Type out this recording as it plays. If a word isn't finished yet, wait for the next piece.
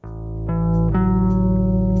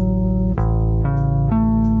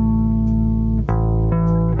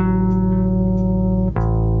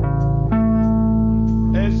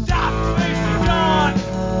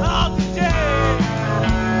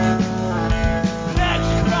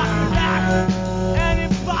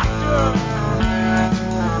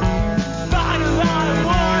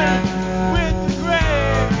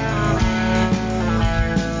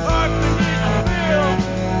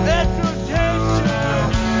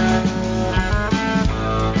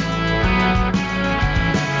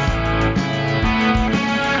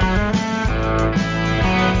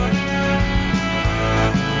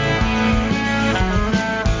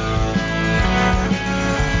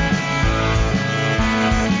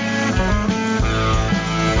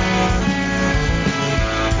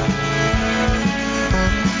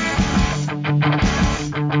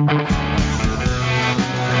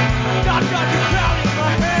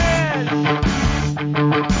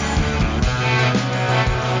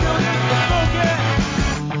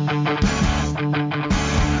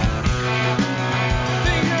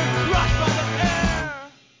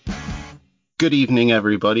Good evening,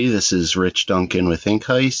 everybody. This is Rich Duncan with Ink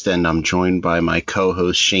Heist, and I'm joined by my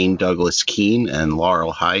co-host Shane Douglas Keene and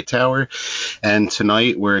Laurel Hightower. And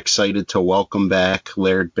tonight we're excited to welcome back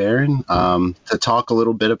Laird Barron to talk a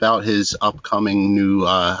little bit about his upcoming new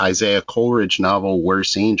Isaiah Coleridge novel,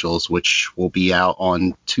 Worse Angels, which will be out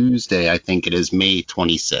on Tuesday. I think it is May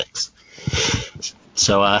 26th.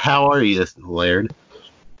 So how are you, Laird?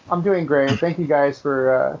 I'm doing great. Thank you guys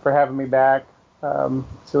for having me back.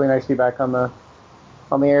 It's really nice to be back on the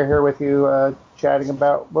air here with you, chatting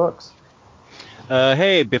about books.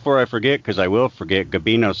 Hey, before I forget, because I will forget,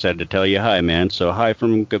 Gabino said to tell you hi, man. So hi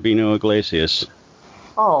from Gabino Iglesias.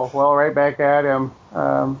 Oh, well, right back at him.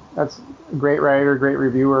 That's a great writer, great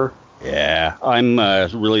reviewer. Yeah, I'm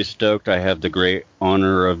really stoked. I have the great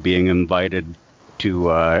honor of being invited to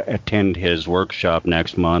attend his workshop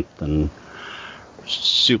next month, and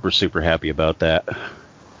super, super happy about that.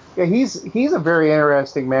 Yeah, he's a very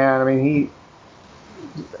interesting man. I mean, he,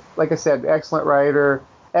 like I said, excellent writer,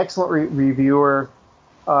 excellent reviewer.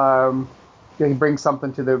 He brings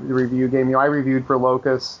something to the review game. You know, I reviewed for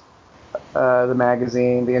Locus, the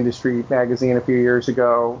magazine, the industry magazine, a few years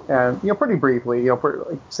ago, and pretty briefly, for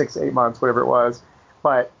like 6 to 8 months, whatever it was.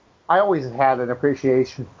 But I always had an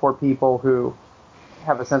appreciation for people who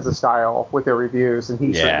have a sense of style with their reviews, and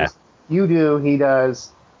he certainly, you do, he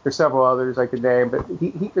does. There's several others I could name, but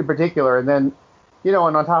he in particular. And then, and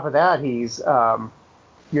on top of that, he's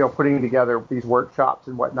putting together these workshops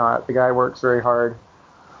and whatnot. The guy works very hard.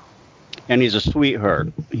 And he's a sweetheart.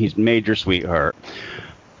 He's major sweetheart.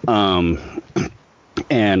 And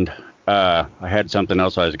I had something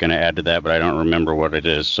else I was going to add to that, but I don't remember what it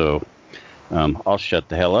is. So I'll shut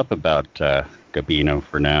the hell up about Gabino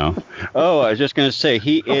for now. Oh, I was just going to say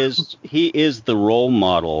he is the role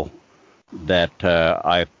model that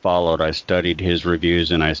I followed. I studied his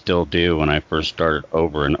reviews, and I still do when I first started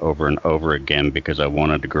over and over and over again because I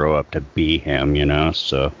wanted to grow up to be him,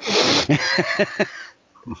 so.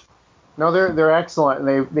 No, they're excellent,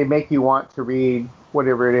 and they make you want to read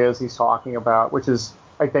whatever it is he's talking about, which is,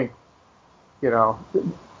 I think, the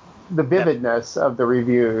vividness of the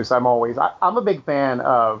reviews. I'm a big fan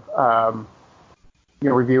of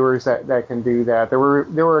reviewers that can do that. There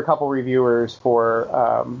were a couple reviewers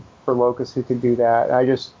for Locus who could do that. I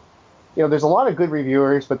just, there's a lot of good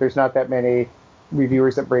reviewers, but there's not that many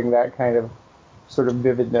reviewers that bring that kind of sort of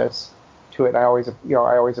vividness to it. And I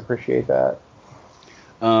always appreciate that.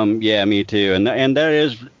 Yeah, me too. And that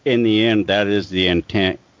is, in the end, that is the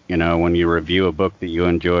intent. When you review a book that you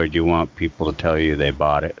enjoyed, you want people to tell you they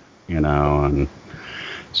bought it. And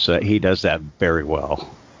so he does that very well.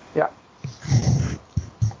 Yeah.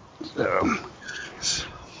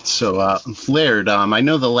 So, Laird, I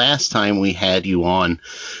know the last time we had you on,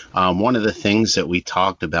 one of the things that we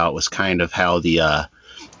talked about was kind of how the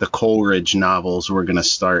Coleridge novels were going to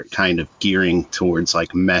start kind of gearing towards like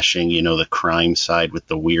meshing, the crime side with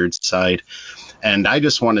the weird side. And I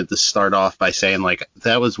just wanted to start off by saying, like,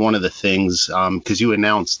 that was one of the things, because you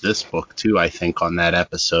announced this book too, I think, on that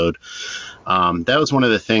episode. That was one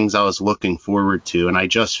of the things I was looking forward to, and I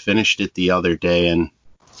just finished it the other day, and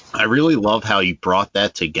I really love how you brought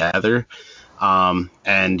that together. And,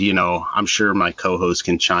 I'm sure my co-host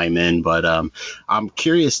can chime in, but I'm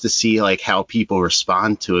curious to see, like, how people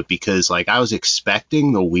respond to it, because, like, I was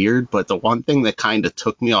expecting the weird, but the one thing that kind of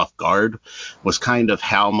took me off guard was kind of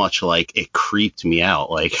how much, like, it creeped me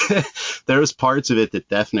out. Like, there was parts of it that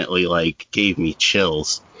definitely, like, gave me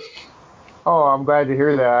chills. Oh, I'm glad to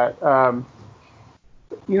hear that.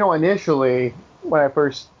 Initially, when I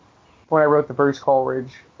wrote the first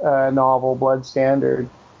Coleridge novel, Blood Standard,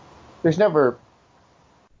 there's never,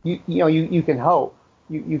 you can hope,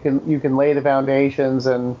 you can lay the foundations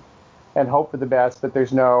and hope for the best, but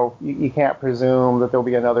there's you can't presume that there'll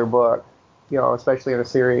be another book, especially in a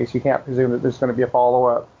series. You can't presume that there's going to be a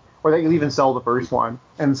follow-up, or that you'll even sell the first one.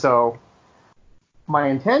 And so my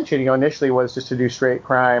intention, initially was just to do straight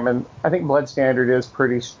crime, and I think Blood Standard is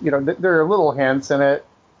pretty, there are little hints in it,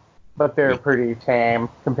 but they're pretty tame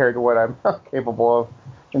compared to what I'm capable of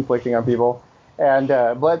inflicting on people. And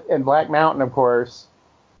Black Mountain, of course,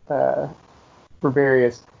 for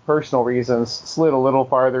various personal reasons, slid a little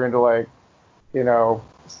farther into, like,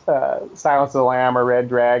 Silence of the Lamb or Red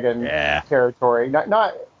Dragon territory.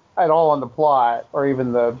 Not at all on the plot or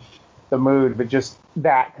even the mood, but just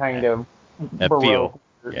that kind of baroque.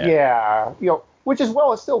 Yeah, which is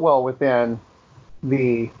it's still well within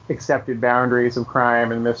the accepted boundaries of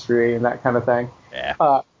crime and mystery and that kind of thing.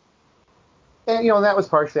 Yeah. And that was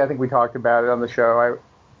partially, I think we talked about it on the show.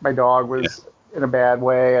 My dog was in a bad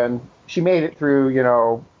way, and she made it through,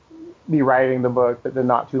 me writing the book, but then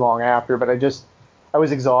not too long after. But I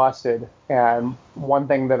was exhausted. And one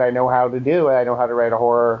thing that I know how to do, I know how to write a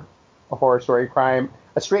horror story.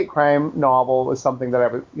 A straight crime novel was something that I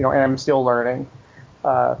was, and I'm still learning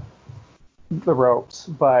the ropes.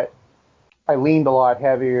 But I leaned a lot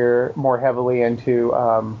more heavily into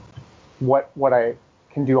what I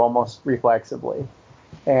can do almost reflexively,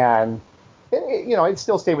 and it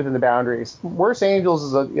still stayed within the boundaries. Worse Angels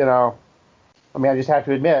is I just have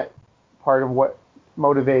to admit, part of what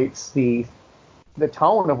motivates the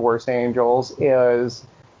tone of Worse Angels is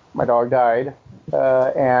my dog died,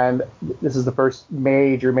 and this is the first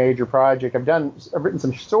major project I've written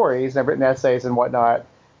some stories, and I've written essays and whatnot,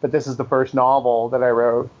 but this is the first novel that I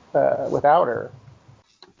wrote without her.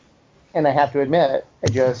 And I have to admit,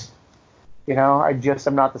 I'm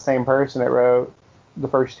not the same person that wrote the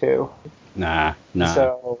first two. Nah.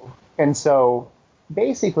 So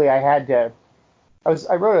basically I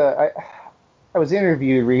was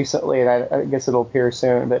interviewed recently, and I guess it'll appear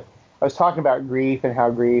soon, but I was talking about grief and how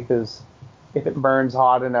grief is, if it burns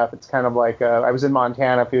hot enough, it's kind of like, I was in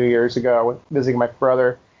Montana a few years ago visiting my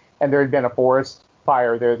brother, and there had been a forest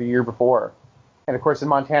fire there the year before. And of course, in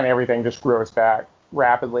Montana, everything just grows back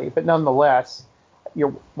rapidly. But nonetheless,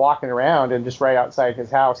 you're walking around, and just right outside his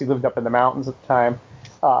house, he lived up in the mountains at the time,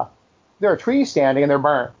 there are trees standing, and they're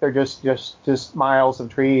burnt. They're just miles of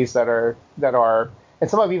trees that are, and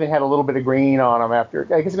some of them even had a little bit of green on them after,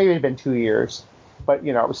 I guess maybe it had been 2 years. But,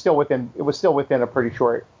 it was still within a pretty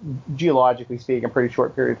short, geologically speaking, pretty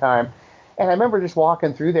short period of time. And I remember just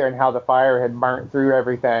walking through there and how the fire had burnt through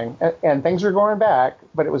everything. And things were going back,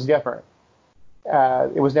 but it was different.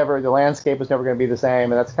 The landscape was never going to be the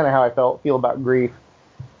same. And that's kind of how I feel about grief.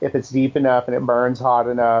 If it's deep enough and it burns hot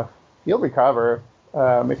enough, you'll recover.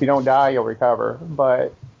 If you don't die, you'll recover.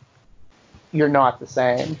 But you're not the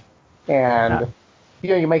same. And,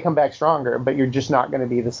 you may come back stronger, but you're just not going to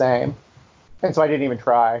be the same. And so I didn't even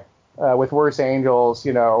try. With Worse Angels,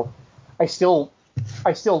 I still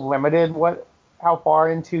limited how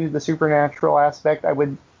far into the supernatural aspect I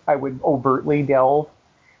would overtly delve,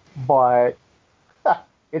 but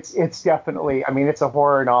it's definitely, it's a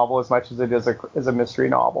horror novel as much as it is a mystery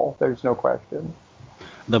novel. There's no question.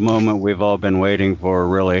 The moment we've all been waiting for,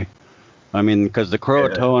 really. Because the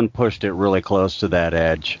Croatoan pushed it really close to that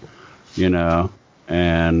edge,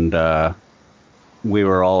 and we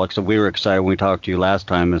were excited when we talked to you last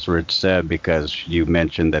time, as Rich said, because you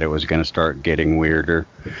mentioned that it was going to start getting weirder.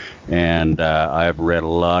 And I've read a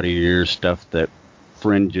lot of your stuff that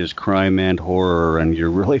fringes crime and horror, and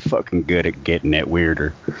you're really fucking good at getting it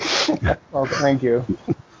weirder. Well, thank you.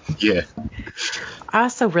 Yeah. I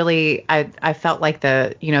also really, I felt like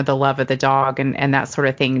the love of the dog and that sort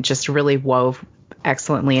of thing just really wove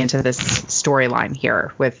excellently into this storyline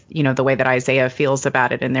here with, the way that Isaiah feels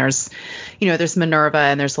about it. And there's Minerva,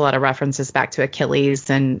 and there's a lot of references back to Achilles,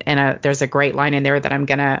 and there's a great line in there that I'm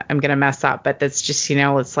gonna mess up, but that's just,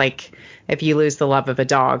 it's like, if you lose the love of a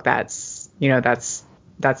dog, that's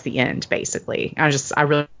the end, basically.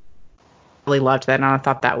 I really loved that, and I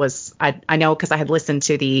thought that was, I know, because I had listened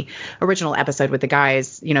to the original episode with the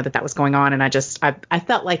guys, that was going on, and I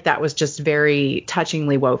felt like that was just very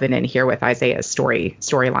touchingly woven in here with Isaiah's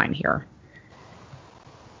storyline here.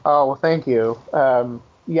 Oh, well, thank you.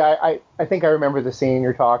 I think I remember the scene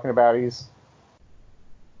you're talking about. It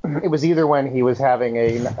was either when he was having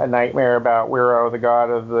a nightmare about Wero, the god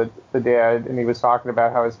of the dead, and he was talking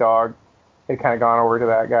about how his dog had kind of gone over to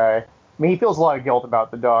that guy. He feels a lot of guilt about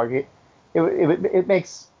the dog. It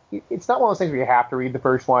makes, it's not one of those things where you have to read the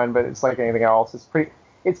first one, but it's like anything else.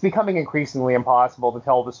 It's becoming increasingly impossible to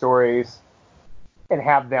tell the stories and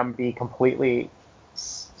have them be completely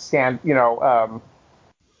stand on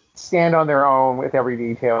their own with every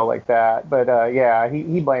detail like that. But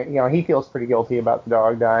he feels pretty guilty about the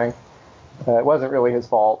dog dying. It wasn't really his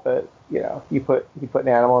fault, but you put an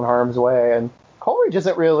animal in harm's way. And Coleridge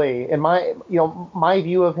isn't really, in my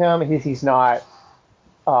view of him, he's not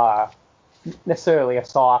necessarily a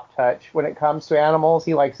soft touch when it comes to animals.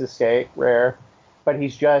 He likes his steak rare, but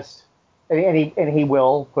he's just, and he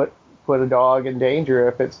will put a dog in danger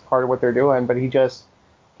if it's part of what they're doing. But he does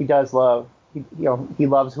love, he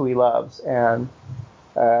loves who he loves, and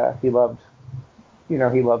he loved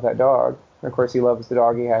that dog. And of course, he loves the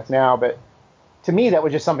dog he has now. But to me, that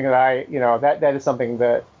was just something that that is something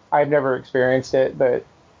that I've never experienced it, but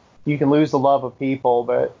you can lose the love of people,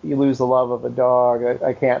 but you lose the love of a dog.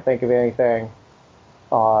 I can't think of anything.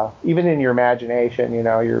 Even in your imagination,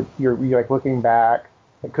 you're like looking back.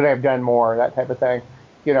 Could I have done more? That type of thing.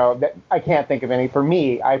 I can't think of any. For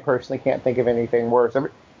me, I personally can't think of anything worse.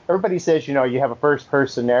 Everybody says, you have a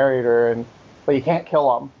first-person narrator, but you can't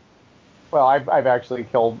kill them. Well, I've actually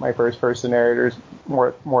killed my first person narrators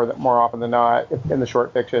more often than not in the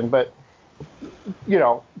short fiction, but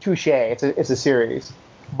touche. It's a series,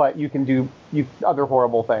 but you can do other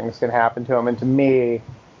horrible things can happen to them. And to me,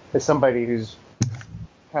 as somebody who's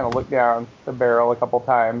kind of looked down the barrel a couple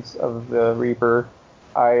times of the Reaper,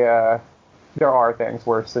 there are things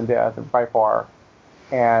worse than death by far,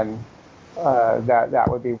 and that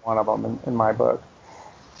would be one of them in my book.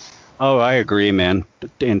 Oh, I agree, man,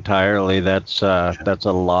 entirely. That's a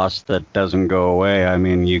loss that doesn't go away. I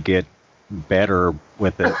mean, you get better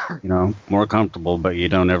with it, more comfortable, but you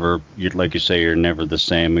don't ever, like you say, you're never the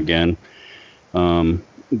same again.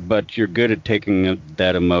 But you're good at taking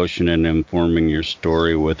that emotion and informing your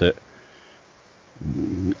story with it.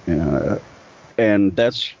 And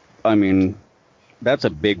that's a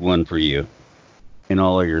big one for you in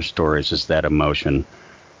all of your stories, is that emotion.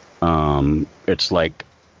 It's like,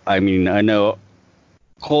 I know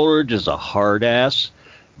Coleridge is a hard ass,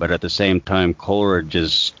 but at the same time, Coleridge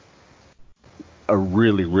is a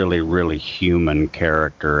really, really, really human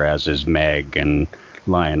character, as is Meg and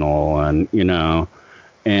Lionel,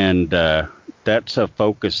 and that's a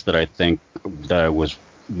focus that I think that I was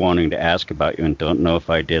wanting to ask about you and don't know if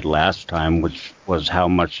I did last time, which was how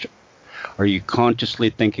much are you consciously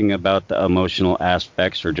thinking about the emotional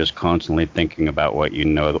aspects, or just constantly thinking about what you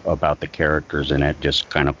know about the characters and it just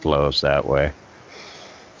kind of flows that way?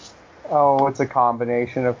 Oh, it's a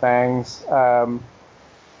combination of things.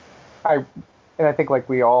 I think, like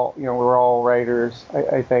we all, we're all writers.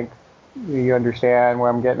 I think you understand what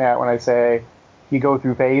I'm getting at when I say you go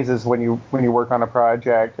through phases when you work on a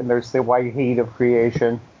project, and there's the white heat of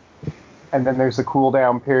creation, and then there's a cool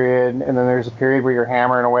down period, and then there's a period where you're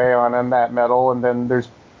hammering away on that metal, and then there's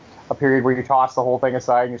a period where you toss the whole thing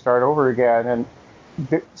aside and you start over again. And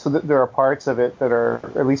so there are parts of it that are,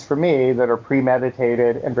 at least for me, that are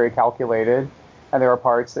premeditated and very calculated, and there are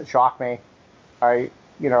parts that shock me.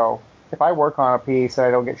 If I work on a piece and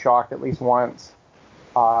I don't get shocked at least once,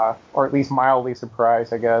 or at least mildly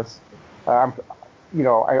surprised, I guess, I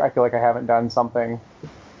feel like I haven't done something.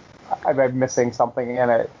 I'm missing something in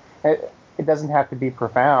it. It doesn't have to be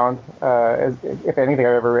profound. If anything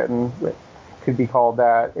I've ever written could be called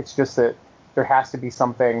that. It's just that there has to be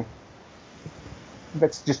something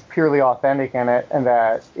that's just purely authentic in it, and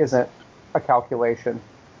that isn't a calculation.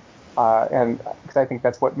 And because I think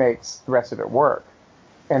that's what makes the rest of it work.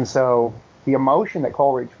 And so the emotion that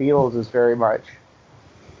Coleridge feels is very much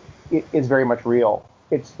real.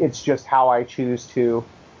 It's just how I choose to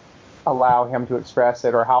allow him to express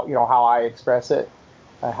it, or how I express it,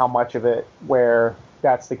 how much of it, where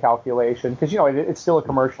that's the calculation. Because it's still a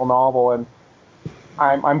commercial novel, and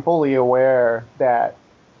I'm fully aware that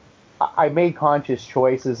I made conscious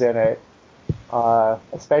choices in it,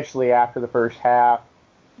 especially after the first half.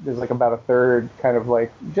 There's like about a third, kind of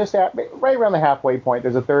like right around the halfway point.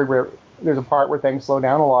 There's a third where there's a part where things slow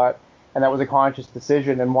down a lot, and that was a conscious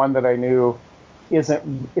decision, and one that I knew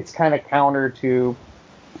it's kind of counter to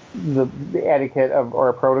the etiquette or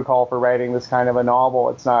a protocol for writing this kind of a novel.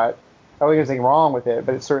 It's not, I don't think there's anything wrong with it,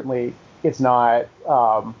 but it's not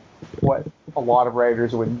what a lot of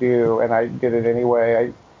writers would do, and I did it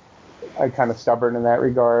anyway. I'm kind of stubborn in that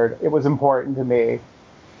regard. It was important to me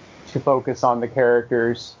to focus on the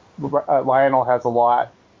characters. Lionel has a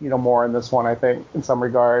lot, more in this one, I think, in some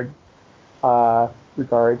regards.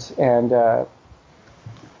 And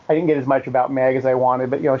I didn't get as much about Meg as I wanted,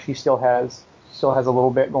 but she still has a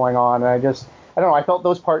little bit going on. And I don't know. I felt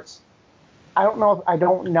those parts. I don't know.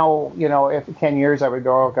 If in 10 years I would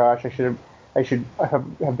go, oh gosh, I should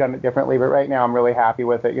have done it differently. But right now I'm really happy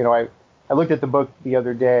with it. I looked at the book the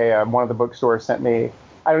other day. One of the bookstores sent me.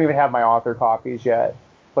 I don't even have my author copies yet,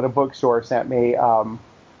 but a bookstore sent me,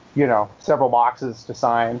 several boxes to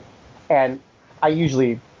sign. And I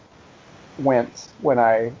usually wince when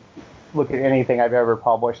I look at anything I've ever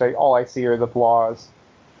published. All I see are the flaws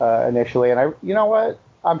initially. And you know what?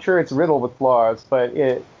 I'm sure it's riddled with flaws, but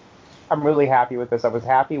I'm really happy with this. I was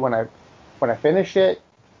happy when I finished it.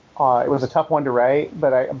 It was a tough one to write,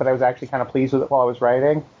 but I was actually kind of pleased with it while I was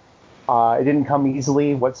writing. It didn't come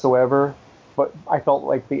easily whatsoever, but I felt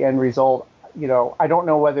like the end result, I don't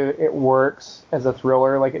know whether it works as a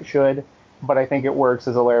thriller like it should, but I think it works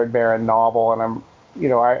as a Laird Barron novel. And I'm,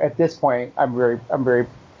 at this point, I'm very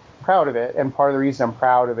proud of it. And part of the reason I'm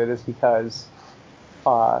proud of it is because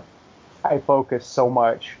I focus so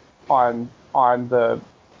much on the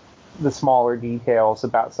smaller details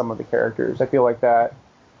about some of the characters. I feel like that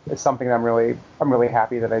is something that I'm really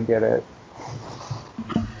happy that I did it.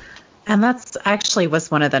 And that's actually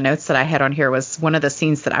was one of the notes that I had on here was one of the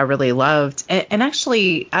scenes that I really loved. And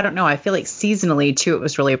actually, I don't know, I feel like seasonally too, it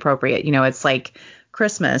was really appropriate. You know, it's like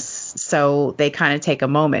Christmas, so they kind of take a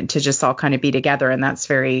moment to just all kind of be together. And that's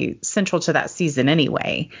very central to that season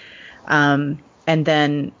anyway. And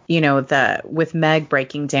then, you know, with Meg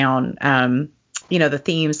breaking down, you know, the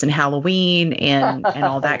themes and Halloween and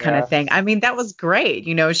all that kind of thing. I mean, that was great.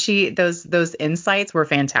 You know, those insights were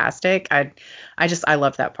fantastic. I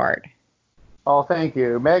love that part. Oh, thank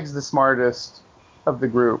you. Meg's the smartest of the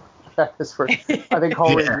group. I think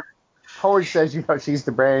Coleridge says, you know, she's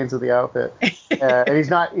the brains of the outfit. And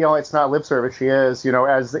he's not, you know, it's not lip service. She is, you know,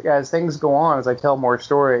 as things go on, as I tell more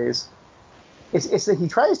stories, it's that he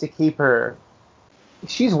tries to keep her.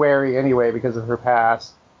 She's wary anyway because of her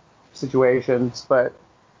past situations, but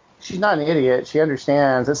she's not an idiot. She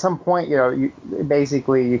understands. At some point, you know, you kind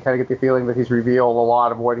of get the feeling that he's revealed a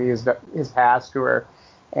lot of what his past to her,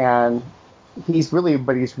 and he's really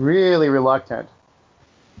reluctant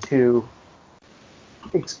to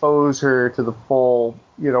expose her to the full,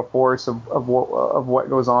 you know, force of what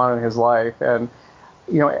goes on in his life. And,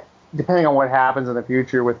 you know, depending on what happens in the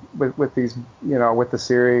future with these, you know, with the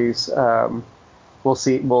series, we'll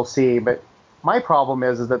see. But my problem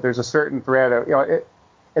is that there's a certain thread of, you know,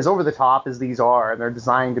 as over the top as these are, and they're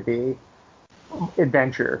designed to be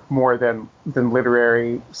adventure more than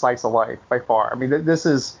literary slice of life by far. I mean, this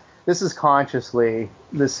series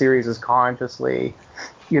is consciously,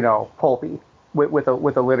 you know, pulpy with a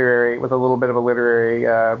little bit of a literary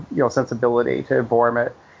you know, sensibility to inform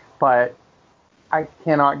it. But I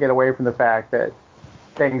cannot get away from the fact that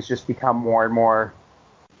things just become more and more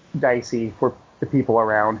dicey for the people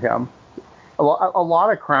around him. A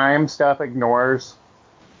lot of crime stuff ignores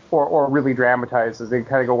or really dramatizes. They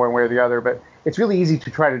kind of go one way or the other, but it's really easy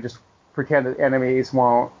to try to just pretend that enemies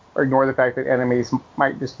won't, or ignore the fact that enemies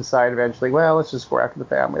might just decide eventually, well, let's just go after the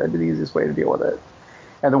family. That'd be the easiest way to deal with it.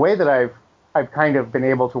 And the way that I've kind of been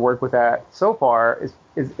able to work with that so far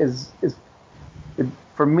is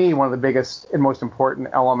for me, one of the biggest and most important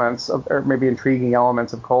elements or maybe intriguing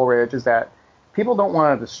elements of Coleridge is that people don't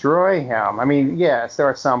want to destroy him. I mean, yes, there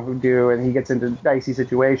are some who do, and he gets into dicey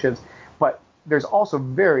situations, but there's also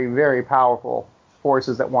very, very powerful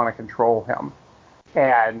forces that want to control him.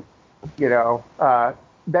 And, you know,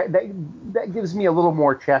 that gives me a little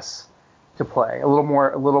more chess to play, a little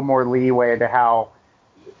more leeway into how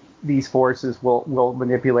these forces will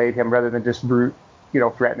manipulate him rather than just brute, you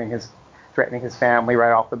know, threatening his family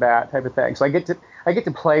right off the bat type of thing. So I get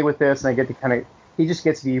to play with this, and I get to kind of, he just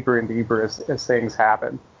gets deeper and deeper as things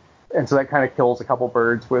happen. And so that kind of kills a couple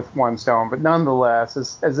birds with one stone. But nonetheless,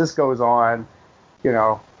 as this goes on, you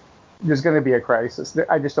know, there's going to be a crisis.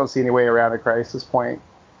 I just don't see any way around a crisis point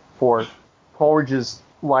for Coleridge's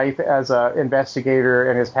life as an investigator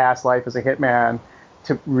and his past life as a hitman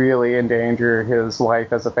to really endanger his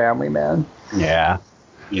life as a family man. Yeah.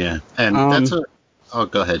 Yeah. And oh,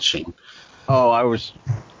 go ahead, Shane. Oh, I was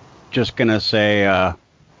just going to say,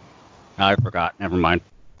 I forgot. Never mind.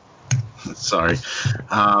 Sorry.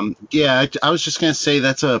 Yeah, I was just going to say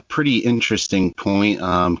that's a pretty interesting point,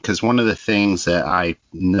 because one of the things that I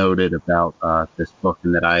noted about this book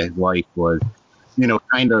and that I liked was, you know,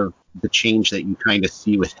 kind of the change that you kind of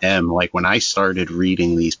see with him. Like when I started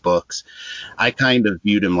reading these books, I kind of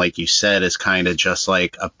viewed him, like you said, as kind of just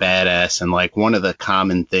like a badass. And like one of the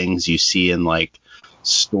common things you see in like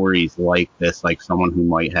stories like this, like someone who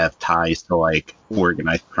might have ties to like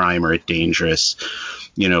organized crime or a dangerous,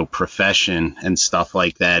 you know, profession and stuff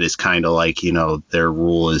like that, is kind of like, you know, their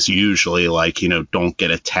rule is usually like, you know, don't get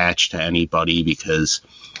attached to anybody because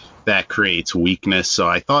that creates weakness. So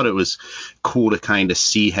I thought it was cool to kind of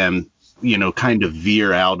see him, you know, kind of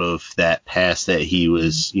veer out of that past that he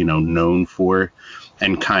was, you know, known for,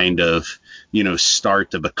 and kind of, you know,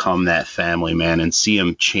 start to become that family man and see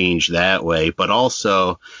him change that way. But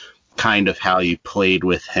also kind of how you played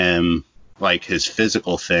with him, like his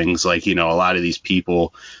physical things. Like, you know, a lot of these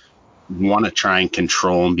people want to try and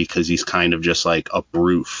control him because he's kind of just like a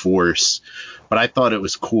brute force. But I thought it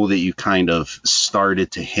was cool that you kind of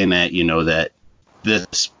started to hint at, you know, that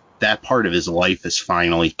that part of his life is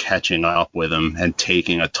finally catching up with him and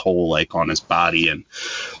taking a toll, like, on his body, and,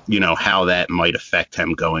 you know, how that might affect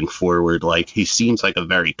him going forward. Like, he seems like a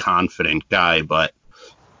very confident guy, but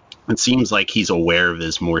it seems like he's aware of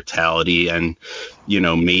his mortality, and, you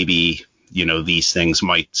know, maybe, you know, these things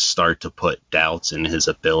might start to put doubts in his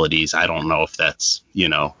abilities. I don't know if that's, you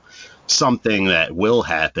know, something that will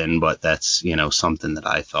happen, but that's, you know, something that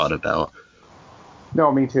I thought about.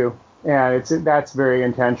 No, me too. And that's very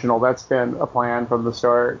intentional. That's been a plan from the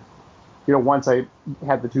start. You know, once I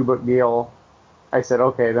had the 2-book deal, I said,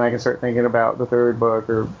 okay, then I can start thinking about the third book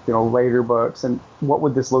or, later books and what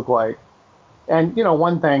would this look like. And,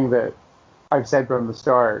 one thing that I've said from the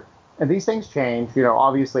start, and these things change,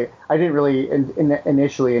 obviously I didn't really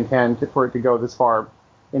initially intend for it to go this far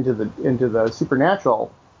into the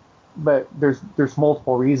supernatural, but there's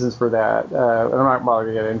multiple reasons for that. And I'm not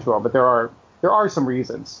bothered to get into them, but there are some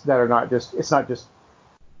reasons that are it's not just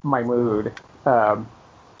my mood.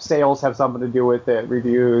 Sales have something to do with it,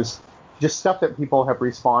 reviews, just stuff that people have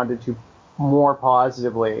responded to more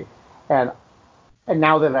positively. And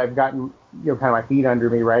now that I've gotten, kind of my feet under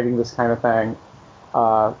me writing this kind of thing,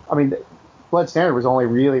 Blood Standard was only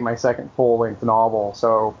really my second full-length novel.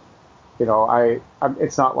 So,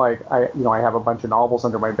 it's not like I have a bunch of novels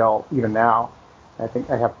under my belt even now. I think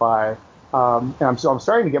I have 5. And I'm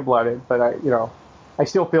starting to get blooded, but I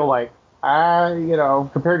still feel like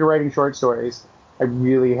compared to writing short stories, I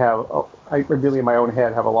really in my own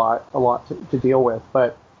head have a lot to deal with.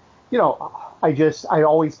 But, I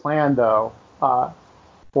always planned though,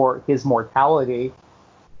 for his mortality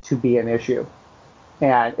to be an issue.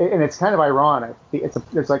 And it's kind of ironic.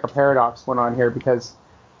 There's like a paradox going on here, because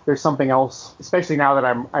there's something else, especially now that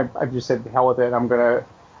I've just said the hell with it. I'm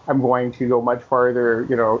going to go much farther,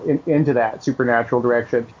 into that supernatural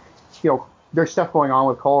direction. There's stuff going on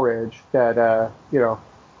with Coleridge that,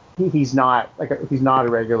 he's not a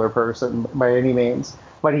regular person by any means,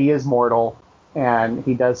 but he is mortal and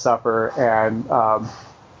he does suffer. And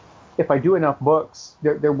if I do enough books,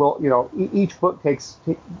 there will, each book takes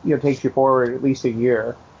you forward at least a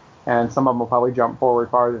year, and some of them will probably jump forward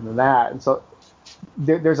farther than that. And so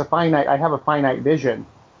I have a finite vision,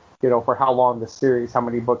 for how long how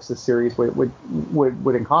many books this series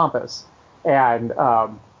would encompass. And,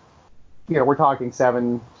 we're talking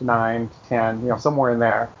 7 to 9 to 10, somewhere in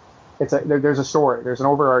there. There's a story, there's an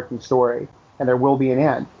overarching story, and there will be an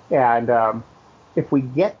end. And, if we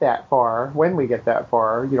get that far,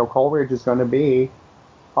 Coleridge is going to be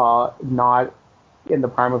not in the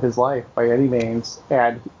prime of his life by any means.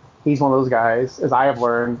 And he's one of those guys, as I have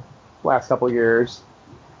learned last couple of years.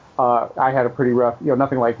 I had a pretty rough,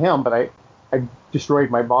 nothing like him, but I destroyed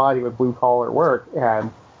my body with blue collar work,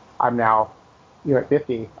 and I'm now, at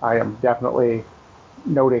 50. I am definitely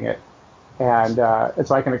noting it. And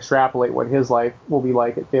so I can extrapolate what his life will be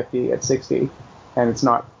like at 50, at 60, and it's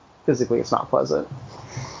not pleasant.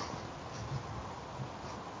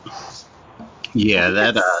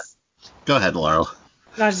 Yeah, go ahead, Laurel.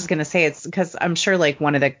 I was just gonna say, it's because I'm sure like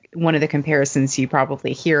one of the comparisons you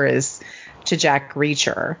probably hear is to Jack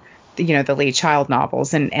Reacher, the Lee Child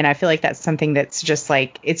novels, and I feel like that's something that's just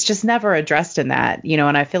like, it's just never addressed in that,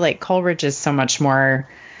 and I feel like Coleridge is so much more,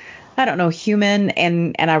 I don't know, human,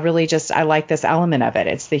 and I like this element of it.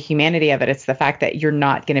 It's the humanity of it. It's the fact that you're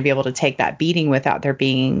not going to be able to take that beating without there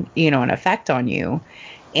being, an effect on you.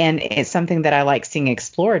 And it's something that I like seeing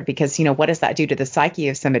explored, because, what does that do to the psyche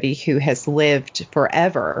of somebody who has lived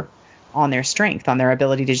forever on their strength, on their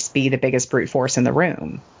ability to just be the biggest brute force in the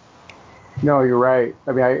room? No, you're right.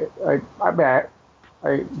 I mean,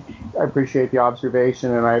 I appreciate the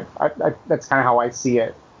observation, and I that's kind of how I see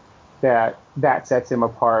it. That sets him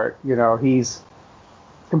apart. He's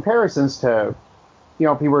comparisons to,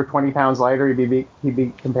 if he were 20 pounds lighter, he'd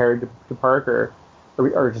be compared to Parker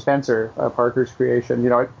or to Spencer, Parker's creation.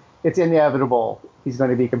 It's inevitable. He's going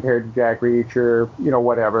to be compared to Jack Reacher,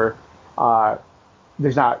 whatever.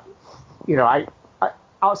 There's not, I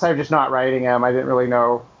outside of just not writing him, I didn't really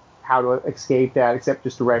know how to escape that, except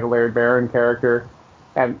just to write a Laird Barron character.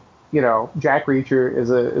 And Jack Reacher is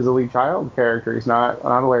a Lee Child character. He's not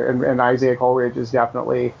a Laird, and Isaiah Coleridge is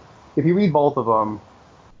definitely. If you read both of them,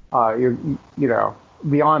 you're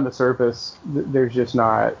beyond the surface. There's just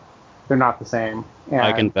not. They're not the same. And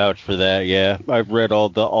I can vouch for that. Yeah, I've read all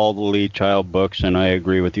the Lee Child books, and I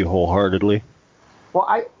agree with you wholeheartedly. Well,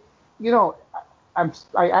 I've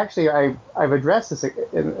addressed this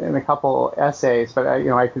in a couple essays, but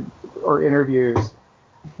or interviews.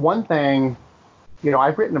 One thing.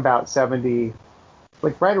 I've written about 70,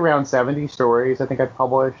 right around 70 stories, I think I've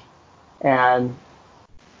published, and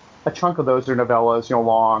a chunk of those are novellas,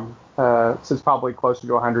 long. So it's probably closer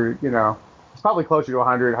to 100, it's probably closer to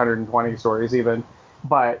 100, 120 stories even.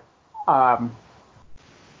 But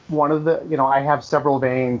one of the, I have several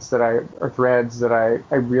veins or threads that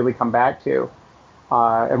I really come back to.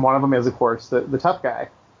 And one of them is, of course, the tough guy,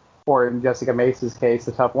 or in Jessica Mace's case,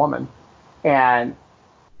 the tough woman. And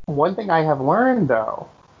one thing I have learned, though,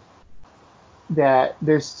 that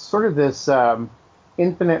there's sort of this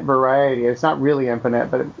infinite variety. It's not really infinite,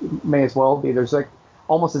 but it may as well be. There's like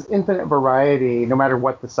almost this infinite variety, no matter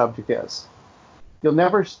what the subject is. You'll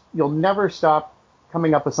never stop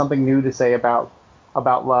coming up with something new to say about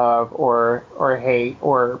about love or hate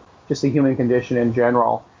or just the human condition in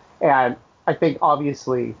general. And I think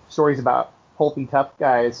obviously stories about pulpy tough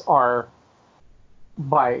guys are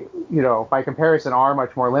by comparison are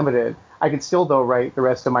much more limited. I could still though write the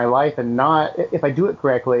rest of my life and not, if I do it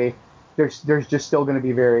correctly, there's just still going to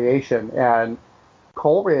be variation. And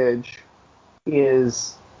Coleridge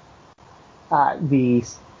is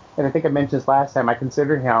and I think I mentioned this last time, I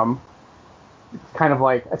consider him kind of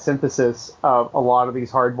like a synthesis of a lot of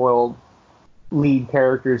these hard-boiled lead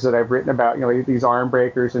characters that I've written about, these arm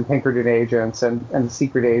breakers and Pinkerton agents and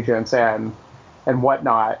secret agents and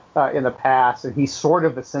whatnot in the past. And he's sort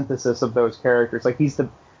of the synthesis of those characters. Like he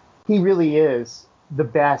really is the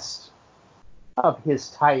best of his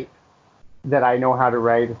type that I know how to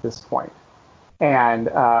write at this point. And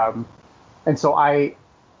so I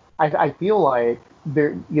feel like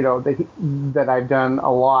there, that I've done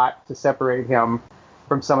a lot to separate him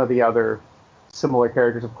from some of the other similar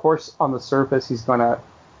characters. Of course, on the surface, you're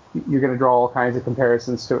gonna draw all kinds of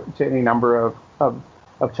comparisons to any number of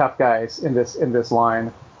tough guys in this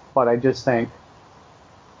line. But I just think,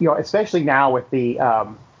 especially now with the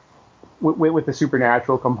with the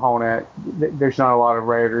supernatural component, there's not a lot of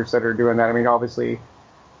writers that are doing that. I mean, obviously,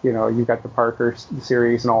 you've got the Parker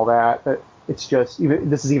series and all that, but it's just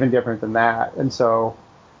this is even different than that. And so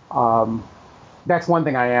that's one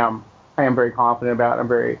thing I am very confident about. I'm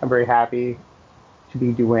very happy to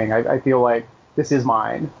be doing. I feel like this is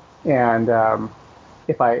mine, and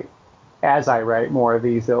as I write more of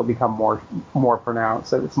these, it'll become more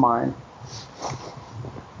pronounced that it's mine.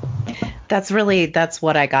 That's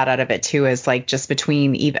what I got out of it too, is like just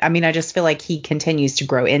between, I mean, I just feel like he continues to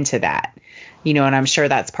grow into that, and I'm sure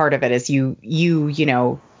that's part of it is you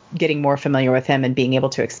getting more familiar with him and being able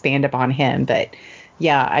to expand upon him. But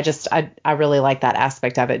yeah, I really like that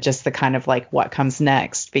aspect of it, just the kind of like what comes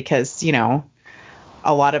next, because,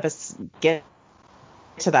 a lot of us get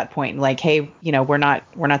to that point like, hey, we're not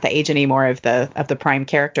the age anymore of the prime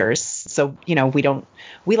characters. So,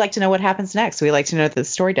 we like to know what happens next. We like to know that the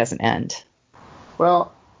story doesn't end.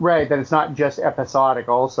 Well, right. That it's not just episodic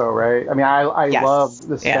also, right? I mean, I Yes. love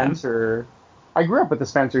the Spencer. Yeah. I grew up with the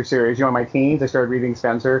Spencer series. In my teens, I started reading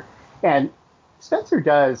Spencer. And Spencer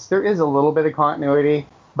there is a little bit of continuity,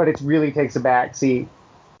 but it really takes a back seat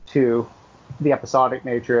to the episodic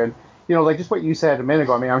nature. And, like just what you said a minute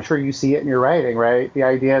ago, I mean, I'm sure you see it in your writing, right? The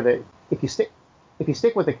idea that if you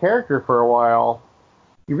stick with the character for a while,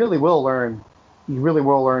 you really will learn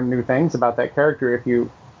new things about that character. If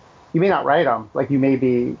you may not write them, like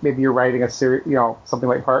maybe you're writing a series, something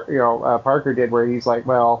like Parker did, where he's like,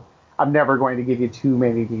 well, I'm never going to give you too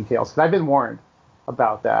many details, because I've been warned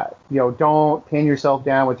about that. Don't pin yourself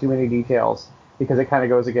down with too many details, because it kind of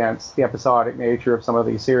goes against the episodic nature of some of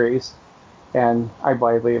these series. And I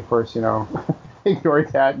blithely, of course,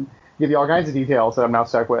 ignored that and give you all kinds of details that I'm now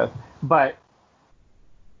stuck with. But,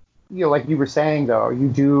 like you were saying, though,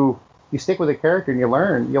 you stick with a character and you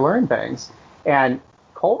learn things. And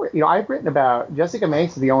Coleridge, I've written about Jessica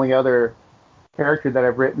Mace is the only other character that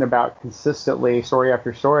I've written about consistently, story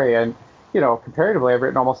after story. And, comparatively, I've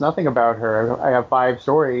written almost nothing about her. I have 5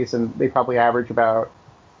 stories, and they probably average about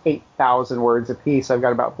 8,000 words apiece. I've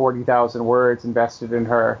got about 40,000 words invested in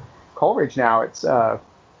her. Coleridge now, it's,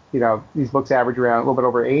 these books average around a little bit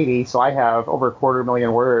over 80, so I have over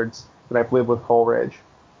 250,000 words that I've lived with Coleridge.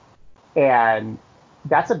 And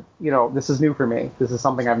that's this is new for me. This is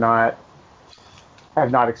something I've not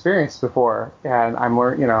experienced before, and I'm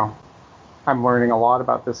learning a lot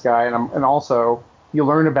about this guy, and also you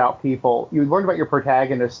learn about people. You learn about your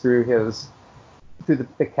protagonist through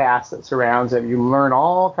the cast that surrounds him. You learn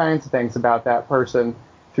all kinds of things about that person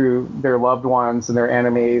through their loved ones and their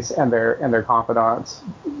enemies and their confidants,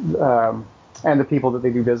 and the people that they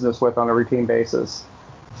do business with on a routine basis.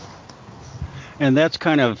 And that's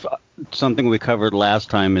kind of something we covered last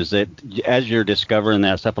time, is that as you're discovering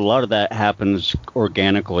that stuff, a lot of that happens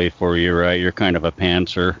organically for you, right? You're kind of a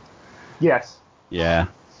pantser. Yes. Yeah.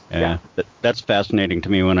 That's fascinating to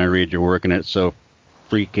me when I read your work, and it's so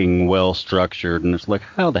freaking well structured, and it's like,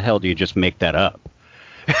 how the hell do you just make that up?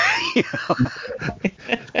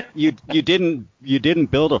 You didn't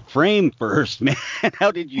build a frame first, man.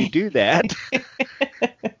 How did you do that?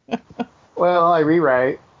 Well, I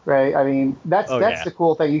rewrite, right? I mean, that's the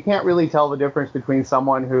cool thing. You can't really tell the difference between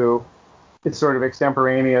someone who is sort of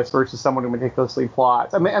extemporaneous versus someone who meticulously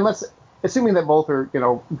plots. I mean, assuming that both are,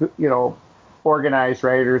 organized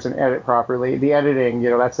writers and edit properly. The editing,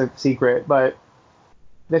 that's a secret, but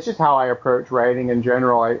that's just how I approach writing in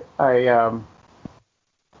general. I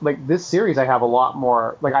like this series, I have a lot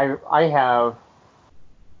more. Like I have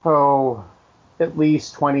at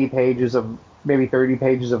least 20 pages of maybe 30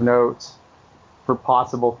 pages of notes for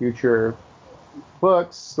possible future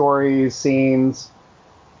books, stories, scenes,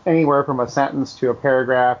 anywhere from a sentence to a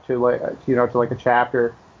paragraph to like a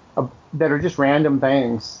chapter that are just random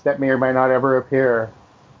things that may or may not ever appear.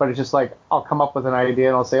 But it's just like I'll come up with an idea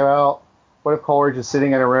and I'll say, well, what if Coleridge is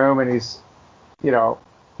sitting in a room and he's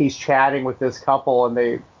chatting with this couple and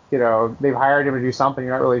they've hired him to do something,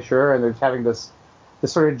 you're not really sure, and they're just having this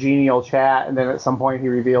sort of genial chat, and then at some point he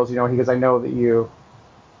reveals, he goes, I know you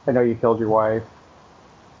killed your wife.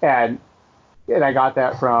 And I got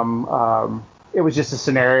that from it was just a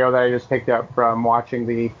scenario that I just picked up from watching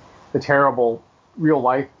the terrible real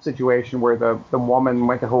life situation where the woman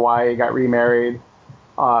went to Hawaii, got remarried,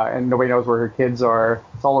 and nobody knows where her kids are.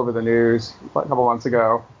 It's all over the news a couple months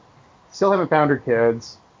ago. Still haven't found her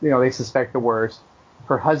kids. They suspect the worst.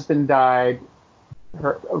 Her husband died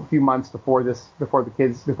a few months before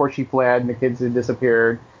she fled and the kids had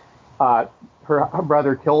disappeared. Her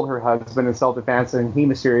brother killed her husband in self-defense and he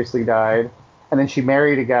mysteriously died. And then she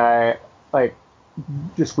married a guy like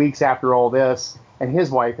just weeks after all this, and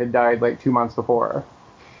his wife had died like 2 months before.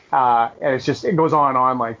 And it goes on and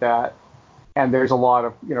on like that. And there's a lot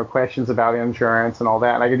of questions about insurance and all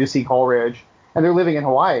that. And I could just see Coleridge, and they're living in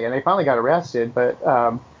Hawaii, and they finally got arrested. But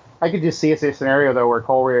I could just see a scenario though where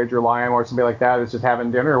Coleridge or Lyon or somebody like that is just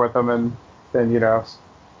having dinner with them, and then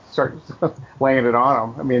start laying it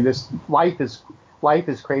on them. I mean, this life is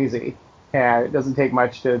crazy, and it doesn't take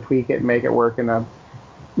much to tweak it and make it work in a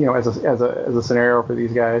as a scenario for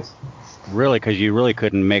these guys. Really, because you really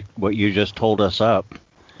couldn't make what you just told us up.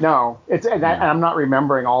 No, and I'm not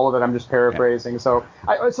remembering all of it. I'm just paraphrasing. Yeah.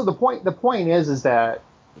 So the point is that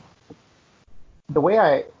the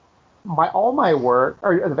way all my work,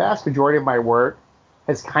 or the vast majority of my work,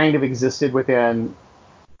 has kind of existed within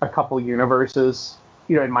a couple universes.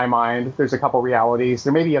 In my mind, there's a couple realities.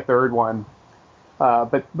 There may be a third one,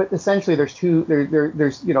 but essentially there's two.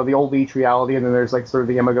 There's the old Leech reality, and then there's like sort of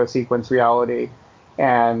the Imago sequence reality,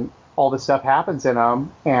 and all this stuff happens in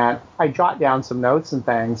them. And I jot down some notes and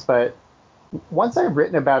things, but once I've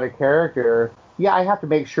written about a character, I have to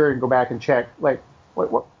make sure and go back and check, like what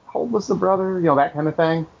how old was the brother, that kind of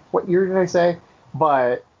thing. What year did I say?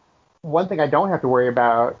 But one thing I don't have to worry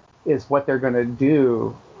about is what they're going to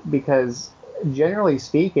do, because generally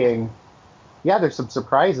speaking, there's some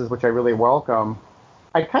surprises, which I really welcome.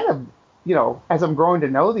 I kind of, as I'm growing to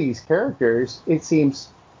know these characters, it seems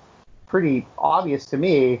pretty obvious to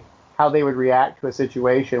me how they would react to a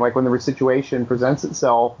situation. Like when the situation presents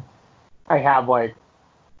itself, I have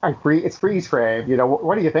it's freeze frame.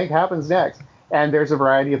 What do you think happens next? And there's a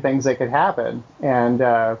variety of things that could happen. And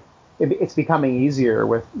it's becoming easier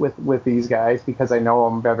with these guys because I know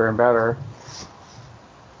them better and better.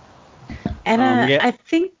 And I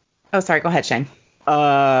think. Oh, sorry. Go ahead, Shane.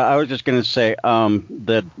 I was just going to say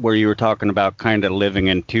that where you were talking about kind of living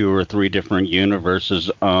in 2 or 3 different universes.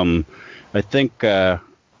 I think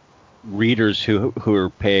readers who are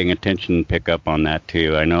paying attention pick up on that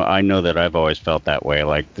too. I know that I've always felt that way.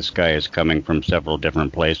 Like this guy is coming from several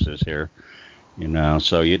different places here,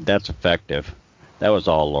 So that's effective. That was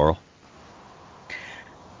all, Laurel.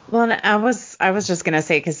 Well, I was just gonna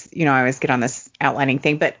say, because I always get on this outlining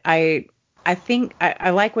thing, but I think I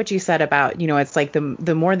like what you said about it's like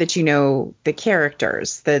the more that you know the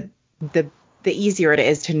characters, the easier it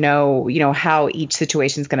is to know how each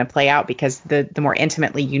situation is going to play out, because the more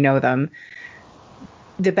intimately you know them,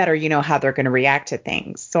 the better how they're going to react to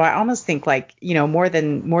things. So I almost think more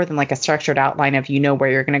than like a structured outline of where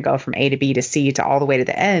you're going to go from A to B to C to all the way to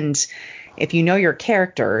the end. If you know your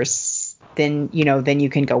characters, then you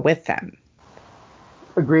can go with them.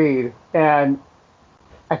 Agreed. And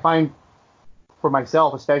I find for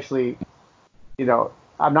myself, especially,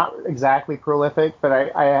 I'm not exactly prolific, but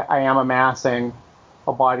I am amassing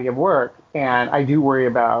a body of work, and I do worry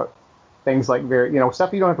about things like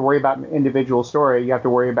stuff you don't have to worry about in an individual story. You have to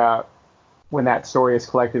worry about when that story is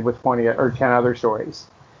collected with 20 or 10 other stories.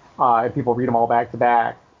 If people read them all back to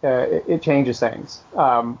back, it changes things.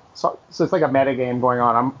 So it's like a meta game going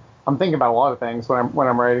on. I'm thinking about a lot of things when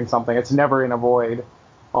I'm writing something. It's never in a void,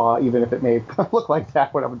 even if it may look like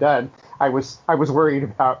that when I'm done. I was worried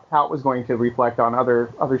about how it was going to reflect on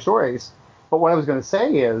other stories. But what I was going to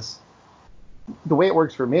say is, the way it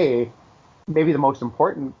works for me, maybe the most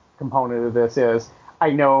important component of this is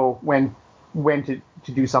I know when to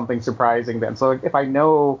do something surprising then. So if I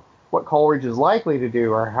know what Coleridge is likely to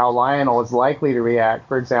do, or how Lionel is likely to react,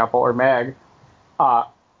 for example, or Meg, I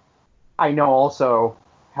know also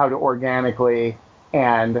how to organically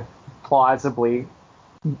and plausibly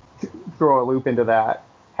throw a loop into that,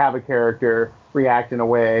 have a character react in a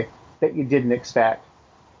way that you didn't expect.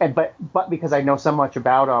 but because I know so much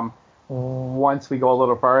about him, once we go a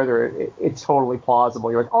little farther, it's totally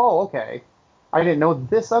plausible. You're like, oh, okay, I didn't know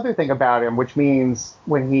this other thing about him, which means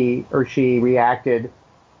when he or she reacted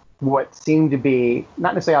what seemed to be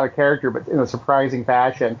not necessarily out of character, but in a surprising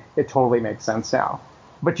fashion, it totally makes sense now.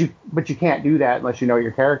 But you can't do that unless you know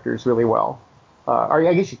your characters really well. Or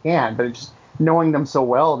I guess you can, but it's just knowing them so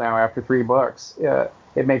well now after 3 books,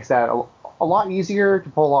 it makes that a lot easier to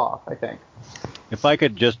pull off, I think. If I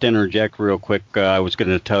could just interject real quick, I was going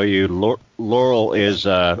to tell you Laurel is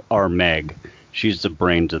our Meg. She's the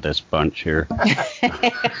brains of this bunch here.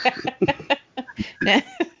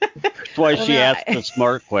 That's why she asked the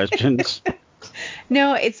smart questions.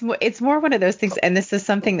 No, it's more one of those things, and this is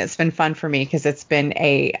something that's been fun for me because it's been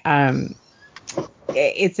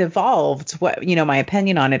it's evolved. What my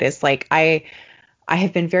opinion on it is like I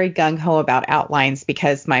have been very gung ho about outlines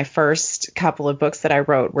because my first couple of books that I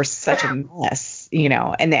wrote were such a mess,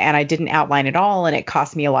 and I didn't outline at all, and it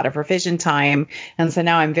cost me a lot of revision time, and so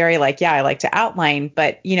now I'm very like, yeah, I like to outline,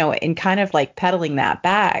 but in kind of like pedaling that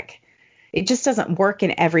back, it just doesn't work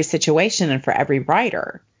in every situation and for every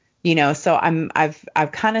writer. So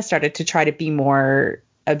I've kind of started to try to be more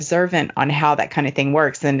observant on how that kind of thing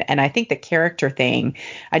works. And I think the character thing,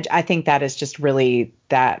 I think that is just really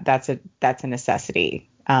that's a necessity.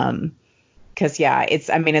 Cause yeah,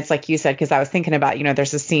 it's like you said, cause I was thinking about,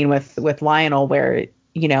 there's a scene with Lionel where,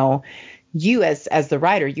 you as the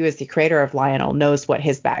writer, you as the creator of Lionel knows what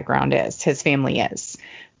his background is, his family is,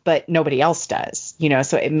 but nobody else does,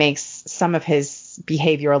 so it makes some of his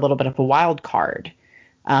behavior a little bit of a wild card.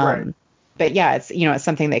 Right. But yeah, it's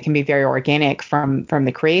something that can be very organic from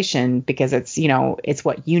the creation because it's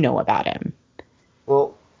what about him.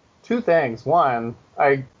 Well, 2 things. One,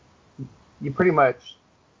 you pretty much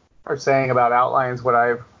are saying about outlines what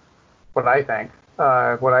I think,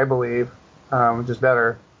 what I believe, just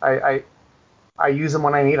better. I use them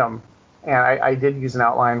when I need them, and I did use an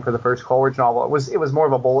outline for the first Coleridge novel. It was more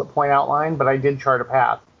of a bullet point outline, but I did chart a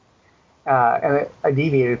path, and I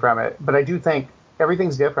deviated from it. But I do think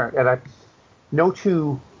everything's different, and no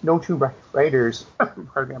two writers.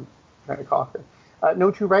 Pardon me, I'm trying to cough here.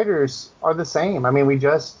 No 2 writers are the same.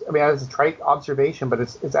 That's a trite observation, but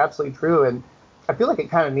it's absolutely true, and I feel like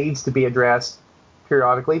it kind of needs to be addressed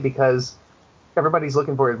periodically because everybody's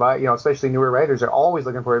looking for advice. Especially newer writers are always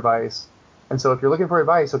looking for advice, and so if you're looking for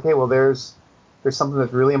advice, okay, well there's something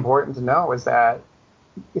that's really important to know is that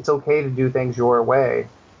it's okay to do things your way.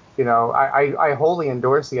 I wholly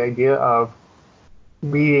endorse the idea of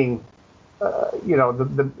reading,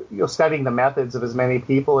 studying the methods of as many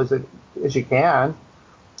people as you can.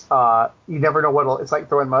 You never know it's like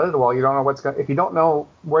throwing mud at a wall. You don't know if you don't know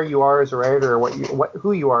where you are as a writer or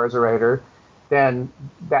who you are as a writer, then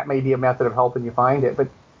that may be a method of helping you find it. But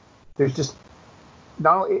there's just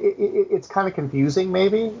it's kind of confusing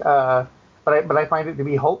maybe, but I find it to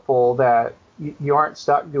be hopeful that you aren't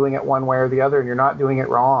stuck doing it one way or the other, and you're not doing it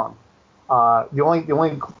wrong. The only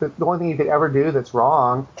thing you could ever do that's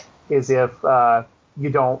wrong is if you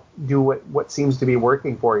don't do what seems to be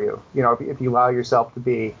working for you. If you allow yourself to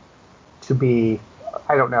be,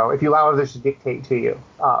 I don't know, if you allow others to dictate to you,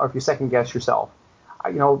 or if you second guess yourself.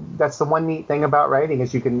 That's the one neat thing about writing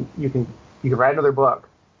is you can write another book.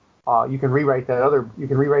 You can rewrite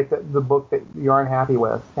the book that you aren't happy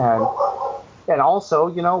with, and also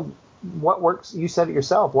what works. You said it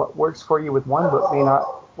yourself. What works for you with one book may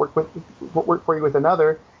not work for you with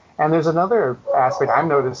another. And there's another aspect I'm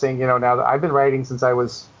noticing, now that I've been writing since I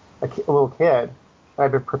was a little kid.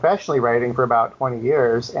 I've been professionally writing for about 20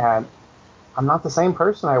 years, and I'm not the same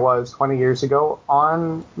person I was 20 years ago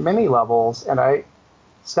on many levels. And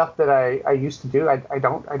stuff that I used to do, I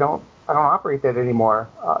don't operate that anymore,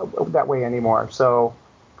 that way anymore. So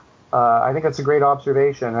I think that's a great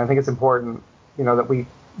observation. I think it's important, that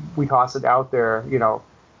we toss it out there,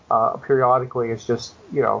 periodically. It's just,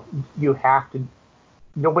 you have to.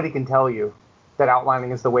 Nobody can tell you that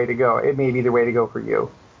outlining is the way to go. It may be the way to go for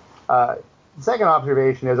you. The second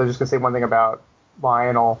observation is, I was just going to say one thing about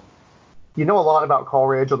Lionel. You know a lot about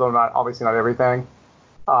Coleridge, although obviously not everything.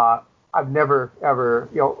 I've never, ever,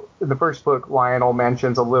 in the first book, Lionel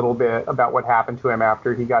mentions a little bit about what happened to him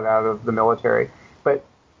after he got out of the military. But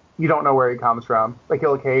you don't know where he comes from. Like,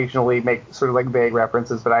 he'll occasionally make sort of like vague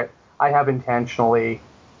references, but I have intentionally,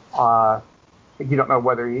 you don't know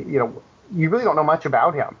whether you really don't know much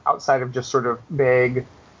about him outside of just sort of vague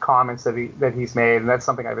comments that he's made, and that's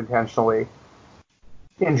something I've intentionally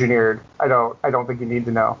engineered. I don't think you need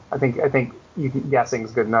to know. I think guessing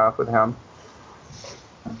is good enough with him.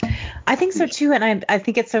 I think so too, and I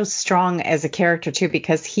think it's so strong as a character too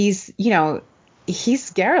because he's he's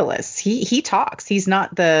garrulous. He talks. He's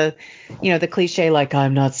not the, the cliche like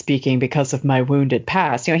I'm not speaking because of my wounded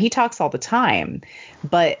past. He talks all the time,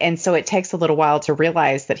 and so it takes a little while to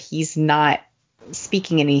realize that he's not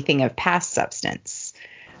speaking anything of past substance.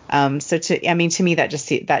 To me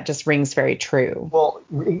that just rings very true. Well,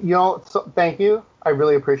 thank you. I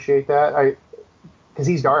really appreciate that. Because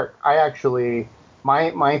he's dark. I actually,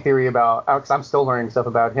 my theory about, because I'm still learning stuff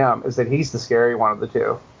about him, is that he's the scary one of the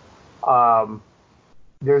two.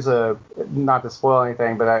 There's not to spoil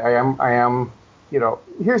anything, but I am,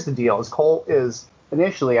 here's the deal.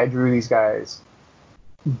 Initially I drew these guys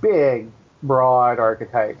big, broad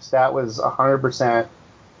archetypes. That was 100%.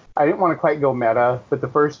 I didn't want to quite go meta, but the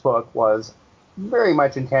first book was very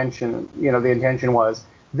much intention. The intention was,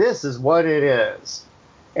 this is what it is.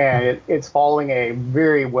 And it's following a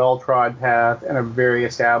very well-trod path and a very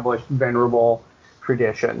established, venerable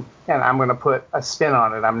tradition. And I'm going to put a spin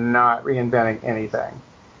on it. I'm not reinventing anything.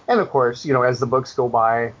 And of course, as the books go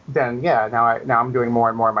by, then now I'm doing more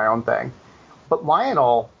and more of my own thing. But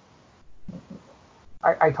Lionel,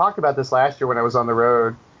 I talked about this last year when I was on the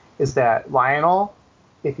road, is that Lionel,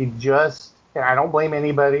 if you just, and I don't blame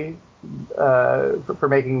anybody for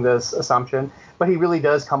making this assumption, but he really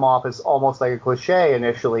does come off as almost like a cliche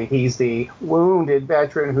initially. He's the wounded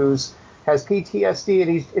veteran has PTSD,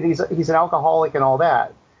 and he's an alcoholic and all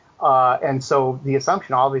that. And so the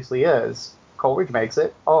assumption obviously is, Coleridge makes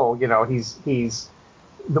it, his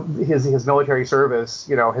military service,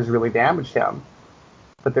 has really damaged him.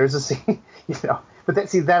 But there's a scene,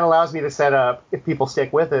 that allows me to set up, if people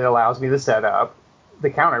stick with it allows me to set up the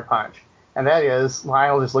counterpunch. And that is,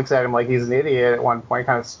 Lionel just looks at him like he's an idiot at one point,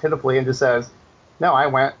 kind of pitifully, and just says, no, I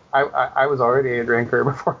was already a drinker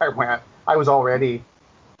before I went. I was already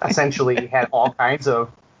essentially had all kinds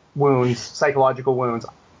of wounds, psychological wounds.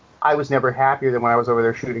 I was never happier than when I was over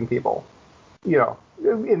there shooting people,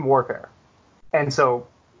 in warfare. And so,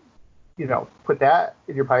 put that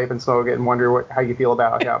in your pipe and smoke it and wonder how you feel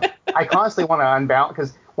about him. I constantly want to unbalance,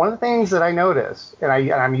 because one of the things that I noticed, and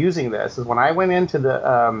I'm using this, is when I went into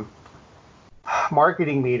the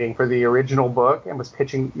marketing meeting for the original book and was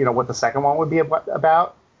pitching, what the second one would be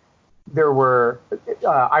about,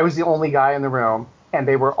 I was the only guy in the room, and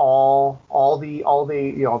they were all the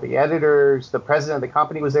editors, the president of the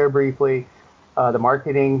company was there briefly, the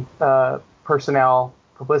marketing personnel,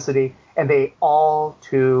 publicity, and they all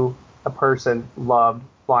to a person loved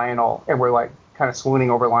Lionel and were like kind of swooning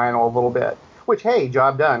over Lionel a little bit, which, hey,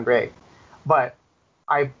 job done, great. But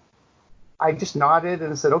I just nodded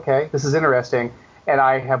and said, okay, this is interesting. And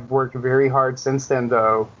I have worked very hard since then,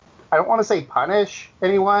 though. I don't want to say punish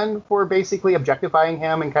anyone for basically objectifying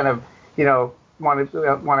him and kind of, want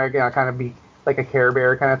to kind of be like a Care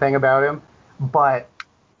Bear kind of thing about him. But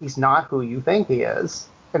he's not who you think he is.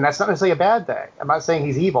 And that's not necessarily a bad thing. I'm not saying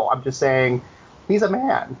he's evil. I'm just saying he's a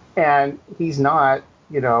man. And he's not,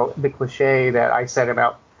 the cliche that I set him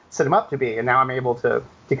up to be. And now I'm able to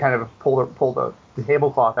kind of pull the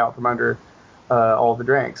tablecloth out from under all the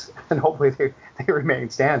drinks, and hopefully they remain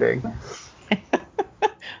standing.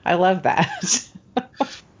 I love that.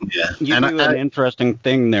 Yeah, you do an interesting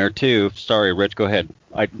thing there too. Sorry, Rich, go ahead.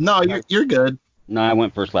 No, you're good. No, I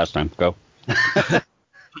went first last time. Go.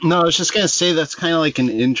 No, I was just gonna say that's kind of like an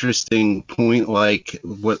interesting point, like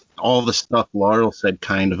what all the stuff Laurel said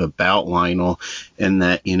kind of about Lionel, and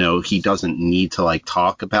that he doesn't need to like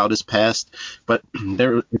talk about his past, but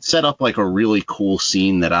it set up like a really cool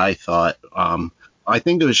scene that I thought. I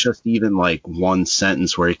think it was just even like one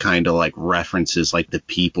sentence where he kind of like references like the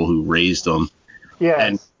people who raised him.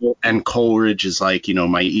 Yeah. And Coleridge is like,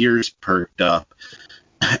 my ears perked up.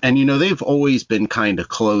 And, they've always been kind of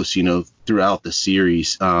close, throughout the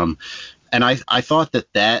series. And I thought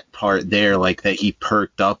that part there, like that he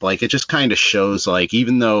perked up, like it just kind of shows like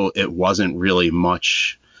even though it wasn't really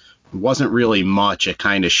much, it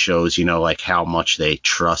kind of shows, like how much they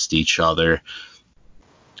trust each other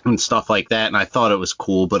and stuff like that. And I thought it was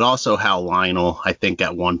cool, but also how Lionel, I think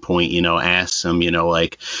at one point, asks him,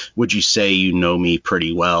 like, would you say you know me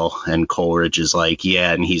pretty well? And Coleridge is like,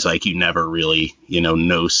 yeah. And he's like, you never really,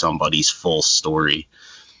 know somebody's full story.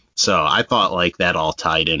 So I thought like that all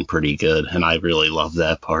tied in pretty good. And I really love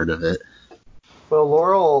that part of it. Well,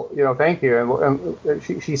 Laurel, thank you. And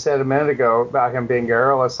she said a minute ago about him being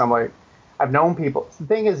garrulous. I'm like, I've known people. The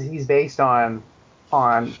thing is, he's based on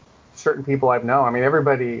certain people I've known. I mean,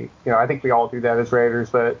 everybody, I think we all do that as writers,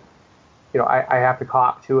 but, I have to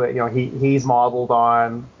cop to it. He's modeled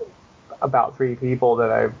on about 3 people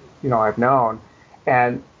that I've known.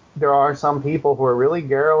 And there are some people who are really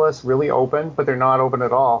garrulous, really open, but they're not open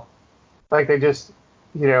at all. Like they just,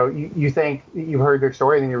 you think you heard their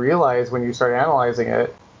story, and then you realize when you start analyzing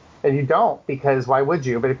it, and you don't, because why would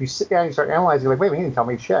you? But if you sit down and you start analyzing, you're like, wait a minute, he didn't tell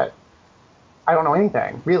me shit. I don't know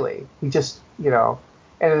anything, really. He just, and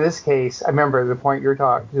in this case, I remember the point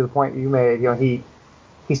you made,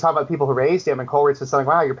 he's talking about people who raised him, and Coleridge said something,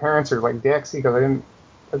 wow, your parents are like dicks. He goes, I'm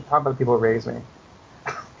talking about the people who raised me.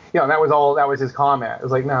 And that was his comment. It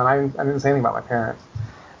was like, no, I didn't say anything about my parents.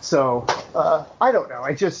 So, I don't know.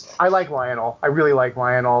 I like Lionel. I really like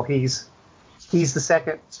Lionel. He's the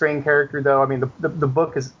second string character, though. I mean, the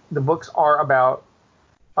books are about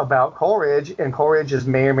Coleridge, and Coleridge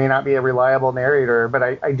may or may not be a reliable narrator, but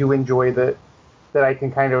I do enjoy that I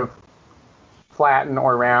can kind of flatten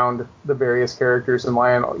or round the various characters in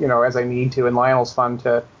Lionel, as I need to. And Lionel's fun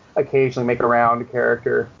to occasionally make a round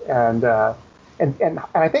character, and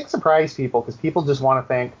I think surprise people, because people just want to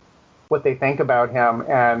think what they think about him,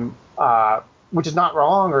 and which is not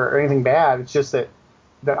wrong or anything bad. It's just that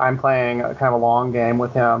I'm playing a kind of a long game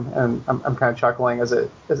with him, and I'm kind of chuckling as it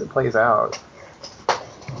plays out.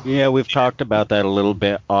 Yeah, we've talked about that a little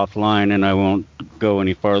bit offline, and I won't go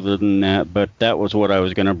any farther than that. But that was what I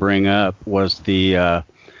was going to bring up, was the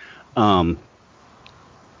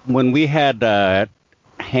when we had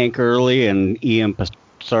Hank Early and Ian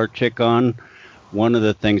Pisarcik on, one of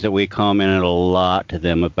the things that we commented a lot to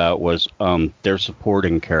them about was their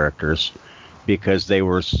supporting characters, because they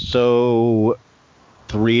were so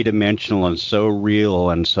three-dimensional and so real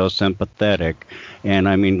and so sympathetic. And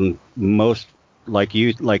I mean, most, like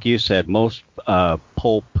you said, most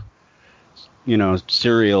pulp,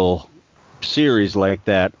 serial series like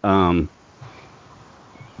that,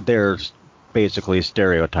 there's basically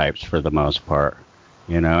stereotypes for the most part,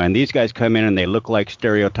 and these guys come in and they look like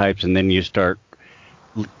stereotypes, and then you start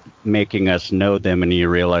making us know them, and you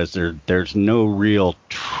realize there's no real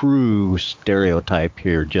true stereotype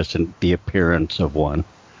here, just in the appearance of one.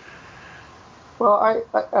 Well,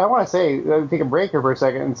 I want to say, take a break here for a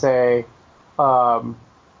second and say,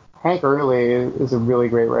 Hank Early is a really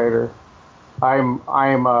great writer.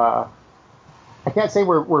 I can't say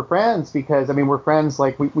we're friends, because I mean, we're friends,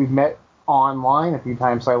 like we've met online a few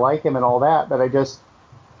times, so I like him and all that, but I just,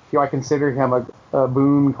 I consider him a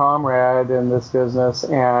boon comrade in this business,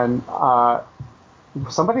 and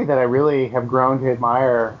somebody that I really have grown to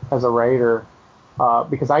admire as a writer,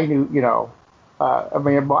 because I knew, I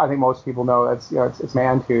think most people know that's, it's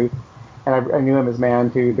Mantooth, and I knew him as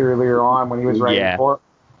Mantooth earlier on when he was writing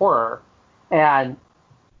horror, and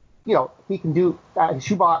he can do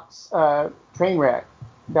Shoebox Trainwreck.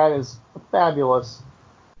 That is a fabulous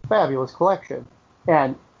collection,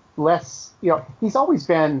 and he's always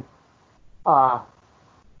been,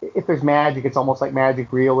 if there's magic, it's almost like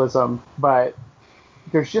magic realism, but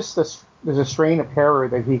there's a strain of terror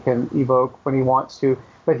that he can evoke when he wants to.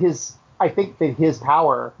 But I think that his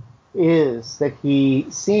power is that he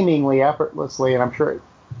seemingly effortlessly, and I'm sure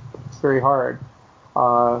it's very hard.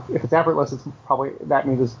 If it's effortless, it's probably, that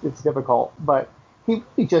means it's difficult. But he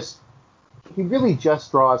really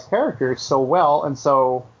just draws characters so well, and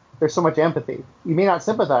so there's so much empathy. You may not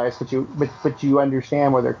sympathize, but you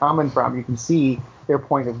understand where they're coming from. You can see their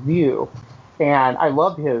point of view, and I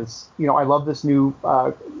love I love this new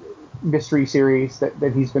mystery series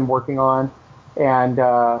that he's been working on, and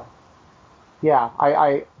I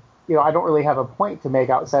don't really have a point to make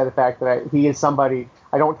outside the fact that he is somebody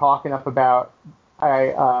I don't talk enough about.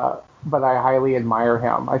 But I highly admire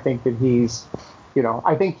him. I think that he's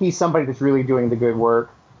somebody that's really doing the good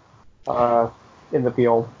work in the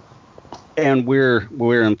field. And we're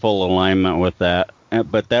in full alignment with that.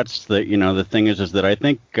 But that's the thing is that I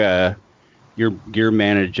think you're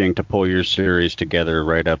managing to pull your series together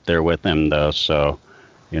right up there with him, though. So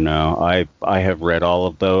I have read all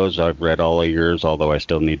of those. I've read all of yours, although I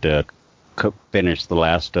still need to finish the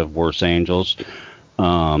last of Worse Angels.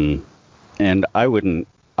 And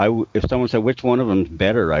if someone said which one of them's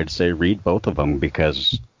better, I'd say read both of them,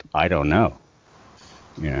 because I don't know.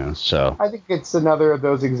 So I think it's another of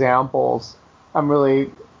those examples. I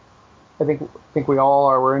think we all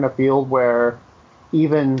are. We're in a field where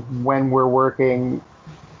even when we're working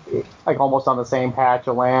like almost on the same patch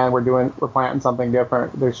of land, we're planting something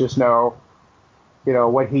different. There's just no,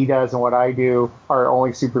 what he does and what I do are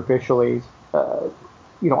only superficially,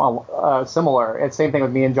 similar. It's the same thing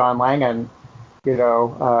with me and John Langan,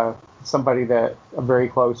 somebody that I'm very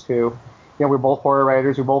close to. We're both horror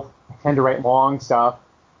writers. We both tend to write long stuff,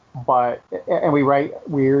 and we write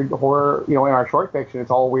weird horror. In our short fiction, it's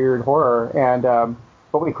all weird horror, and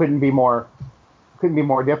but we couldn't be more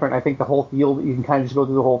different. I think the whole field, you can kind of just go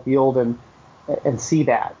through the whole field and see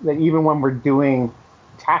that even when we're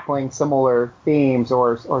tackling similar themes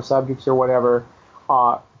or subjects or whatever,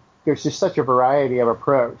 there's just such a variety of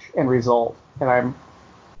approach and result, and I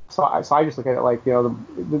just look at it like,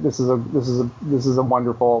 this is a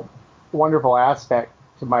wonderful aspect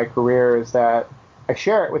to my career, is that I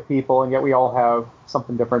share it with people, and yet we all have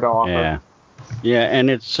something different to offer. Yeah, and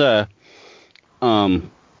it's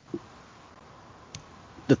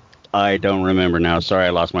I don't remember now. Sorry,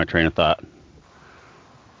 I lost my train of thought.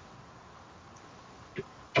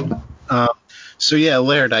 So yeah,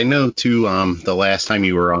 Laird, I know too, the last time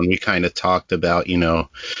you were on, we kind of talked about,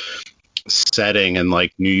 setting and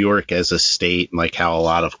like New York as a state, and like how a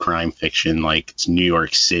lot of crime fiction, like it's New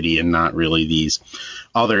York City and not really these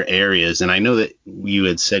other areas. And I know that you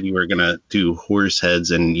had said you were going to do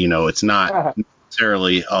Horseheads, and, it's not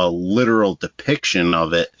necessarily a literal depiction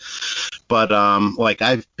of it, but like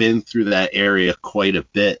I've been through that area quite a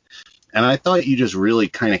bit. And I thought you just really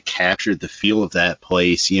kind of captured the feel of that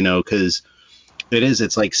place, because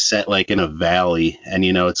it's like set like in a valley, and,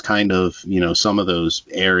 it's kind of, some of those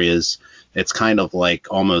areas, it's kind of like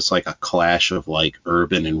almost like a clash of like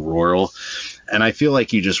urban and rural. And I feel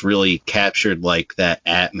like you just really captured like that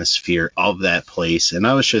atmosphere of that place. And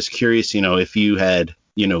I was just curious, if you had,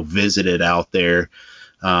 visited out there,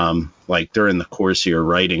 like during the course of your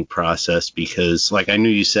writing process, because like I knew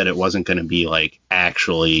you said it wasn't going to be like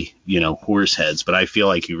actually, Horseheads, but I feel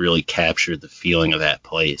like you really captured the feeling of that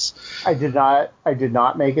place. I did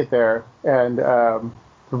not make it there, and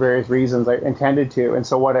for various reasons I intended to. And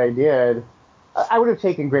so what I did, I would have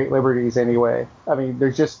taken great liberties anyway. I mean,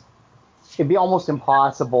 it'd be almost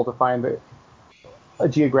impossible to find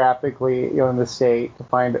geographically, in the state, to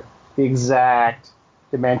find the exact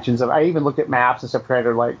dimensions of. I even looked at maps and stuff, trying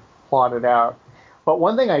to like plot it out. But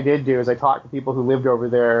one thing I did do is I talked to people who lived over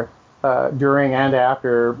there during and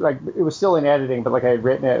after. Like, it was still in editing, but like I had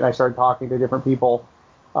written it, and I started talking to different people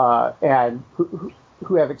and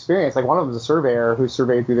who have experience. Like, one of them is a surveyor who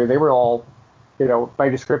surveyed through there. They were all, my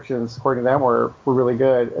descriptions according to them were really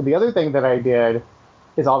good. And the other thing that I did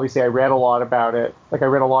is, obviously, I read a lot about it. Like, I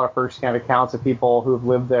read a lot of first-hand accounts of people who have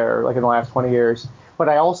lived there, like in the last 20 years. But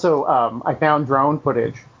I also I found drone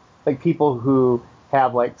footage, like people who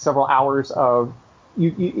have like several hours of. You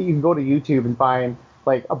can go to YouTube and find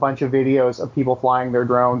like a bunch of videos of people flying their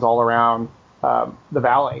drones all around the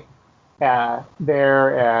valley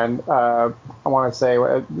there, and I want to say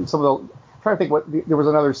some of the. I'm trying to think there was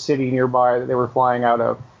another city nearby that they were flying out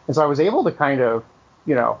of, and so I was able to kind of,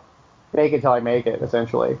 make it till I make it,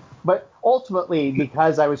 essentially. But ultimately,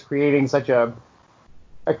 because I was creating such a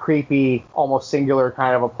creepy, almost singular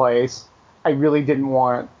kind of a place, I really didn't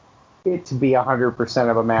want it to be 100%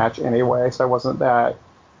 of a match anyway. So I wasn't that.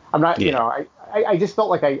 I'm not, I just felt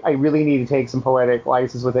like I really need to take some poetic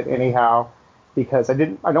license with it anyhow, because I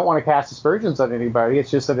don't want to cast aspersions on anybody. It's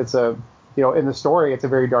just that it's in the story, it's a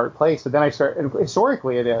very dark place. But then and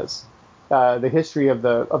historically it is. The history of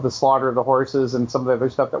the slaughter of the horses and some of the other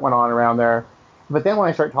stuff that went on around there. But then when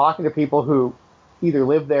I start talking to people who either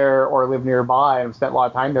live there or live nearby and have spent a lot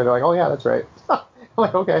of time there, they're like, oh yeah, that's right. I'm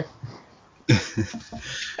like, okay.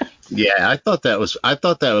 Yeah, I thought that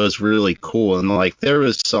was really cool, and like there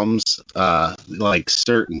was some like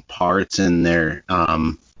certain parts in there,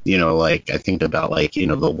 like I think about like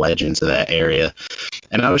the legends of that area,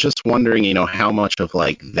 and I was just wondering, how much of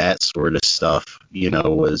like that sort of stuff,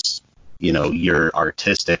 was your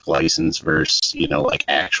artistic license versus like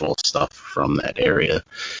actual stuff from that area.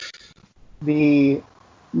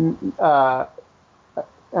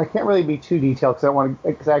 I can't really be too detailed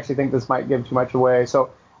because I actually think this might give too much away. So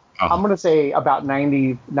I'm going to say about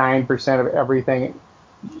 99% of everything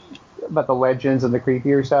about the legends and the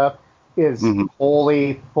creepier stuff is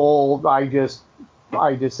wholly full. I just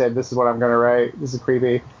said, this is what I'm going to write. This is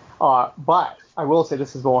creepy. But I will say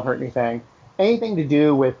this won't hurt anything. Anything to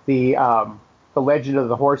do with the legend of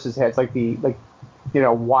the horse's heads, like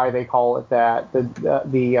why they call it that,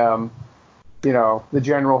 the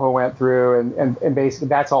general who went through, and basically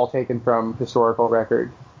that's all taken from historical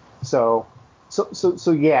record. So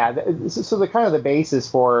yeah. So the kind of the basis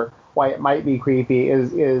for why it might be creepy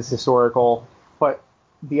is historical, but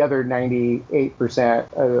the other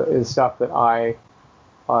 98% is stuff that I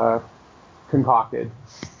concocted.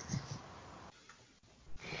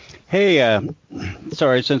 Hey,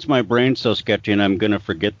 sorry, since my brain's so sketchy and I'm gonna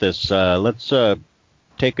forget this, let's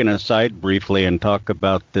take an aside briefly and talk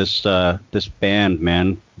about this band,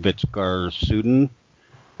 man, Vitskar Suden.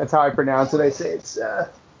 That's how I pronounce it. I say it's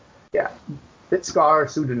Vitskar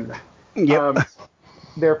Suden. Yep.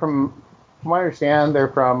 They're from I understand, they're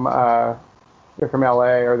from LA,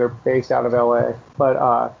 or they're based out of LA. But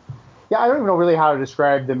I don't even know really how to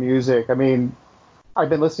describe the music. I mean, I've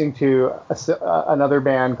been listening to another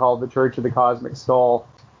band called the Church of the Cosmic Skull,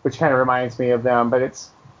 which kind of reminds me of them, but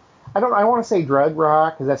I don't want to say drug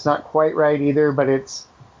rock because that's not quite right either, but it's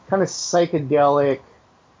kind of psychedelic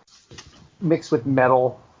mixed with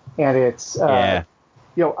metal, and it's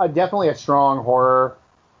definitely a strong horror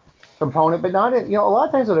component, but not a lot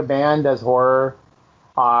of times when a band does horror,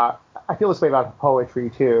 I feel this way about poetry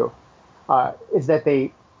too, is that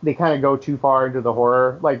they kind of go too far into the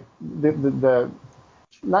horror, like the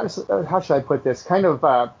not just, how should I put this, kind of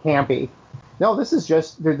campy. No, this is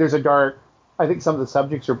just there's a dark. I think some of the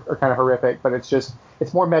subjects are kind of horrific, but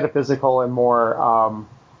it's more metaphysical and more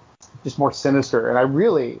just more sinister. And I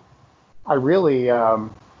really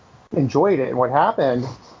enjoyed it. And what happened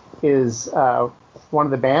is one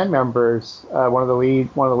of the band members, one of the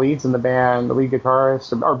leads in the band, the lead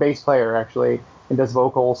guitarist, or bass player actually, and does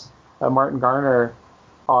vocals, Martin Garner,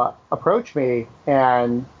 approached me,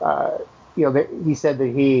 and he said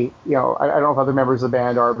that he, I don't know if other members of the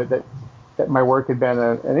band are, but that my work had been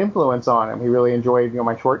an influence on him. He really enjoyed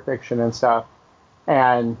my short fiction and stuff,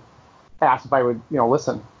 and asked if I would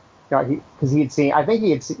listen, because he had seen, I think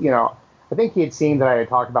he had seen that I had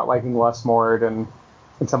talked about liking Lustmord and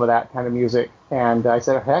some of that kind of music, and I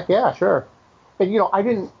said, heck yeah, sure. And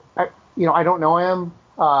I don't know him.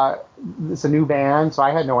 It's a new band, so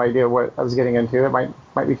I had no idea what I was getting into. It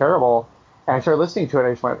might be terrible. And I started listening to it.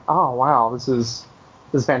 I just went, oh wow, this is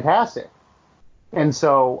fantastic. And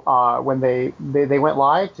so when they went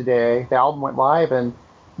live today, the album went live, and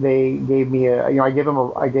they gave me I gave them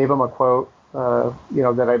a quote,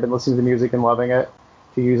 that I've been listening to the music and loving it,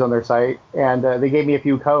 to use on their site, and they gave me a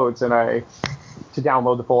few codes to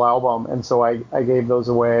download the full album, and so I gave those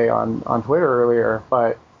away on Twitter earlier.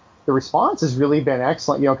 But the response has really been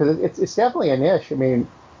excellent, because it's definitely a niche. I mean,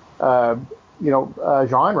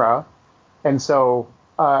 genre, and so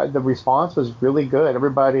the response was really good.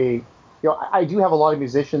 Everybody. I do have a lot of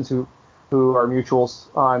musicians who are mutuals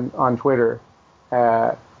on Twitter,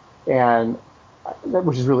 and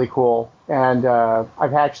which is really cool. And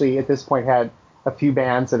I've actually at this point had a few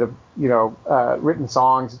bands that have written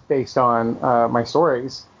songs based on my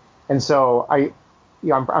stories, and so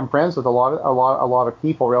I'm friends with a lot of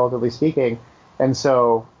people, relatively speaking, and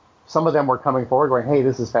so some of them were coming forward going, hey,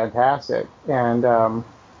 this is fantastic, and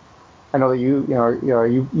I know that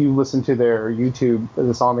you listen to their YouTube,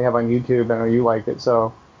 the song they have on YouTube. I know you liked it,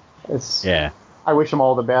 so it's. Yeah. I wish them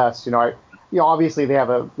all the best. Obviously they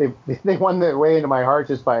they won their way into my heart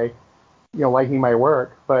just by, liking my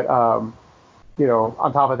work. But on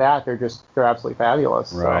top of that, they're absolutely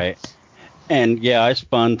fabulous. Right. So. And yeah, I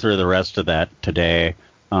spun through the rest of that today.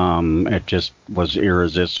 It just was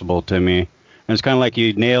irresistible to me. And it's kind of like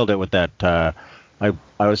you nailed it with that. I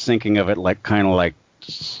was thinking of it kind of like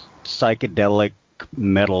psychedelic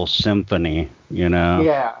metal symphony,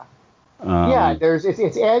 Yeah.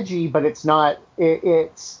 It's edgy, but it's not.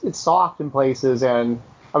 It's soft in places, and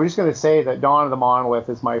I was just going to say that Dawn of the Monolith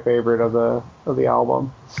is my favorite of the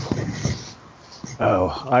album.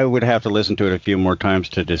 Oh, I would have to listen to it a few more times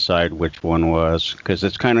to decide which one was, because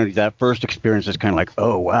it's kind of that first experience is kind of like,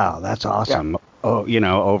 oh wow, that's awesome. Yeah. Oh,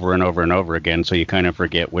 over and over and over again, so you kind of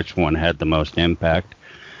forget which one had the most impact.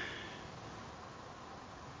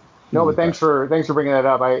 No, but thanks for bringing that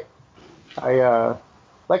up. I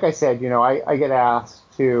like I said, I get asked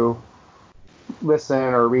to listen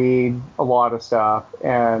or read a lot of stuff,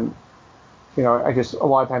 and a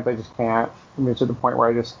lot of times I just can't. I mean, to the point where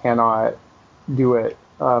I just cannot do it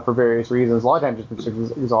for various reasons. A lot of times I'm just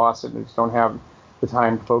exhausted and just don't have the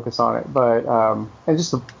time to focus on it. But and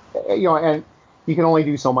just and you can only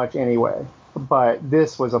do so much anyway. But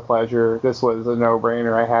this was a pleasure. This was a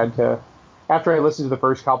no-brainer. I had to. After I listened to the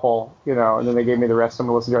first couple, and then they gave me the rest of them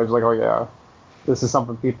to listen to, I was like, oh yeah, this is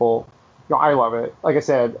something people, I love it. Like I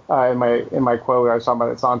said in my quote, I was talking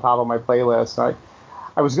about it's on top of my playlist. And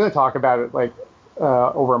I was going to talk about it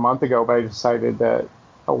over a month ago, but I decided that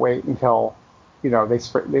I'll wait until,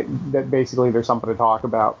 that basically there's something to talk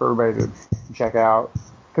about for everybody to check out.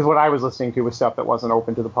 Because what I was listening to was stuff that wasn't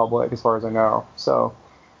open to the public, as far as I know. So.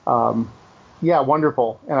 Yeah,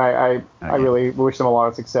 wonderful, and I really wish them a lot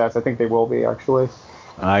of success. I think they will be, actually.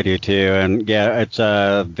 I do too, and yeah, it's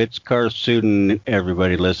Vitscar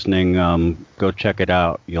everybody listening, go check it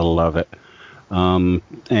out. You'll love it.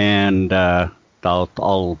 And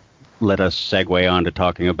I'll let us segue on to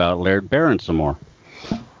talking about Laird Barron some more.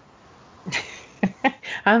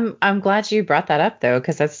 I'm glad you brought that up though,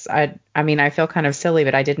 because I feel kind of silly,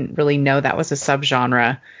 but I didn't really know that was a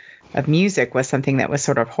subgenre of music, was something that was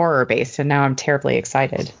sort of horror based, and now I'm terribly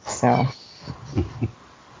excited. So.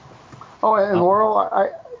 Oh, and Laurel,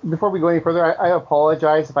 before we go any further, I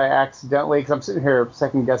apologize if I accidentally, because I'm sitting here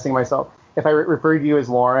second guessing myself, if I refer to you as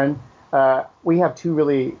Lauren. We have two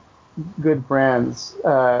really good friends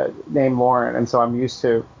named Lauren, and so I'm used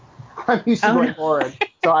to going Lauren.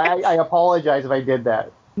 So I apologize if I did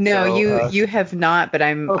that. No, so, you have not, but I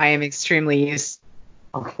am extremely used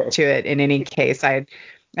to it in any case. I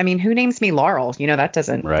mean, who names me Laurel? That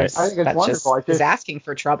doesn't. Right. I think it's that's wonderful. Just is asking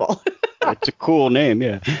for trouble. It's a cool name,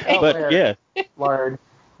 yeah. But Laird. yeah. Lard.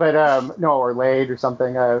 But no, or Lade or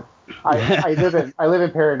something. I live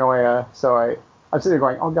in paranoia, so I'm sitting there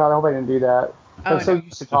going, oh God, I hope I didn't do that. I'm so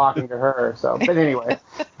used to talking to her. So, but anyway.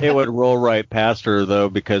 It would roll right past her though,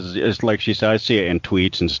 because it's like she said, I see it in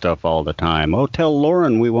tweets and stuff all the time. Oh, tell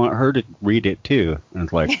Lauren we want her to read it too. And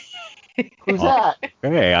it's like, who's that?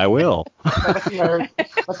 Hey, I will.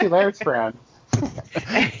 Must be Laird's friend.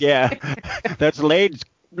 Yeah, that's Lade's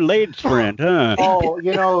friend, huh? Oh,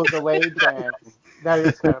 the Lade thing. That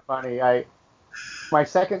is kind of funny. My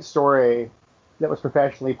second story that was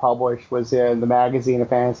professionally published was in the magazine of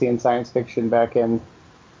fantasy and science fiction back in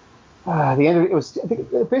the end of it was, I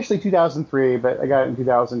think, officially 2003, but I got it in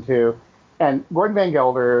 2002. And Gordon Van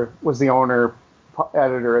Gelder was the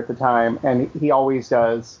editor at the time, and he always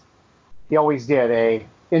did a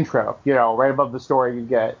intro. Right above the story, you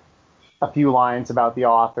get a few lines about the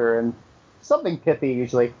author and something pithy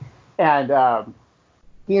usually. And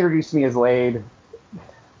he introduced me as Lade.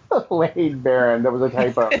 Lade Baron. That was a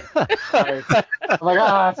typo. I'm like,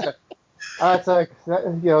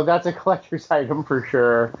 that's a collector's item for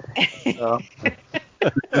sure. So.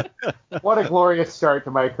 What a glorious start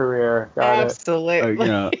to my career. Got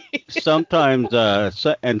Absolutely. Sometimes,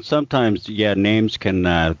 yeah, names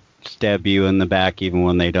can stab you in the back even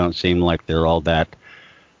when they don't seem like they're all that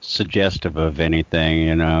suggestive of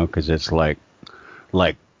anything, because it's like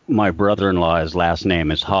my brother-in-law, his last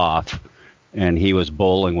name is Hoff, and he was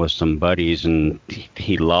bowling with some buddies, and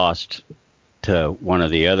he lost to one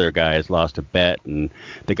of the other guys, lost a bet, and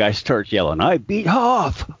the guy starts yelling, I beat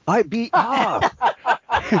Hoff! Like, dude,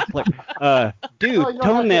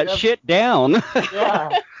 tone that shit down.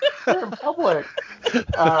 Yeah, you're in public.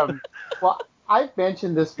 Well, I've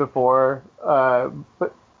mentioned this before,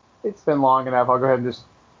 but it's been long enough. I'll go ahead and just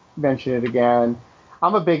mention it again.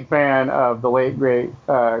 I'm a big fan of the late great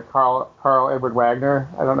Carl Edward Wagner.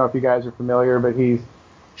 I don't know if you guys are familiar, but he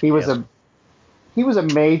was a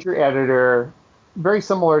major editor, very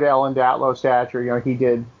similar to Ellen Datlow stature. He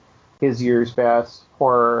did his year's best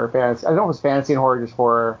horror fantasy. I don't know if it was fantasy and horror, just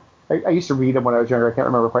horror. I used to read him when I was younger. I can't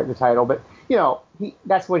remember quite the title, but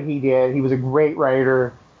that's what he did. He was a great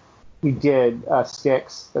writer. He did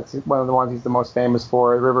Styx. That's one of the ones he's the most famous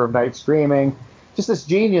for. The River of Night Streaming. Just this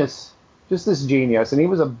genius. And he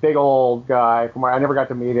was a big old guy. From where I never got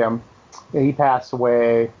to meet him. He passed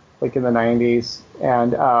away like in the 90s,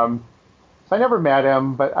 and so I never met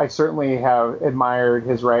him, but I certainly have admired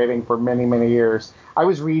his writing for many, many years. I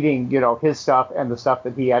was reading, his stuff and the stuff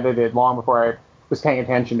that he edited long before I was paying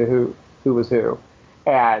attention to who was who,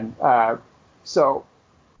 and so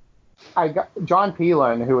I got John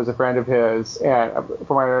Pelan, who was a friend of his, and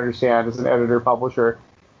from what I understand, is an editor publisher.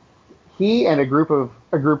 He and a group of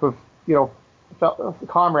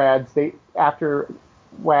comrades, they, after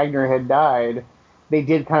Wagner had died, they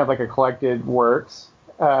did kind of like a collected works,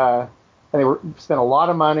 and they spent a lot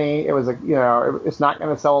of money. It was it's not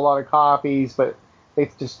going to sell a lot of copies, but they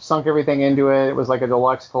just sunk everything into it. It was like a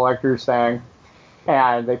deluxe collector's thing,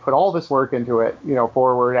 and they put all this work into it,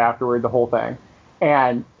 forward, afterward, the whole thing,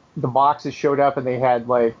 and the boxes showed up, and they had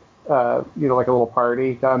like a little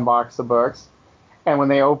party to unbox the books. And when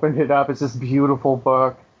they opened it up, it's this beautiful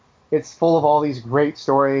book. It's full of all these great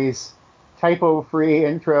stories, typo-free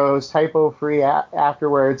intros, typo-free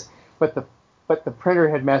afterwards. But the printer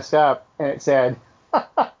had messed up, and it said,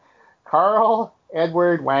 Carl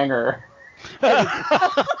Edward Wanger.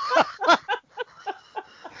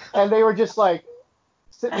 And they were just like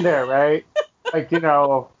sitting there, right? Like,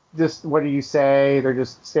 just what do you say? They're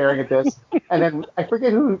just staring at this. And then I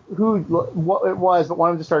forget what it was, but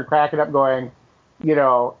one of them just started cracking up going,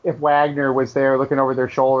 if Wagner was there looking over their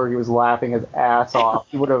shoulder, he was laughing his ass off.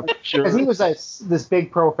 He would have, because he was this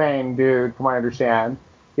big profane dude, from what I understand,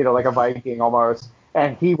 like a Viking almost,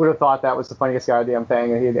 and he would have thought that was the funniest goddamn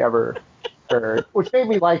thing that he had ever heard, which made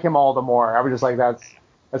me like him all the more. I was just like,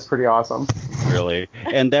 that's pretty awesome. Really,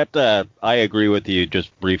 and that I agree with you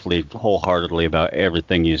just briefly, wholeheartedly about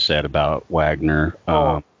everything you said about Wagner.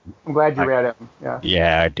 I'm glad you read him.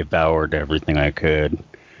 Yeah, I devoured everything I could.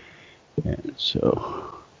 And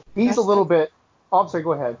so he's a little bit. Oh, I'm sorry.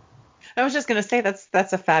 Go ahead. I was just gonna say that's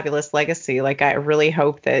a fabulous legacy. Like, I really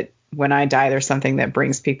hope that when I die, there's something that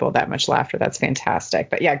brings people that much laughter. That's fantastic.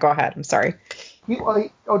 But yeah, go ahead. I'm sorry.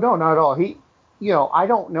 Oh no, not at all. I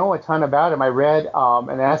don't know a ton about him. I read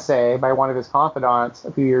an essay by one of his confidants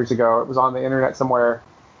a few years ago. It was on the internet somewhere,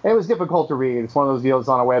 and it was difficult to read. It's one of those deals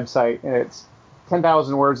on a website, and it's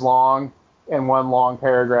 10,000 words long and one long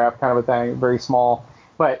paragraph kind of a thing, very small.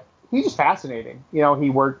 But he's just fascinating. He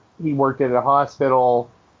worked at a hospital.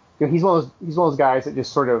 He's one of those guys that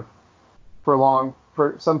just sort of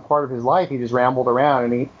for some part of his life he just rambled around,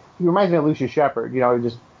 and he reminds me of Lucius Shepard.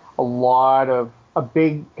 Just a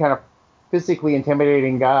big kind of physically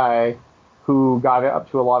intimidating guy who got up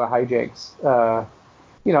to a lot of hijinks.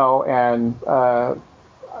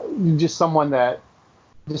 And just someone that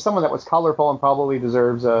was colorful and probably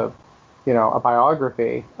deserves a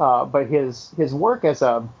biography. But his work as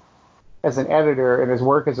an editor and his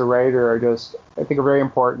work as a writer are just, I think, are very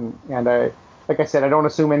important. And like I said, I don't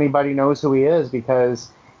assume anybody knows who he is, because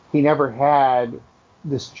he never had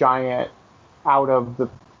this giant out of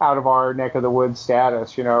our neck of the woods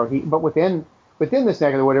status. But within this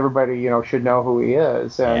neck of the wood, everybody should know who he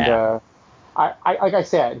is. And Yeah. I like I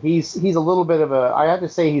said, he's a little bit of I have to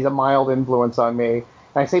say he's a mild influence on me. And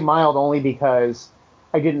I say mild only because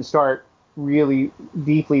I didn't start really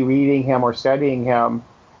deeply reading him or studying him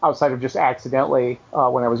outside of just accidentally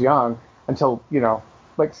when I was young until,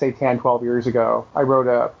 like say 10, 12 years ago. I wrote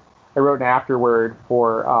an afterword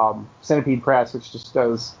for Centipede Press, which just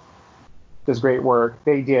does great work.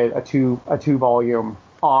 They did a two volume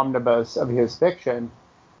omnibus of his fiction,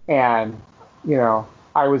 and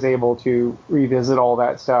I was able to revisit all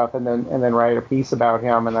that stuff and then write a piece about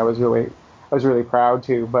him, and I was really proud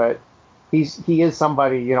to. But he is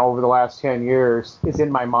somebody, over the last 10 years is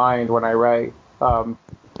in my mind when I write.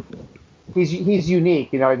 He's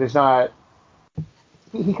unique. There's not.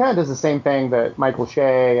 He kind of does the same thing that Michael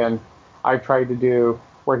Shea and I've tried to do,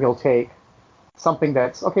 where he'll take something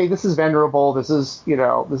that's, okay, this is venerable, this is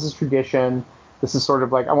tradition, this is sort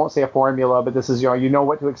of like, I won't say a formula, but this is, you know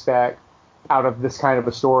what to expect out of this kind of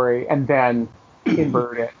a story, and then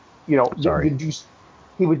invert it. Sorry.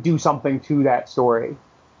 He would do something to that story.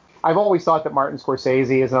 I've always thought that Martin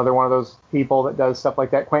Scorsese is another one of those people that does stuff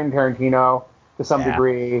like that. Quentin Tarantino, to some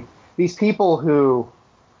degree. These people who,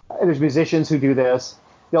 there's musicians who do this.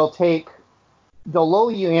 They'll lull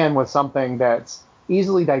you in with something that's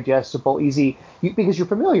easily digestible, because you're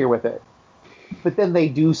familiar with it. But then they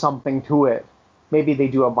do something to it. Maybe they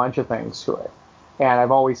do a bunch of things to it. And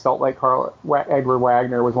I've always felt like Edward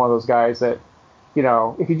Wagner was one of those guys that,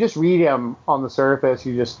 if you just read him on the surface,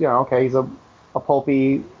 you just, okay, he's a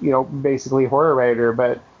pulpy, basically horror writer.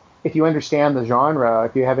 But if you understand the genre,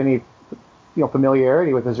 if you have any,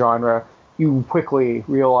 familiarity with the genre, you quickly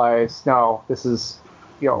realize, no, this is,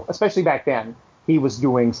 especially back then, he was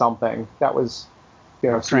doing something that was,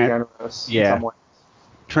 generous in some ways.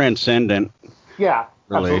 Transcendent. Yeah,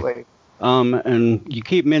 really. Absolutely. And you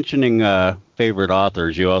keep mentioning favorite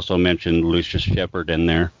authors. You also mentioned Lucius Shepard in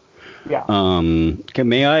there. Yeah.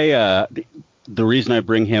 The reason I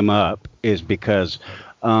bring him up is because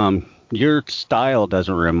your style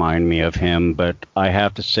doesn't remind me of him, but I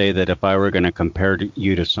have to say that if I were going to compare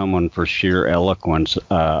you to someone for sheer eloquence,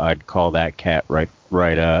 I'd call that cat right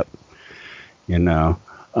up.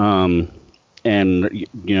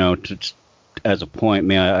 As a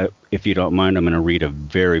point, if you don't mind, I'm going to read a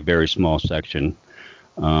very, very small section.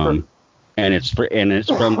 Sure. And it's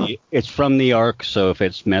from the arc, so if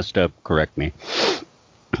it's messed up, correct me.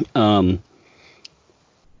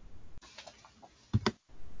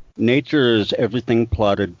 Nature is everything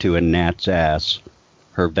plotted to a gnat's ass.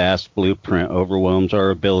 Her vast blueprint overwhelms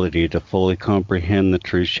our ability to fully comprehend the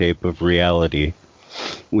true shape of reality.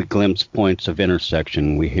 We glimpse points of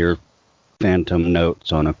intersection. We hear phantom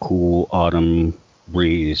notes on a cool autumn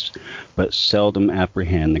breeze, but seldom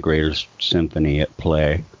apprehend the greater symphony at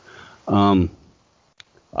play. That's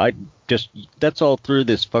all through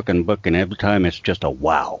this fucking book, and every time it's just a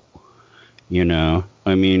wow.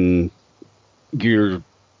 I mean, your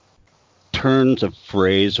turns of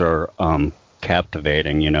phrase are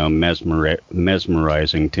captivating,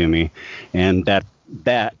 mesmerizing to me, and that's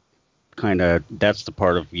the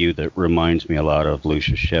part of you that reminds me a lot of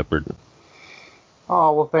Lucius Shepard.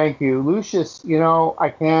 Oh, well, thank you. Lucius, I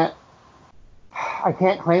can't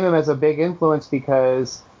claim him as a big influence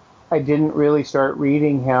because I didn't really start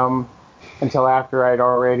reading him until after I'd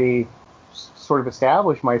already sort of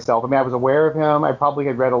established myself. I mean, I was aware of him. I probably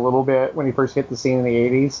had read a little bit when he first hit the scene in the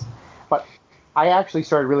 80s. But I actually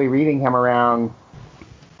started really reading him around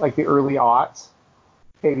like the early aughts,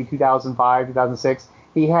 maybe 2005, 2006.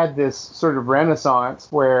 He had this sort of renaissance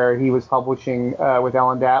where he was publishing with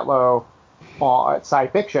Ellen Datlow sci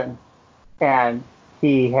fiction, and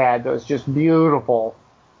he had those just beautiful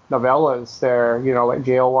novellas there, like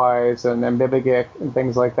Jailwise and Ambibigik and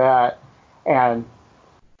things like that. And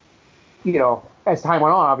as time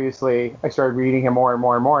went on, obviously, I started reading him more and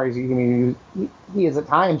more and more. He is at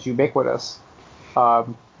times ubiquitous. He's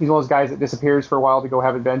one of those guys that disappears for a while to go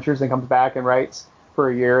have adventures and comes back and writes for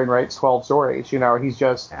a year and writes 12 stories. He's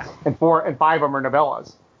just, and 5 of them are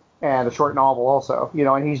novellas and a short novel also.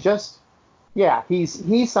 And he's just,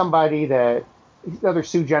 he's somebody that, another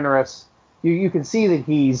sui generis. You can see that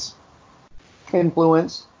he's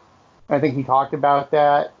influenced. I think he talked about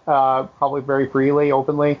that probably very freely,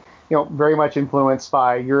 openly. Very much influenced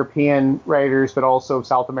by European writers, but also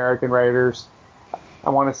South American writers. I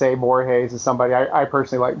want to say Borges is somebody. I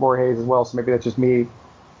personally like Borges as well, so maybe that's just me,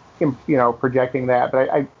 projecting that.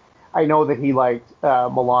 But I know that he liked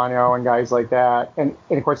Milano and guys like that. And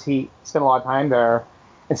of course, he spent a lot of time there.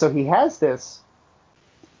 And so he has this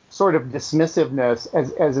sort of dismissiveness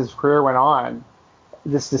as his career went on,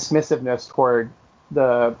 this dismissiveness toward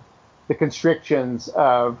the constrictions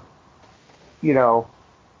of,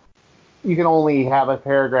 you can only have a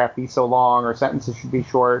paragraph be so long, or sentences should be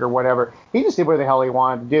short, or whatever. He just did what the hell he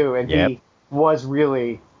wanted to do, and he was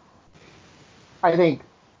really, I think,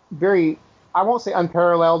 very, I won't say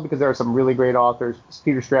unparalleled, because there are some really great authors.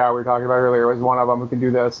 Peter Straub, we were talking about earlier, was one of them who can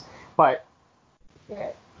do this. But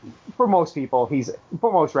for most people,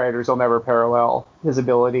 for most writers, they'll never parallel his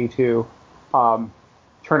ability to turn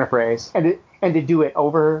a phrase and to do it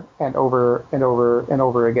over and over and over and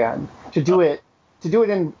over again. To do it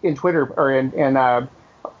in Twitter, or in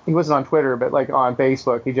he wasn't on Twitter, but like on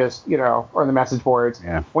Facebook, he just, or in the message boards,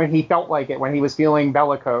 when he felt like it, when he was feeling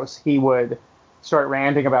bellicose, he would start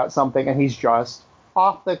ranting about something, and he's just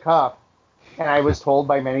off the cuff. And I was told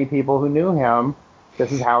by many people who knew him,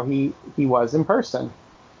 this is how he was in person.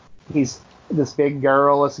 He's this big,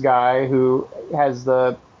 garrulous guy who has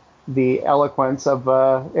the eloquence of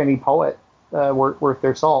any poet worth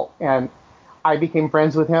their salt. And I became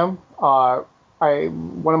friends with him.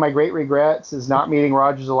 One of my great regrets is not meeting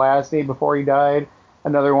Roger Zelazny before he died.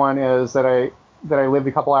 Another one is that I lived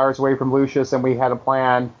a couple hours away from Lucius, and we had a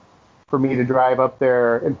plan for me to drive up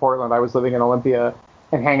there in Portland. I was living in Olympia,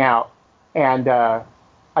 and hang out. And I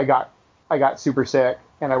got super sick,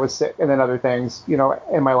 and I was sick, and then other things,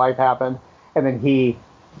 in my life happened. And then he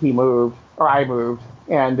moved, or I moved,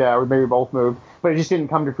 and or maybe we both moved, but it just didn't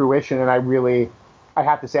come to fruition. And I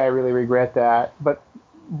have to say I really regret that.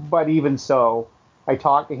 But even so, I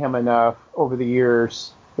talked to him enough over the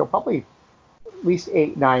years, probably at least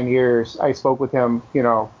 8-9 years. I spoke with him,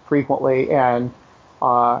 frequently, and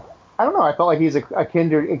I don't know. I felt like he's a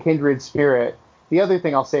kindred spirit. The other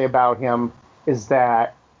thing I'll say about him is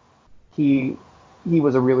that he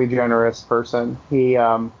was a really generous person. He,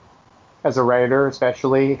 as a writer,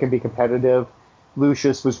 especially, can be competitive.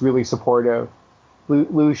 Lucius was really supportive.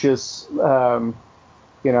 Lucius,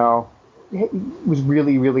 was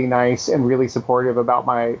really, really nice and really supportive about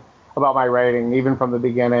my writing, even from the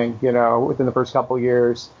beginning. Within the first couple of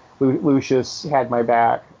years, Lucius had my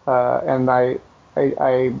back, and I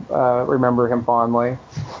remember him fondly.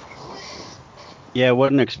 Yeah,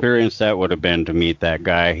 what an experience that would have been to meet that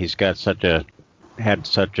guy. He's got had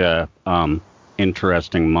such a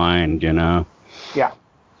interesting mind, Yeah.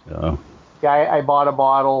 So. Yeah, I bought a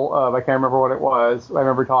bottle of, I can't remember what it was. I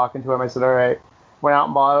remember talking to him. I said, all right. Went out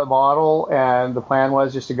and bought a bottle, and the plan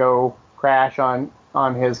was just to go crash on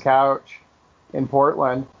his couch in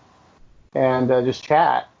Portland and just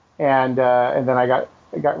chat. And then I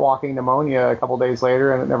got walking pneumonia a couple days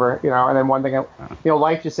later, and it never, and then one thing,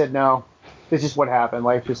 life just said no. It's just what happened.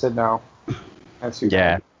 Life just said no. That's too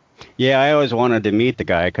bad. Yeah, I always wanted to meet the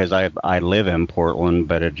guy because I live in Portland,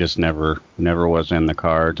 but it just never was in the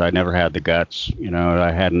cards. I never had the guts,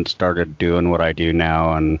 I hadn't started doing what I do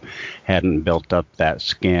now and hadn't built up that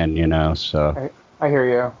skin, so. I hear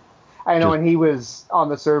you. I know, and he was, on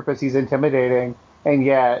the surface, he's intimidating, and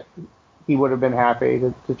yet he would have been happy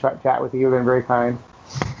to chat with you. He would have been very kind.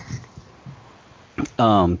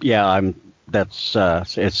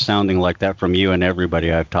 It's sounding like that from you and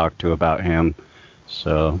everybody I've talked to about him.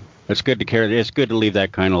 So it's good to leave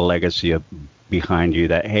that kind of legacy behind you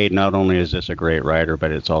that, hey, not only is this a great writer,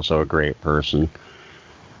 but it's also a great person.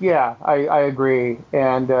 Yeah, I agree.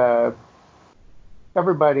 And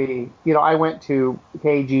everybody, I went to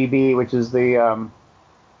KGB, which is the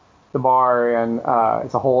bar, and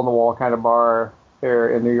it's a hole-in-the-wall kind of bar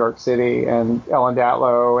there in New York City. And Ellen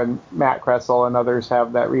Datlow and Matt Kressel and others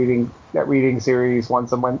have that reading series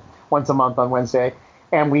once a month on Wednesday.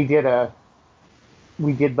 And we did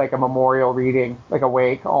like a memorial reading, like a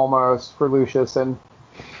wake almost, for Lucius. And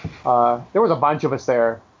There was a bunch of us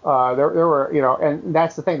there. There were, and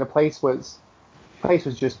that's the thing. The place was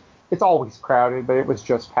just, it's always crowded, but it was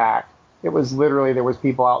just packed. It was literally, there was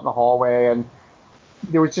people out in the hallway, and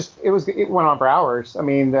there was just, it went on for hours. I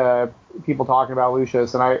mean, people talking about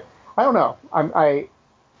Lucius, and I don't know.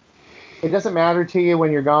 It doesn't matter to you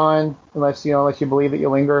when you're gone, unless you believe that you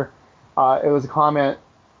linger. It was a comment,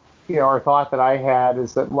 or thought that I had,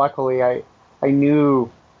 is that luckily I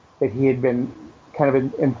knew that he had been kind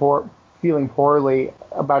of feeling poorly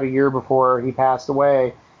about a year before he passed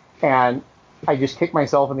away, and I just kicked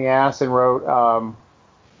myself in the ass and wrote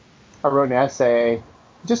an essay.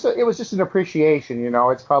 It was just an appreciation,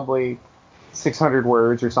 It's probably 600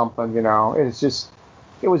 words or something, It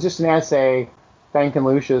was just an essay thanking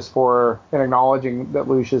Lucius for and acknowledging that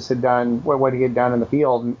Lucius had done what he had done in the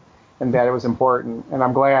field, and that it was important. And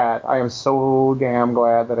I'm glad. I am so damn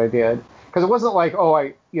glad that I did, because it wasn't like,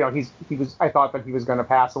 I thought that he was going to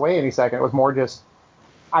pass away any second. It was more just,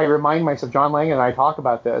 I remind myself, John Langan and I talk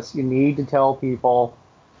about this. You need to tell people,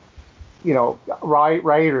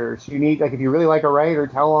 writers. You need, like, if you really like a writer,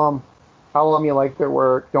 tell them you like their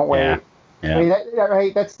work. Don't wait. Yeah. I mean,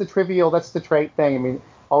 right? That's the trait thing. I mean,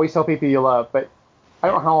 always tell people you love, but I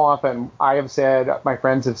don't know how often I have said, my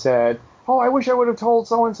friends have said, oh, I wish I would have told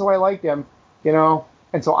so-and-so I liked him,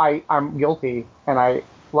 And so I'm guilty. And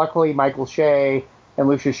luckily, Michael Shea and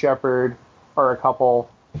Lucius Shepard are a couple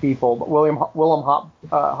people. But Willem Hot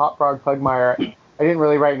Frog Pugmire, I didn't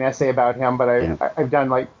really write an essay about him, but I've done,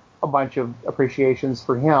 like, a bunch of appreciations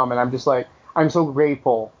for him. And I'm just like, I'm so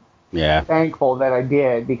grateful, thankful that I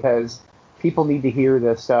did, because people need to hear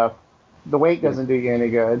this stuff. The wait doesn't do you any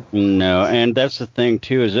good. No, and that's the thing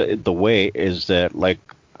too, is that the wait is that, like,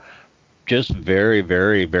 just very,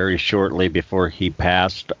 very, very shortly before he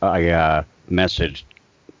passed, I messaged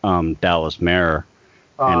Dallas Mayer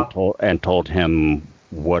and told him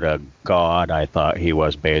what a god I thought he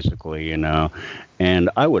was, basically, and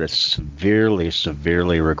I would have severely,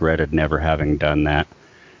 severely regretted never having done that.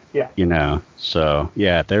 Yeah. So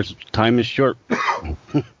yeah, time is short.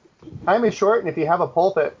 Time is short, and if you have a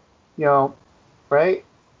pulpit, right?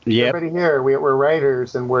 Yeah. Everybody here, we're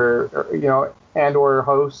writers, and we're, or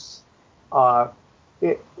hosts.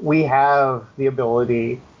 We have the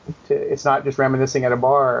ability to. It's not just reminiscing at a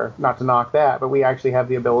bar, not to knock that, but we actually have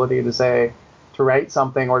the ability to write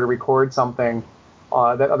something or to record something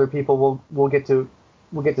that other people will get to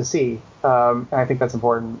see. And I think that's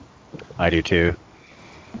important. I do too.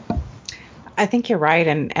 I think you're right,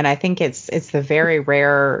 and I think it's the very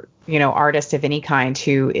rare, artist of any kind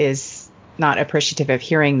who is not appreciative of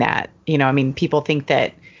hearing that. I mean, people think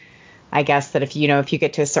that, I guess, that if you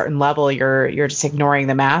get to a certain level, you're just ignoring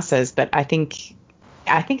the masses. But I think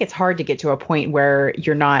it's hard to get to a point where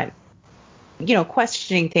you're not,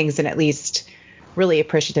 questioning things, and at least really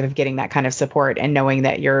appreciative of getting that kind of support and knowing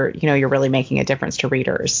that you're really making a difference to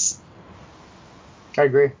readers. I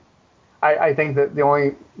agree. I think that the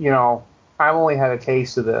only, I've only had a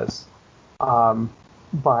taste of this,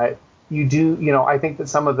 but you do, I think that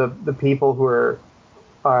some of the people who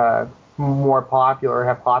are more popular,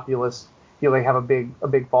 have populist, they have a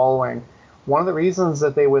big following. One of the reasons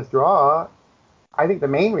that they withdraw, I think the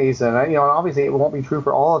main reason, and obviously it won't be true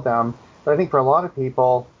for all of them, but I think for a lot of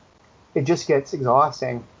people, it just gets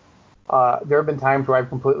exhausting. There have been times where I've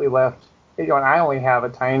completely left, and I only have a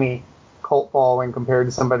tiny cult following compared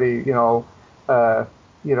to somebody,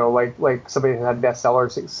 like somebody who had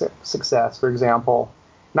bestseller success, for example.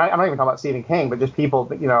 I'm not even talking about Stephen King, but just people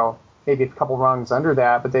that, maybe a couple rungs under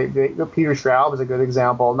that. But Peter Straub is a good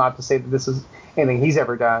example. Not to say that this is anything he's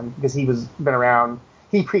ever done, because been around.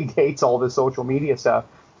 He predates all this social media stuff.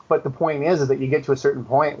 But the point is that you get to a certain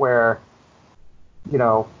point where,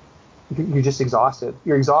 you're just exhausted.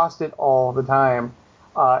 You're exhausted all the time.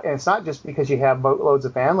 And it's not just because you have boatloads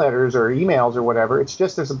of fan letters or emails or whatever. It's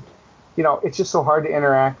just it's just so hard to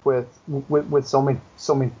interact with so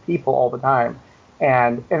many people all the time.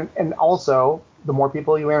 And also, the more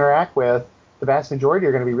people you interact with, the vast majority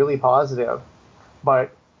are going to be really positive.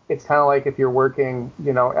 But it's kind of like if you're working,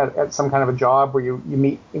 at some kind of a job where you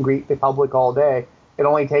meet and greet the public all day. It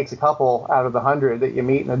only takes a couple out of the 100 that you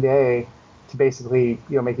meet in a day to basically,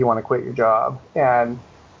 make you want to quit your job. And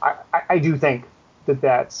I do think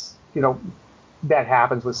that's, that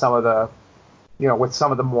happens with some of the, with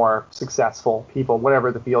some of the more successful people,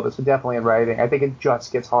 whatever the field is, but definitely in writing. I think it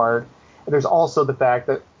just gets hard. And there's also the fact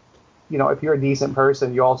that, if you're a decent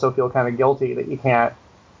person, you also feel kind of guilty that you can't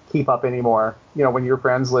keep up anymore. When your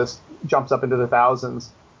friends list jumps up into the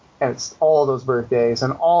thousands, and it's all those birthdays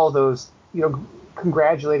and all those,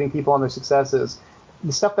 congratulating people on their successes,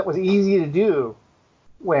 the stuff that was easy to do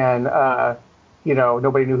when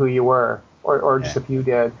nobody knew who you were, or just a few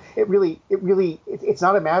did. It's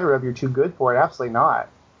not a matter of you're too good for it. Absolutely not.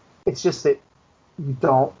 It's just that you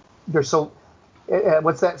don't. There's so.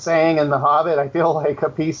 What's that saying in The Hobbit? I feel like a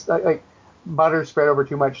piece like butter spread over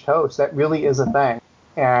too much toast. That really is a thing,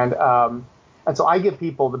 and so I give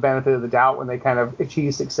people the benefit of the doubt when they kind of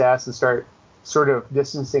achieve success and start sort of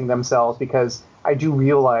distancing themselves, because I do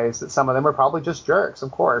realize that some of them are probably just jerks,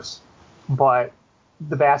 of course, but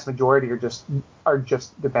the vast majority are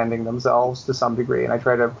just defending themselves to some degree, and I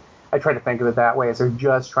try to think of it that way, as they're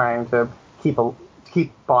just trying to keep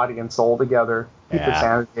body and soul together, keep their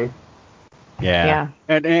sanity. Yeah.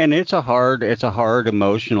 And it's a hard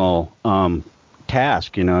emotional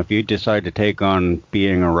task. If you decide to take on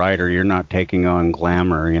being a writer, you're not taking on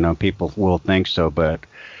glamour. People will think so, but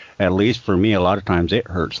at least for me, a lot of times it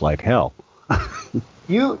hurts like hell. I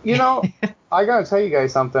gotta tell you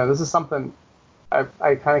guys something. This is something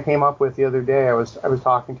I kind of came up with the other day. I was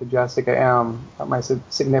talking to Jessica M., my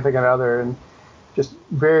significant other, and just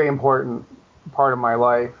very important part of my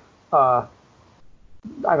life. I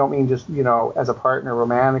don't mean just, as a partner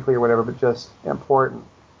romantically or whatever, but just an important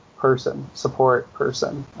person, support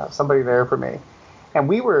person, somebody there for me. And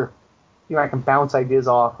we were, I can bounce ideas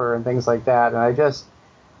off her and things like that. And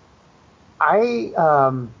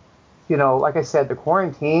like I said, the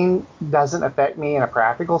quarantine doesn't affect me in a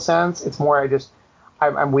practical sense. It's more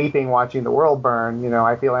I'm weeping watching the world burn.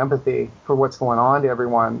 I feel empathy for what's going on to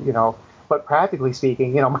everyone, But practically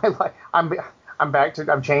speaking, my life, I'm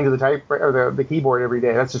chained to the type or the keyboard every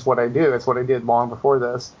day. That's just what I do. That's what I did long before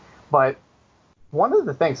this. But one of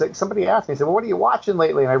the things, like somebody asked me, said, "Well, what are you watching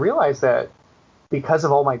lately?" And I realized that because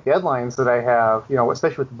of all my deadlines that I have,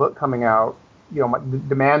 especially with the book coming out, the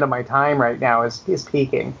demand on my time right now is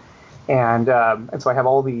peaking. And so I have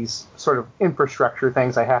all these sort of infrastructure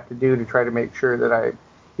things I have to do to try to make sure that I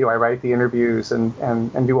write the interviews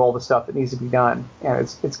and do all the stuff that needs to be done. And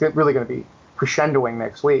it's really going to be crescendoing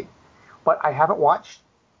next week. But I haven't watched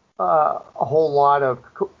a whole lot of.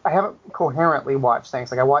 I haven't coherently watched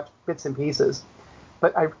things. Like I watch bits and pieces.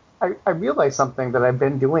 But I realized something that I've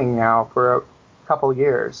been doing now for a couple of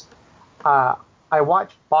years. I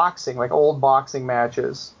watch boxing, like old boxing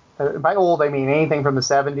matches. By old, I mean anything from the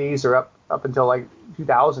 70s or up until like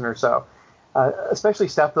 2000 or so. Especially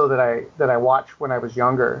stuff though that I watched when I was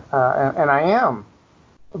younger. And I am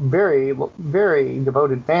a very, very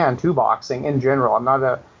devoted fan to boxing in general. I'm not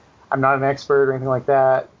an expert or anything like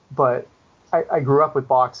that, but I grew up with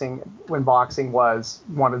boxing when boxing was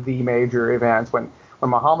one of the major events. When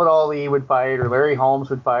Muhammad Ali would fight, or Larry Holmes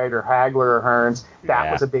would fight, or Hagler or Hearns,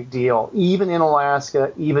 that was a big deal. Even in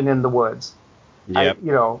Alaska, even in the woods. Yep.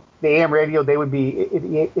 The AM radio, they would be,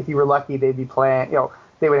 if you were lucky, they'd be playing,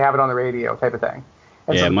 they would have it on the radio type of thing.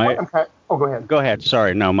 And go ahead. Go ahead.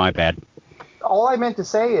 Sorry. No, my bad. All I meant to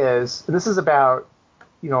say is, this is about,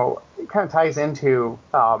 it kind of ties into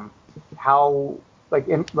how,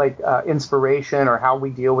 inspiration or how we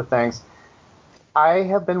deal with things. I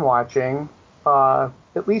have been watching,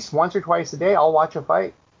 at least once or twice a day, I'll watch a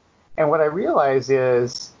fight. And what I realize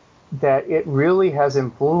is that it really has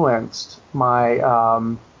influenced my,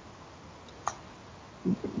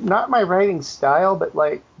 not my writing style, but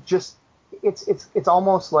like just, it's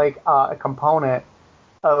almost like a component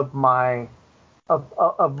of my,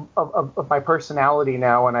 of my personality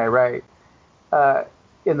now when I write.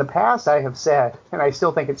 In the past, I have said, and I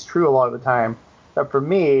still think it's true a lot of the time, that for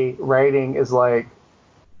me, writing is like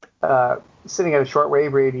sitting at a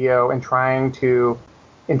shortwave radio and trying to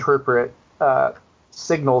interpret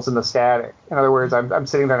signals in the static. In other words, I'm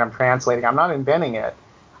sitting there and I'm translating. I'm not inventing it.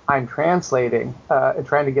 I'm translating and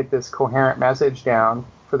trying to get this coherent message down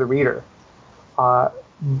for the reader. But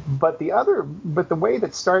the thing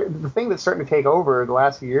that's starting to take over the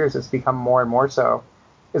last few years, has become more and more so,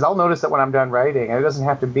 is I'll notice that when I'm done writing, and it doesn't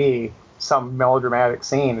have to be some melodramatic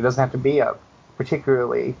scene, it doesn't have to be a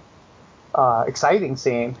particularly exciting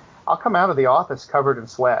scene, I'll come out of the office covered in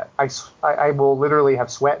sweat. I will literally have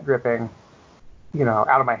sweat dripping,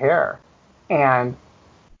 out of my hair. And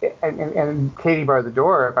Katie barred the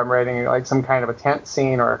door if I'm writing like some kind of a tense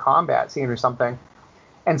scene or a combat scene or something.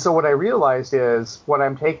 And so what I realized is what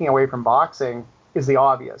I'm taking away from boxing is the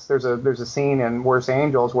obvious. There's a scene in Worse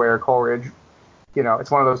Angels where Coleridge,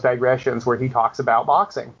 it's one of those digressions where he talks about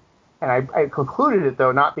boxing. And I concluded it,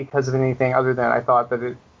 though, not because of anything other than I thought that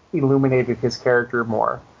it illuminated his character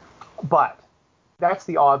more. But that's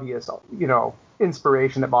the obvious,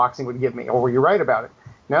 inspiration that boxing would give me. Oh, well, you're right about it.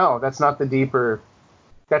 No, that's not the deeper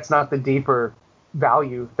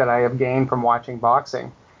value that I have gained from watching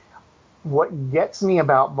boxing. What gets me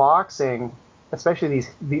about boxing especially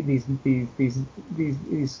these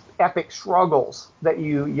epic struggles that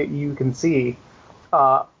you can see,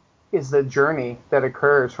 is the journey that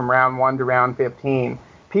occurs from round 1 to round 15.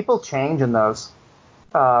 People change in those,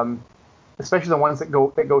 especially the ones that go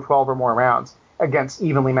 12 or more rounds against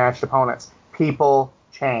evenly matched opponents. People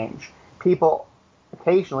change. People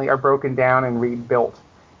occasionally are broken down and rebuilt.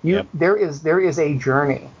 There is a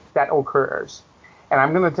journey that occurs. And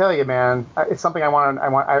I'm going to tell you, man, it's something I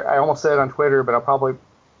almost said it on Twitter, but I'll probably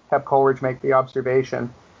have Coleridge make the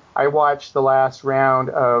observation. I watched the last round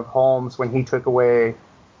of Holmes when he took away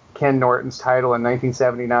Ken Norton's title in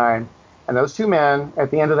 1979. And those two men,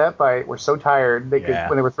 at the end of that fight, were so tired,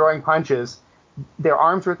 when they were throwing punches, their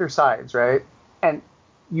arms were at their sides, right? And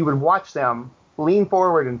you would watch them lean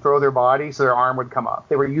forward and throw their body so their arm would come up.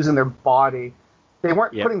 They were using their body. They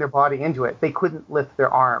weren't putting their body into it. They couldn't lift their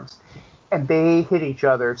arms. And they hit each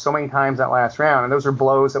other so many times that last round, and those are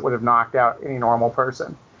blows that would have knocked out any normal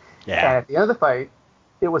person. Yeah. And at the end of the fight,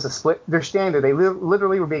 it was a split. They're standing there. They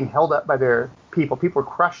literally were being held up by their people. People were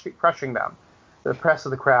crushing them, the press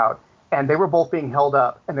of the crowd. And they were both being held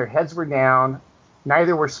up, and their heads were down.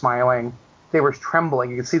 Neither were smiling. They were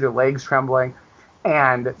trembling. You could see their legs trembling,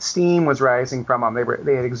 and steam was rising from them.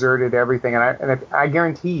 They had exerted everything. And I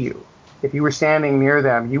guarantee you, if you were standing near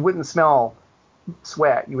them, you wouldn't smell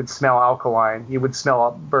sweat. You would smell alkaline. You would smell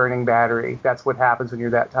a burning battery. That's what happens when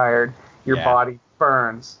you're that tired. Your body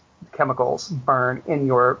burns. Chemicals burn in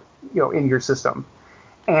your system.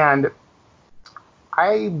 And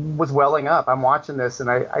I was welling up. I'm watching this, and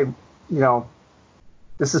I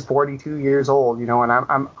this is 42 years old, and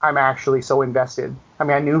I'm actually so invested. I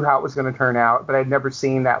mean, I knew how it was going to turn out, but I'd never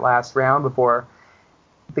seen that last round before.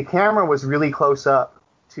 The camera was really close up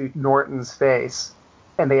to Norton's face,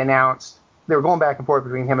 and they announced they were going back and forth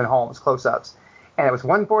between him and Holmes, close-ups. And it was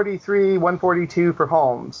 143, 142 for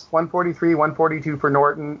Holmes, 143, 142 for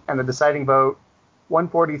Norton, and the deciding vote,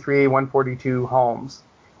 143, 142 Holmes.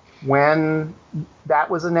 When that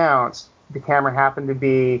was announced, the camera happened to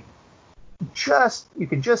be you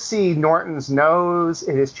could just see Norton's nose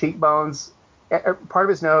and his cheekbones, part of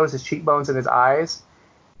his nose, his cheekbones, and his eyes.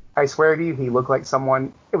 I swear to you, he looked like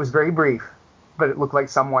someone, it was very brief, but it looked like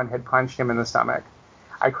someone had punched him in the stomach.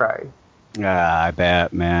 I cried. I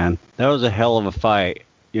bet, man. That was a hell of a fight,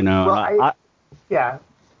 Well,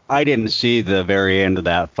 I didn't see the very end of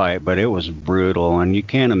that fight, but it was brutal, and you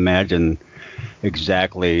can't imagine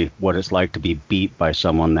exactly what it's like to be beat by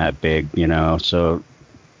someone that big, So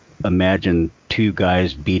imagine two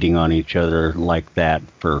guys beating on each other like that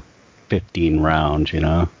for 15 rounds,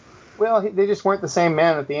 Well, they just weren't the same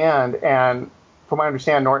men at the end, and from what I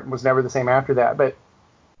understand, Norton was never the same after that, but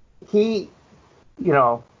he,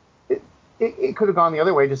 it could have gone the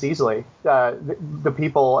other way just easily. The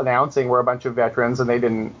people announcing were a bunch of veterans, and they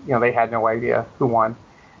didn't, they had no idea who won.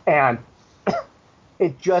 And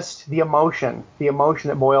it just, the emotion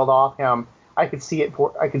that boiled off him, I could see it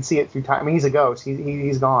through time. I mean, he's a ghost.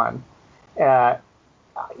 He's gone. It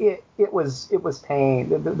was pain,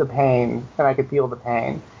 the pain, and I could feel the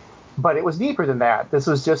pain. But it was deeper than that. This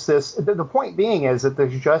was just this. The point being is that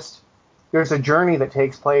there's a journey that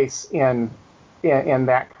takes place in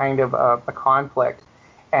that kind of a conflict,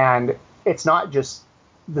 and it's not just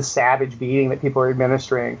the savage beating that people are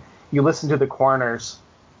administering. You listen to the corners;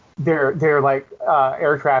 they're like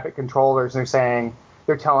air traffic controllers.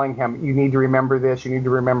 They're telling him, you need to remember this, you need to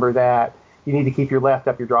remember that, you need to keep your left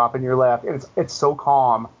up, you're dropping your left. And it's so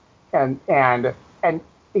calm, and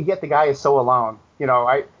yet the guy is so alone.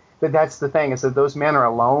 That's the thing, is that those men are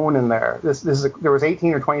alone in there. There was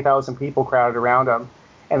 18 or 20,000 people crowded around him,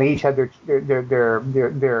 and they each had their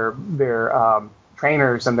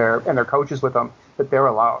trainers and their coaches with them, but they're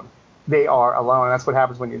alone. They are alone. And that's what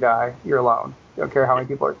happens when you die. You're alone. You don't care how many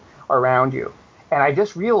people are around you. And I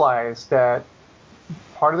just realized that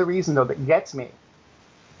part of the reason, though, what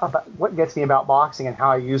gets me about boxing and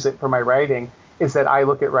how I use it for my writing is that I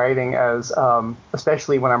look at writing as,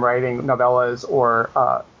 especially when I'm writing novellas or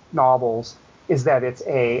novels, is that it's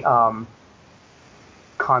a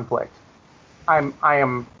conflict.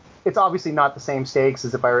 It's obviously not the same stakes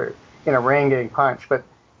as if I were in a ring getting punched, but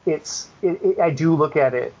I do look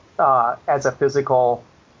at it as a physical,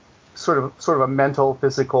 sort of a mental,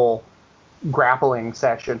 physical grappling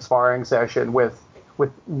session, sparring session with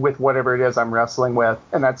whatever it is I'm wrestling with,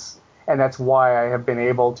 and that's why I have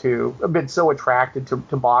been so attracted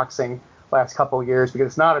to boxing last couple of years, because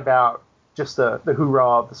it's not about just the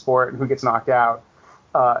hoorah of the sport and who gets knocked out.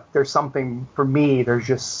 There's something, for me, there is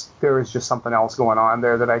just something else going on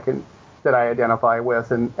there that I identify with,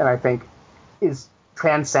 and I think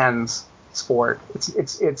transcends sport.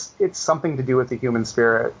 It's something to do with the human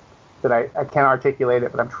spirit. that I can't articulate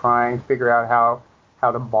it, but I'm trying to figure out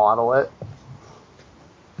how to bottle it.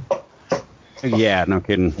 Yeah, no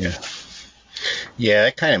kidding. Yeah,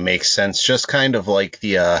 that kind of makes sense. Just kind of like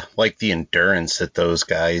the endurance that those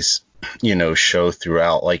guys, show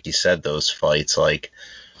throughout, like you said, those fights, like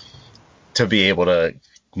to be able to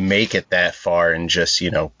make it that far and just,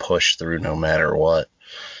 push through no matter what.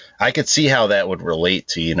 I could see how that would relate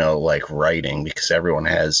to, like writing, because everyone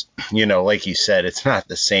has, like you said, it's not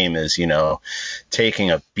the same as,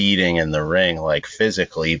 taking a beating in the ring, like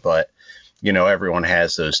physically, but, everyone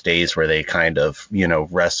has those days where they kind of,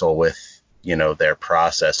 wrestle with, their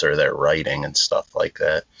process or their writing and stuff like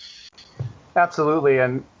that. Absolutely.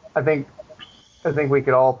 And I think we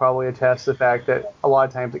could all probably attest to the fact that a lot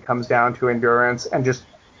of times it comes down to endurance and just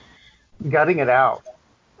gutting it out.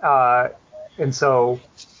 And so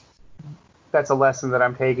that's a lesson that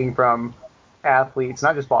I'm taking from athletes,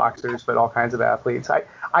 not just boxers, but all kinds of athletes. I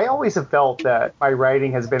always have felt that my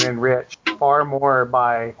writing has been enriched far more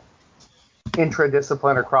by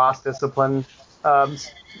intra-discipline or cross-discipline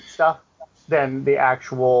stuff than the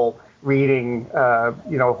actual reading,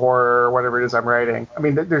 horror or whatever it is I'm writing. I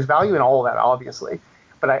mean, there's value in all of that, obviously,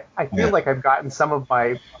 but I feel like I've gotten some of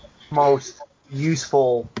my most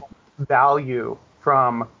useful value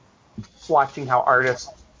from watching how artists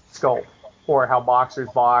sculpt, or how boxers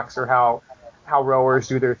box, or how rowers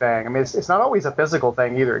do their thing. I mean, it's not always a physical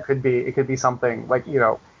thing either. It could be something like,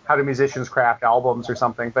 how do musicians craft albums or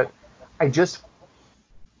something. But I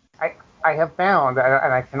have found,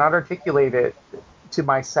 and I cannot articulate it to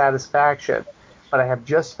my satisfaction, but I have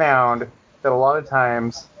just found that a lot of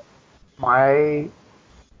times my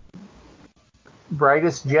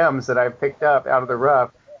brightest gems that I've picked up out of the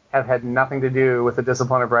rough have had nothing to do with the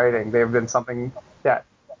discipline of writing. They have been something that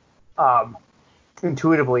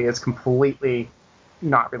intuitively is completely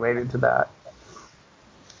not related to that.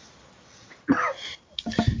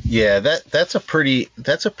 Yeah, that's a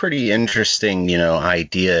pretty interesting,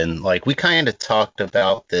 idea. And like we kind of talked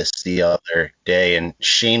about this the other day, and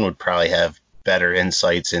Shane would probably have better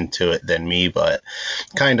insights into it than me, but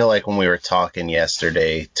kind of like when we were talking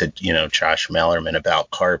yesterday to, Josh Mellerman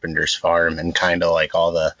about Carpenter's Farm and kind of like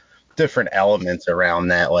all the different elements around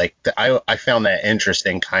that. Like I found that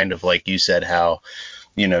interesting, kind of like you said, how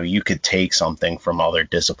you could take something from other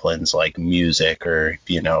disciplines like music or,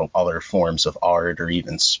 other forms of art or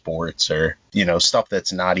even sports or, stuff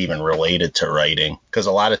that's not even related to writing. Because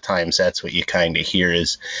a lot of times that's what you kind of hear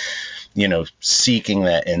is, seeking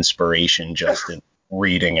that inspiration just in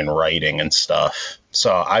reading and writing and stuff.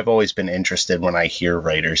 So I've always been interested when I hear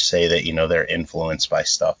writers say that, they're influenced by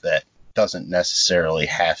stuff that doesn't necessarily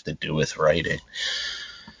have to do with writing.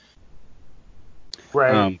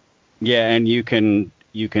 Right. Yeah, and you can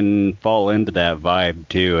fall into that vibe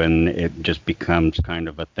too, and it just becomes kind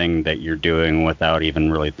of a thing that you're doing without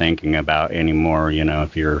even really thinking about anymore.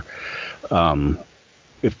 If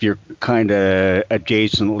you're kind of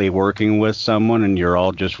adjacently working with someone and you're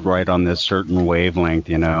all just right on this certain wavelength,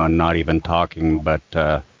 and not even talking,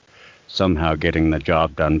 but somehow getting the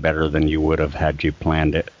job done better than you would have had you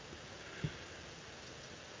planned it.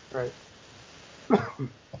 Right.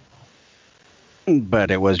 But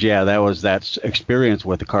that experience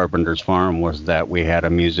with the Carpenter's Farm was that we had a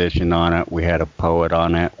musician on it, we had a poet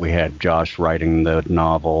on it, we had Josh writing the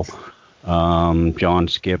novel, John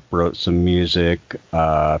Skip wrote some music,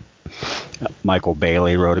 Michael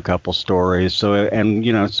Bailey wrote a couple stories, so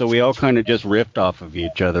we all kind of just riffed off of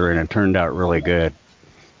each other, and it turned out really good.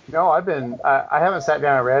 No, I haven't sat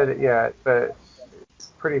down and read it yet, but it's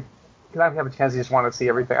pretty. Can I have a chance to just want to see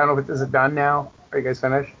everything? I don't know if is it done now? Are you guys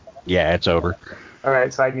finished? Yeah, it's over. All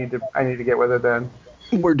right, so I need to get with it then.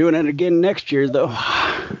 We're doing it again next year, though.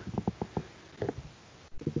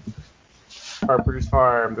 Carpenter's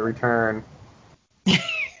Farm: The Return.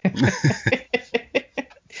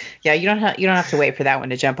 Yeah, you don't have to wait for that one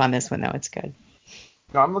to jump on this one though. It's good.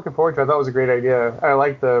 No, I'm looking forward to it. I thought it was a great idea. I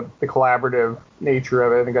like the collaborative nature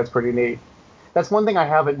of it. I think that's pretty neat. That's one thing I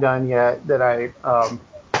haven't done yet that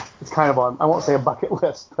it's kind of on, I won't say a bucket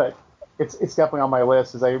list, but it's definitely on my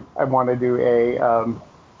list, is I want to do a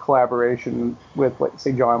collaboration with, like,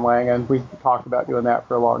 say, John Langan. We've talked about doing that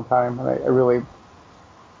for a long time, and I really,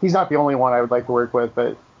 he's not the only one I would like to work with,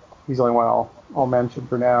 but he's the only one I'll mention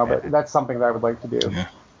for now, but that's something that I would like to do.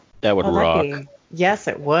 That would rock. Yes,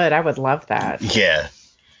 it would. I would love that. Yeah.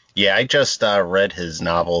 Yeah, I just read his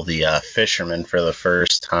novel, The Fisherman, for the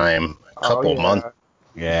first time a couple months.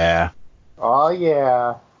 Yeah. Oh,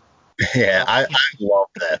 yeah. Yeah, I love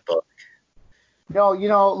that book. No,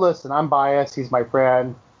 listen, I'm biased. He's my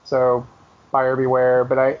friend, so buyer beware.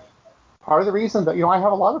 But part of the reason that, I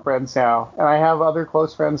have a lot of friends now, and I have other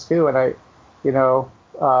close friends too, and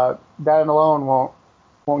that alone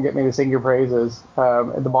won't get me to sing your praises.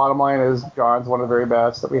 And the bottom line is John's one of the very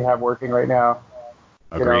best that we have working right now.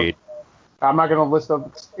 Agreed. I'm not going to list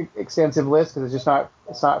an extensive list because it's not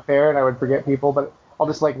fair, and I would forget people, but I'll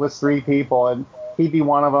just list 3 people, and he'd be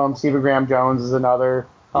one of them. Stephen Graham Jones is another.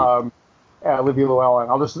 Olivia Llewellyn.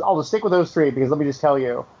 I'll just stick with those 3 because let me just tell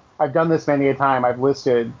you, I've done this many a time. I've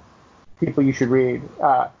listed people you should read.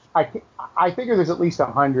 I figure there's at least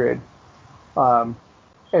 100. And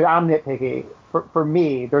I'm nitpicky. For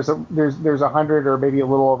me, there's 100 or maybe a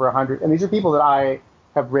little over 100, and these are people that I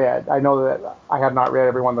have read. I know that I have not read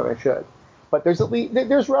everyone that I should, but there's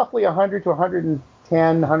roughly 100 to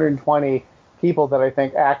 110, 120 people that I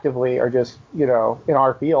think actively are just in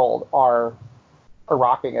our field are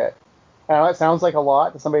rocking it. And I know it sounds like a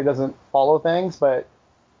lot to somebody who doesn't follow things, but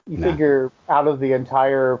you figure out of the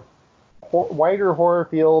entire wider horror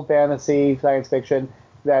field, fantasy, science fiction,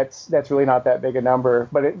 that's really not that big a number,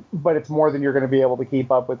 but it's more than you're going to be able to keep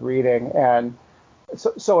up with reading. And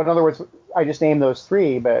so in other words, I just named those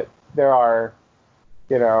 3, but there are,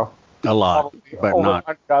 a lot, but over not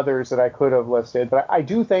 100 others that I could have listed. But I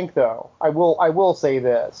do think, though, I will say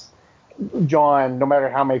this: John, no matter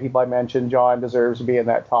how many people I mention, John deserves to be in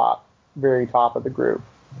that very top of the group.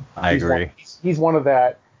 I agree. He's one of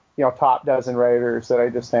that, top dozen writers that I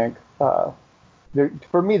just think,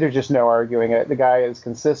 for me, there's just no arguing it. The guy is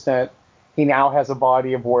consistent. He now has a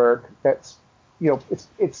body of work that's,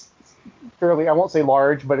 it's fairly, I won't say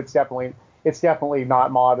large, but it's definitely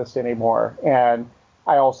not modest anymore. And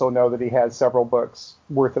I also know that he has several books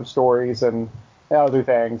worth of stories and other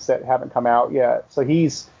things that haven't come out yet. So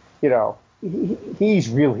he's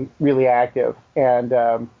really, really active. And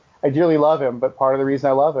I dearly love him, but part of the reason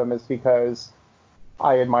I love him is because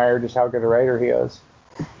I admire just how good a writer he is.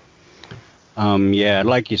 Yeah,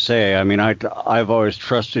 like you say, I mean, I've always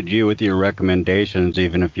trusted you with your recommendations,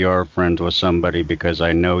 even if you are friends with somebody, because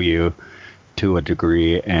I know you to a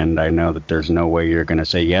degree, and I know that there's no way you're going to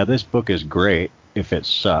say, yeah, this book is great if it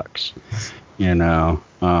sucks, I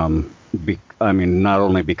mean, not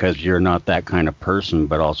only because you're not that kind of person,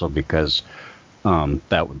 but also because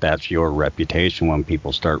that's your reputation when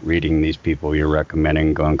people start reading these people you're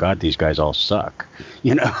recommending, going, God, these guys all suck,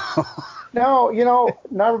 No,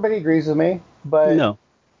 not everybody agrees with me, but No.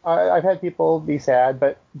 I've had people be sad.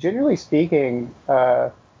 But generally speaking,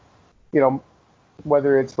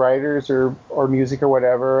 whether it's writers or music or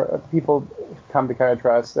whatever, people come to kind of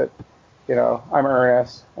trust that, I'm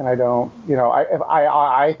earnest and I don't,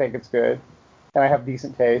 I think it's good and I have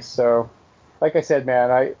decent taste. So, like I said,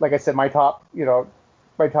 man, my top,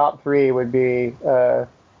 my top 3 would be, it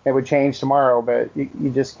would change tomorrow, but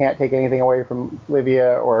you just can't take anything away from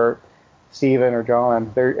Livia or Stephen or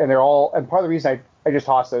John. They're all, and part of the reason I just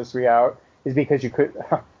tossed those 3 out is because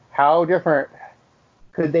how different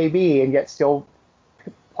could they be and yet still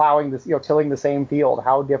plowing this, tilling the same field?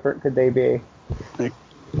 How different could they be?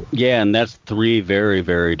 Yeah, and that's 3 very,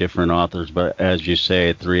 very different authors, but as you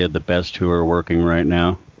say, 3 of the best who are working right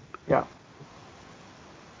now. Yeah.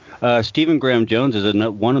 Stephen Graham Jones is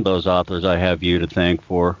one of those authors I have you to thank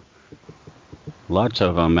for. Lots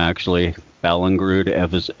of them, actually. Ballingrud,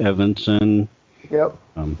 Evanson. Yep.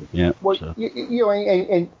 Yeah. Well, so.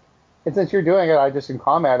 and since you're doing it, I just can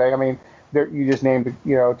comment. I mean, you just named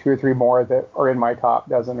 2 or 3 more that are in my top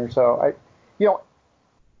dozen or so.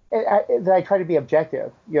 I try to be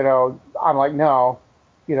objective. I'm like, no,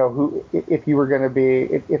 who if you were going to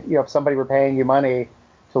be if somebody were paying you money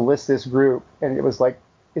to list this group and it was like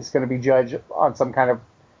it's going to be judged on some kind of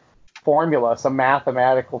formula, some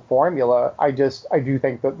mathematical formula, I do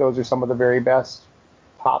think that those are some of the very best,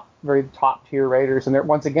 very top tier writers, and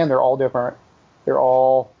once again they're all different. They're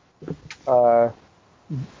all, they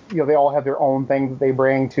all have their own thing that they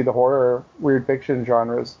bring to the horror, weird fiction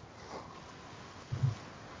genres.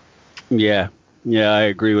 Yeah, I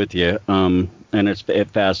agree with you. And it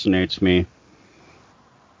fascinates me.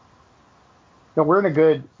 No, we're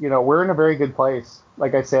in a very good place.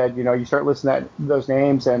 Like I said, you start listening to those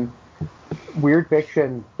names and weird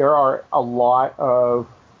fiction, there are a lot of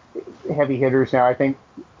heavy hitters now. I think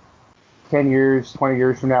 10 years, 20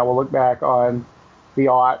 years from now, we'll look back on the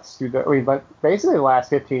aughts but basically the last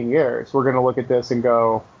 15 years, we're going to look at this and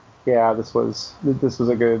go, yeah, this was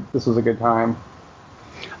a good time.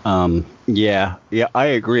 Yeah, I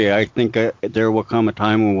agree. I think there will come a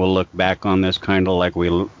time when we'll look back on this kind of like we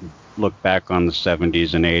look back on the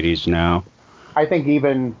 70s and 80s now. I think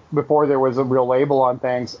even before there was a real label on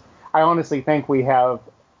things, I honestly think we have,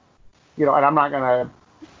 and I'm not going to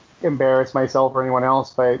embarrass myself or anyone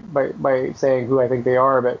else by saying who I think they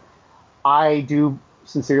are, but I do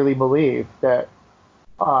sincerely believe that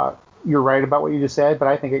you're right about what you just said, but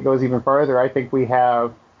I think it goes even further. I think we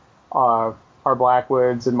have our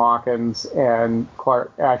Blackwoods and Mawkins and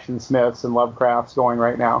Clark Ashton Smiths and Lovecrafts going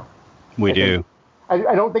right now. We do.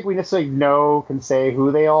 I don't think we necessarily can say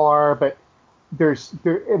who they all are, but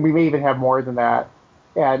and we may even have more than that,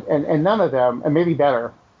 and none of them, and maybe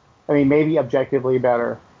better. I mean, maybe objectively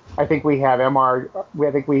better. I think we have our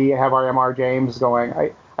MR James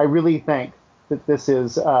going. I really think that this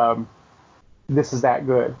is that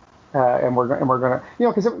good, and we're gonna,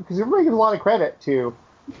 because everybody gives a lot of credit to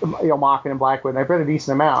Machen and Blackwood, and I've read a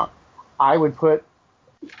decent amount. I would put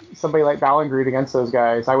somebody like Ballingrud against those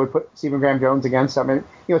guys. I would put Stephen Graham Jones against them. And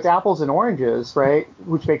it's apples and oranges, right?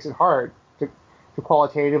 Which makes it hard to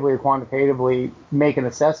qualitatively or quantitatively make an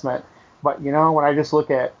assessment. But when I just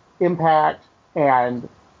look at impact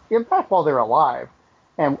while they're alive,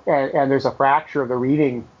 and there's a fracture of the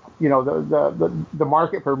reading, the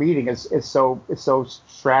market for reading is so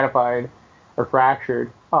stratified or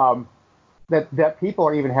fractured, that people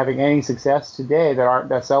are even having any success today that aren't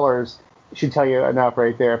bestsellers should tell you enough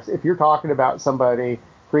right there. If you're talking about somebody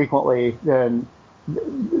frequently, then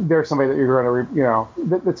there's somebody that you're going to,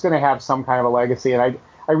 that's going to have some kind of a legacy. And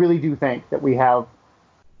I really do think that we have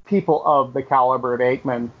people of the caliber of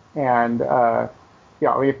Aikman, and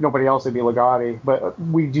if nobody else, it'd be Ligotti. But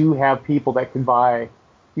we do have people that can vie.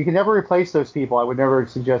 You can never replace those people. I would never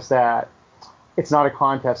suggest that. It's not a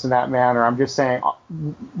contest in that manner. I'm just saying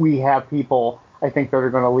we have people, I think, that are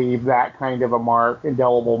going to leave that kind of a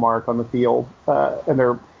indelible mark on the field, and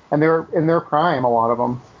they're in their prime, a lot of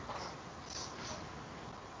them.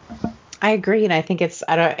 I agree, and I think it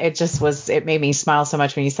made me smile so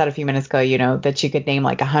much when you said a few minutes ago, that you could name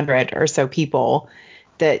like 100 or so people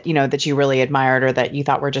that that you really admired or that you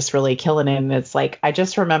thought were just really killing it. And it's like, I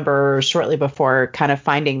just remember shortly before kind of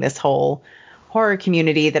finding this whole horror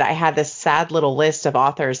community that I had this sad little list of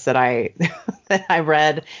authors that I that I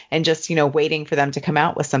read, and just waiting for them to come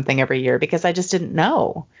out with something every year, because I just didn't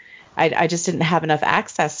know. I just didn't have enough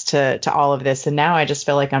access to all of this, and now I just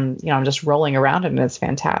feel like I'm just rolling around it, and it's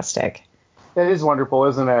fantastic. It is wonderful,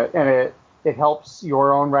 isn't it? And it helps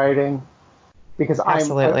your own writing, because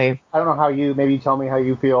Absolutely. I don't know how maybe tell me how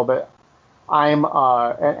you feel, but I'm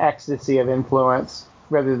an ecstasy of influence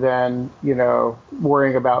rather than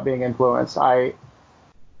worrying about being influenced. I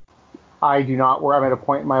do not worry. I'm at a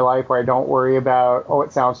point in my life where I don't worry about,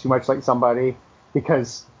 it sounds too much like somebody,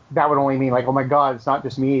 because that would only mean like, oh my God, it's not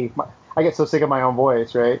just me. I get so sick of my own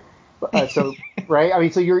voice, right? Right? I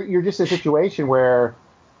mean, so you're just in a situation where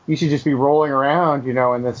you should just be rolling around,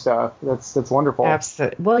 in this stuff. That's wonderful.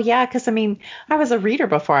 Absolutely. Well, yeah, because I was a reader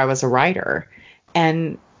before I was a writer,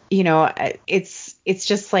 and it's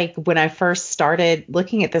just like when I first started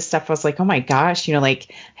looking at this stuff, I was like, oh my gosh,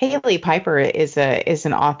 like Hailey Piper is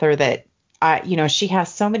an author that she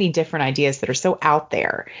has so many different ideas that are so out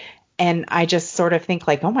there. And I just sort of think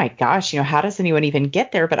like, oh my gosh, how does anyone even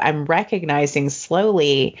get there? But I'm recognizing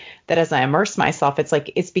slowly that as I immerse myself,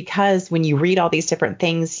 it's because when you read all these different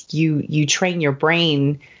things, you train your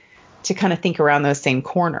brain to kind of think around those same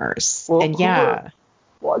corners. Well, and yeah.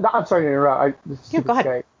 I'm sorry to interrupt. Go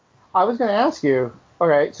ahead. I was going to ask you,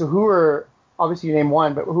 okay, so obviously you name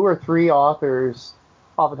one, but who are 3 authors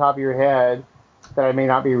off the top of your head that I may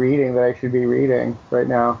not be reading that I should be reading right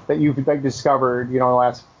now that you've discovered, in the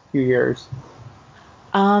last few years?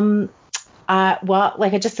 Well,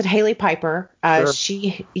 like I just said, Hailey Piper.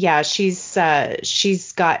 Sure.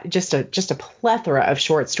 She's got just a plethora of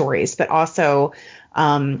short stories, but also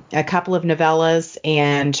a couple of novellas,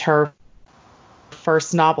 and her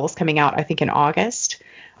first novel's coming out, I think, in August.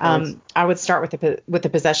 Nice. I would start with the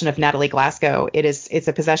Possession of Natalie Glasgow. It's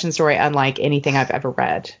a possession story unlike anything I've ever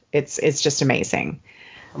read. It's just amazing.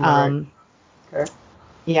 Okay.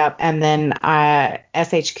 Yeah, and then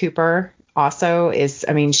S.H. Cooper also is.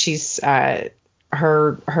 I mean, she's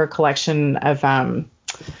her collection of from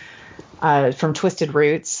Twisted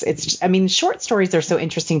Roots. Short stories are so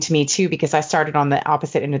interesting to me too, because I started on the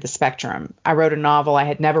opposite end of the spectrum. I wrote a novel. I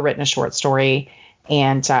had never written a short story,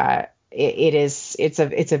 and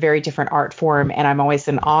it's a very different art form, and I'm always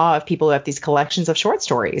in awe of people who have these collections of short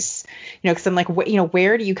stories. Because I'm like,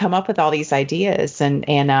 where do you come up with all these ideas?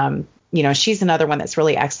 And she's another one that's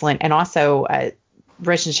really excellent. And also,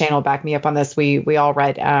 Rich and Shane will back me up on this. We all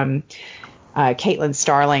read Caitlin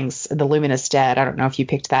Starling's The Luminous Dead. I don't know if you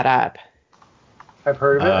picked that up. I've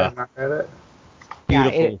heard of it. I've not read it.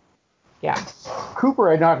 Beautiful. Yeah.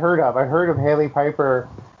 Cooper I'd not heard of. I heard of Hailey Piper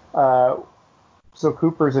So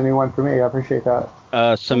Cooper's a new one for me. I appreciate that.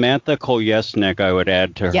 Samantha Kolyesnik, I would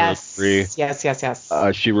add to her three. Yes.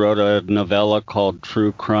 She wrote a novella called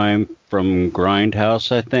True Crime from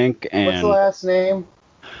Grindhouse, I think. And what's the last name?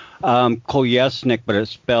 Kolyesnik, but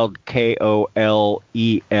it's spelled Kolesnik.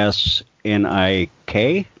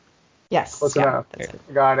 Yes. Close enough.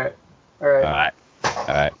 Got it. All right. All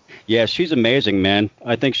right. Yeah, she's amazing, man.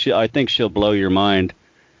 I think she'll blow your mind.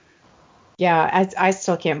 Yeah, I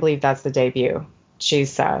still can't believe that's the debut.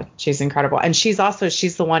 She's incredible, and she's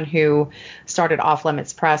the one who started Off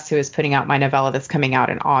Limits Press, who is putting out my novella that's coming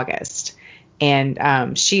out in August,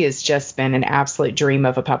 and she has just been an absolute dream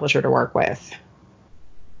of a publisher to work with.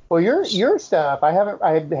 Well, your stuff, I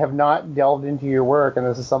have not delved into your work, and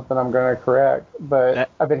this is something I'm going to correct, but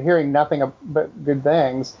I've been hearing nothing but good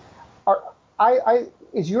things.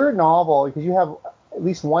 Is your novel, because you have at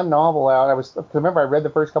least one novel out, remember I read the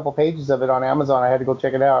first couple pages of it on Amazon, I had to go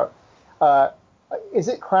check it out. Is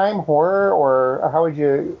it crime horror, or how would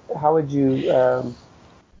you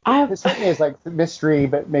it certainly is like mystery,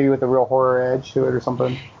 but maybe with a real horror edge to it or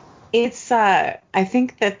something? It's I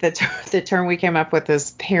think that the term we came up with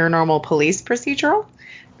is paranormal police procedural,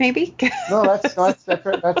 maybe. No, that's right.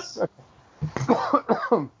 That's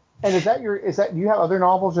and is that do you have other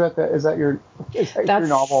novels, or is that your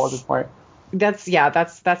novel at this point? That's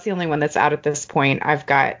the only one that's out at this point. I've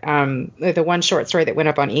got the one short story that went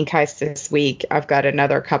up on Inkheist this week. I've got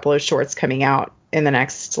another couple of shorts coming out in the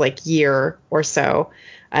next year or so,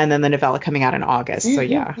 and then the novella coming out in August.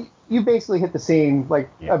 You basically hit the scene,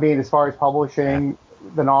 I mean, as far as publishing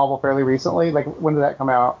the novel fairly recently. When did that come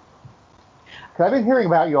out? Because I've been hearing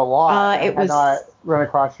about you a lot. I had not run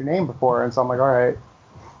across your name before, and so I'm like, all right.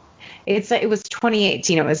 It was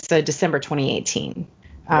 2018. It was December 2018.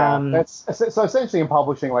 That's so essentially in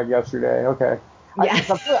publishing yesterday. Okay. Yeah.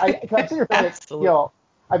 I'm sitting here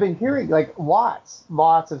I've been hearing lots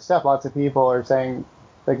of stuff. Lots of people are saying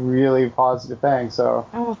really positive things. So.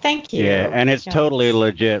 Oh, thank you. Yeah, and it's totally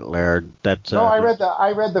legit, Laird. That's. No, I read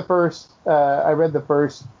the first.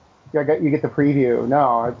 You get the preview.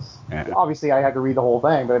 No, it's obviously I had to read the whole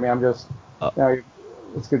thing, but I mean I'm just.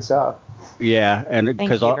 It's good stuff. Yeah, and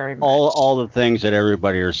because all the things that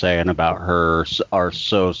everybody are saying about her are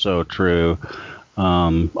so true.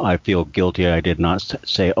 I feel guilty I did not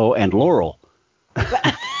say, oh, and Laurel.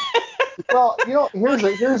 Well,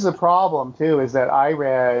 here's the problem too, is that I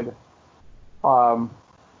read for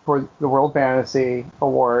the World Fantasy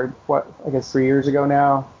Award, I guess 3 years ago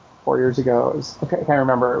now, 4 years ago. I can't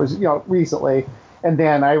remember. It was recently, and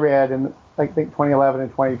then I read in I think 2011 and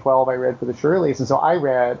 2012 I read for the Shirleys, and so I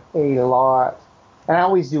read a lot, and I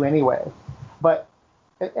always do anyway. But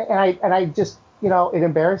I just it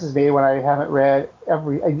embarrasses me when I haven't read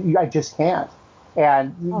I just can't.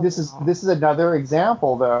 And this is another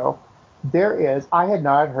example though. I had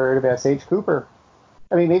not heard of S.H. Cooper.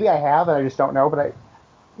 I mean, maybe I have and I just don't know, but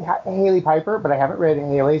Haley Piper, but I haven't read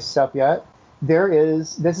Haley's stuff yet.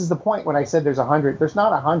 This is the point when I said there's 100. There's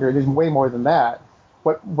not 100. There's way more than that.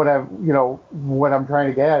 What I'm trying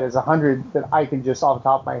to get at is 100 that I can just off the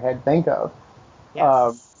top of my head think of.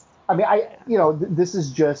 Yes. I mean, this is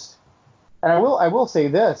just, and I will say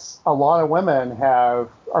this: a lot of women are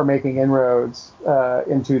making inroads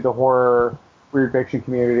into the horror weird fiction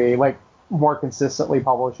community, more consistently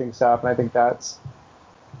publishing stuff, and I think that's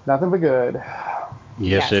nothing but good.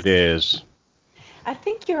 Yes, it is. I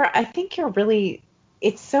think you're really.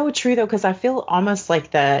 It's so true though, because I feel almost like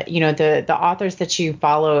the authors that you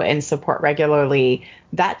follow and support regularly,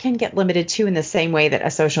 that can get limited too in the same way that a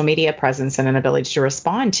social media presence and an ability to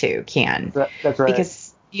respond to can. That's right.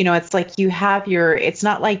 Because it's like you have it's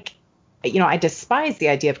not like, I despise the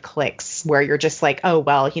idea of cliques where you're just like, oh,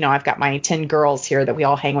 well, I've got my 10 girls here that we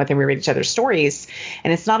all hang with and we read each other's stories.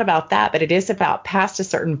 And it's not about that, but it is about past a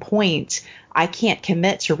certain point. I can't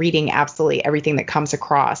commit to reading absolutely everything that comes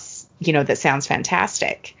across, that sounds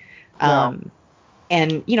fantastic. No.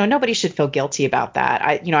 And, nobody should feel guilty about that.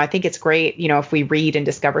 I think it's great, if we read and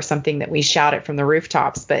discover something that we shout it from the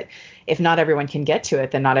rooftops, but if not everyone can get to it,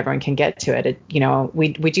 then not everyone can get to it. We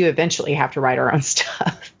do eventually have to write our own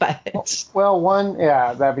stuff, but.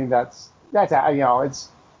 I mean, that's it's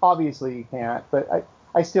obviously you can't, but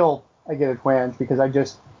I get a twinge because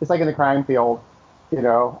it's like in the crime field,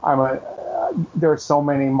 there are so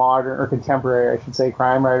many modern or contemporary, I should say,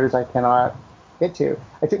 crime writers I cannot get to.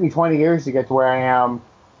 It took me 20 years to get to where I am,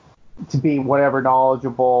 to be whatever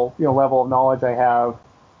knowledgeable, level of knowledge I have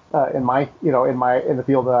in the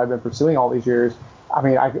field that I've been pursuing all these years. I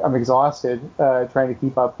mean, I'm exhausted trying to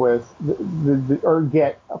keep up with or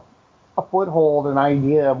get a foothold, an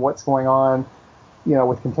idea of what's going on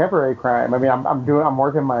with contemporary crime. I mean, I'm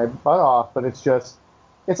working my butt off, but it's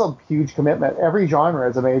a huge commitment. Every genre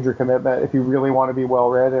is a major commitment if you really want to be well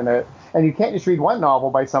read in it. And you can't just read one novel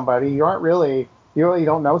by somebody. You really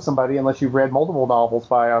don't know somebody unless you've read multiple novels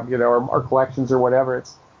by them, or collections or whatever.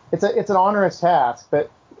 It's an onerous task.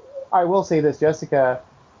 But I will say this: Jessica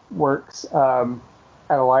works at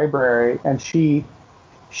a library, and she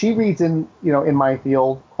reads in my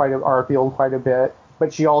field our field quite a bit.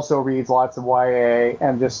 But she also reads lots of YA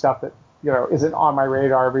and just stuff that isn't on my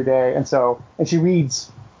radar every day. And she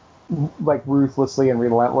reads like ruthlessly and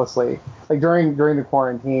relentlessly. Like during the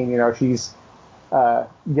quarantine, she's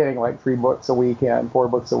getting like 4 books a weekend,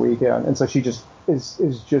 and so she just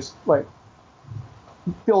is just like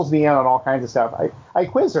fills me in on all kinds of stuff. I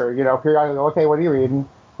quiz her, periodically. Okay, what are you reading?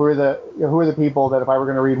 Who are the people that if I were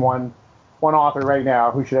going to read one author right now,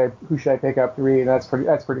 who should I pick up to read? And that's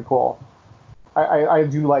pretty cool. I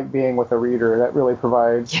do like being with a reader. That really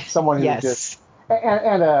provides someone who yes. just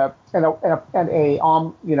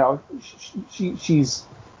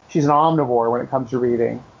she's an omnivore when it comes to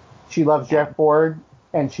reading. She loves Jeff Ford,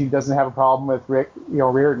 and she doesn't have a problem with Rick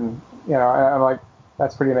Riordan. And I'm like,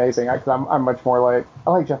 that's pretty amazing. I'm much more like,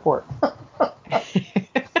 I like Jeff Ford.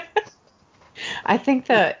 I think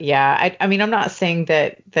that, I mean, I'm not saying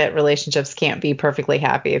that relationships can't be perfectly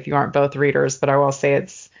happy if you aren't both readers, but I will say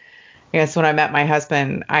it's when I met my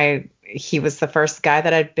husband, he was the first guy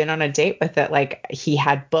that I'd been on a date with that, like, he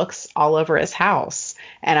had books all over his house.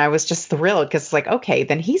 And I was just thrilled because it's like, okay,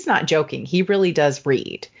 then he's not joking. He really does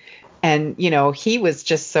read. And, he was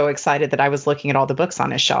just so excited that I was looking at all the books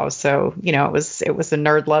on his shelves. So, it was a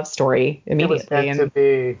nerd love story immediately. It was meant to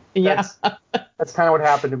be. Yeah. That's kind of what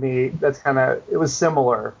happened to me. It was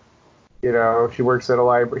similar. She works at a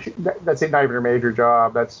library. That's not even her major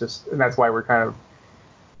job. And that's why it's kind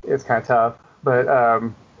of tough.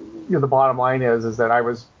 But, the bottom line is that I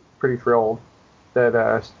was pretty thrilled that,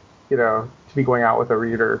 to be going out with a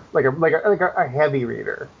reader, like a heavy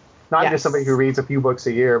reader. Not just somebody who reads a few books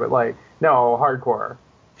a year, but hardcore.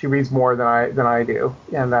 She reads more than I do,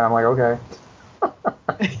 and I'm like, okay,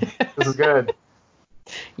 this is good.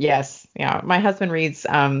 Yes, yeah. My husband reads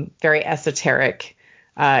very esoteric.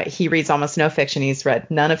 He reads almost no fiction. He's read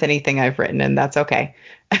none of anything I've written, and that's okay.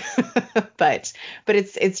 but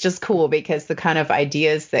it's just cool because the kind of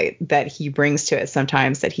ideas that he brings to it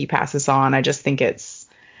sometimes that he passes on, I just think it's.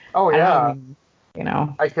 Oh yeah.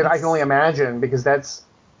 I can only imagine, because that's.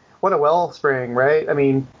 What a wellspring, right? I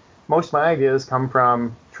mean, most of my ideas come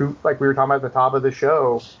from true, like we were talking about at the top of the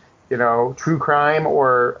show, true crime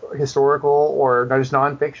or historical or just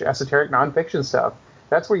nonfiction, esoteric nonfiction stuff.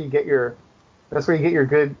 That's where you get your best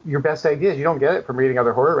ideas. You don't get it from reading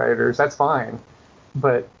other horror writers. That's fine,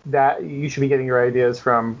 but that you should be getting your ideas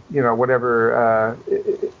from whatever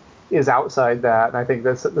is outside that. And I think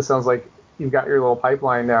this sounds like you've got your little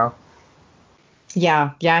pipeline now.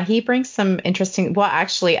 Yeah, he brings some interesting. Well,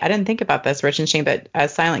 actually, I didn't think about this, Rich and Shane, but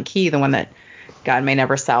Silent Key, the one that God may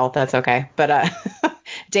never sell, that's okay. But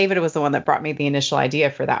David was the one that brought me the initial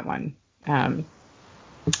idea for that one.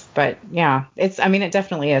 But yeah, it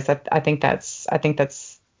definitely is. I think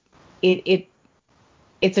that's it.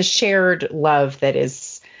 It's a shared love that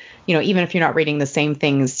is, even if you're not reading the same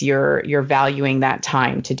things, you're valuing that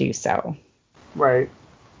time to do so. Right.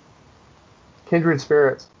 Kindred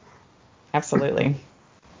spirits. Absolutely.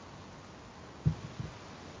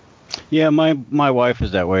 Yeah, my wife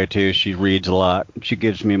is that way too. She reads a lot. She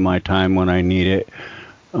gives me my time when I need it.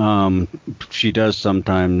 She does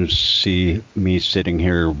sometimes see me sitting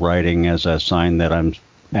here writing as a sign that I'm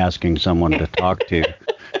asking someone to talk to.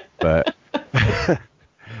 But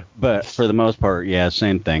for the most part, yeah,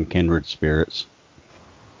 same thing, kindred spirits.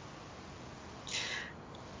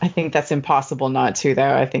 I think that's impossible not to,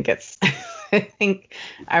 though. I think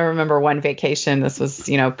I remember one vacation, this was,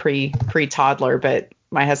 pre-toddler, but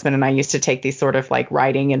my husband and I used to take these sort of like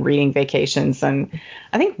writing and reading vacations. And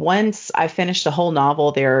I think once I finished a whole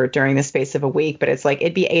novel there during the space of a week, but it's like,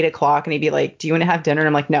 it'd be 8:00 and he'd be like, do you want to have dinner? And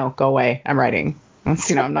I'm like, no, go away. I'm writing.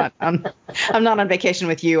 I'm not on vacation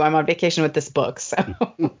with you. I'm on vacation with this book. So.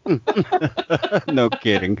 No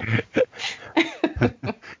kidding.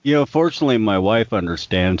 Fortunately, my wife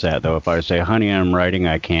understands that, though. If I say, honey, I'm writing,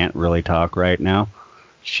 I can't really talk right now,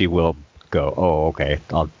 she will go, oh, okay,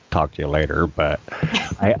 I'll talk to you later. But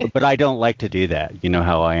I don't like to do that. You know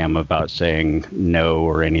how I am about saying no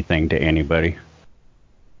or anything to anybody.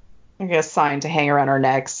 I guess a sign to hang around our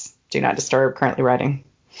necks. Do not disturb, currently writing.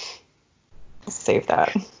 Save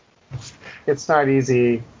that. It's not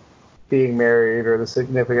easy being married or the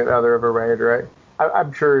significant other of a writer, right?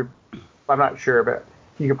 I'm not sure, but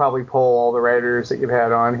you could probably poll all the writers that you've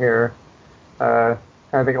had on here. And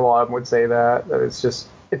I think a lot of them would say that it's just,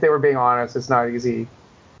 if they were being honest, it's not easy.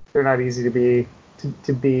 They're not easy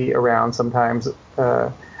to be around sometimes.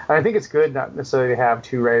 And I think it's good not necessarily to have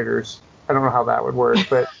two writers. I don't know how that would work,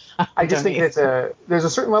 but I just think there's a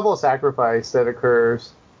certain level of sacrifice that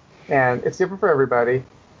occurs, and it's different for everybody.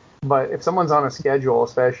 But if someone's on a schedule,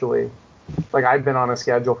 especially, like I've been on a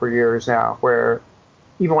schedule for years now, where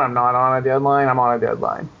even when I'm not on a deadline, I'm on a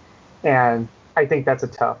deadline. And I think that's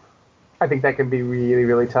I think that can be really,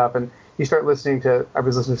 really tough. And you start I was listening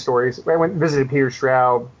to stories. I went and visited Peter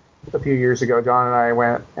Straub a few years ago. John and I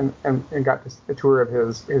went and got a tour of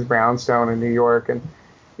his brownstone in New York. And,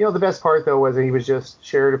 the best part, though, was that he was just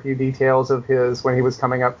shared a few details of when he was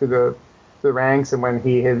coming up through the ranks and when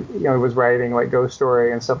he had, was writing like Ghost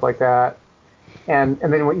Story and stuff like that. And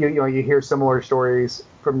then when you hear similar stories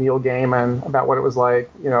from Neil Gaiman about what it was like,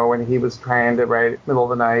 when he was trying to write middle of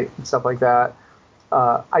the night and stuff like that.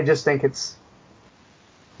 I just think it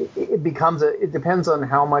depends on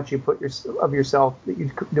how much you put of yourself that you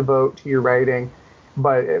devote to your writing,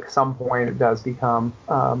 but at some point it does become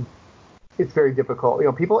it's very difficult.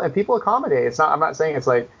 People accommodate. I'm not saying it's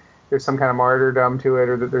like there's some kind of martyrdom to it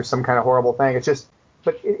or that there's some kind of horrible thing. It's just,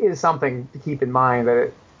 but it is something to keep in mind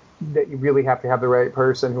that you really have to have the right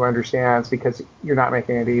person who understands, because you're not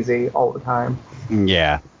making it easy all the time.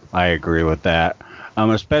 Yeah, I agree with that.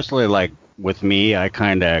 Especially like with me, I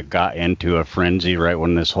kind of got into a frenzy right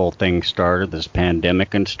when this whole thing started, this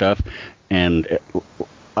pandemic and stuff. And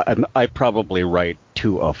I probably write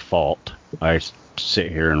to a fault. I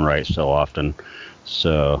sit here and write so often.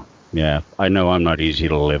 So, yeah, I know I'm not easy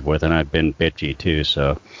to live with, and I've been bitchy too,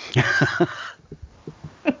 so.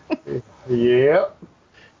 Yep.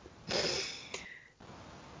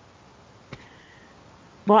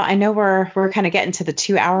 Well, I know we're kind of getting to the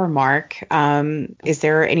 2-hour mark. Is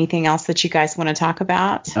there anything else that you guys want to talk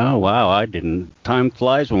about? Oh, wow. I didn't. Time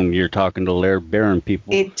flies when you're talking to Laird Barron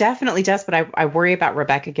people. It definitely does, but I worry about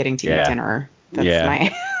Rebecca getting to eat dinner. That's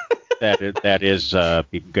my... that is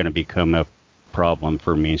going to become a problem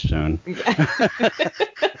for me soon.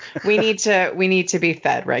 We need to be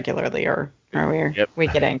fed regularly, or we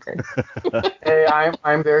get angry. Hey,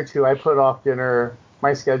 I'm there too. I put off dinner.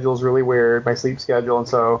 My schedule's really weird, my sleep schedule, and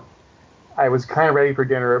so I was kind of ready for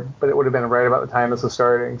dinner, but it would have been right about the time this was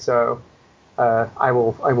starting. So I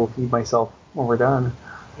will feed myself when we're done.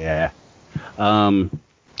 Yeah. I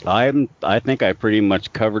think I pretty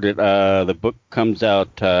much covered it. The book comes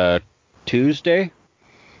out Tuesday,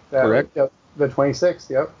 correct? Yep, the 26th.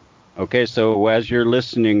 Yep. Okay, so as you're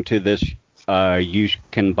listening to this, you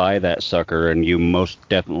can buy that sucker, and you most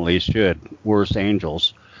definitely should. Worse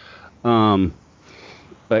Angels.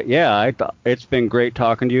 But yeah, it's been great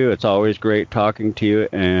talking to you. It's always great talking to you,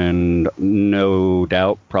 and no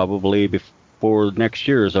doubt, probably before next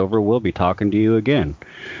year is over, we'll be talking to you again.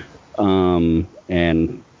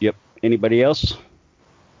 And yep, anybody else?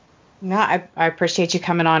 No, I appreciate you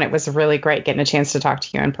coming on. It was really great getting a chance to talk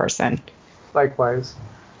to you in person. Likewise.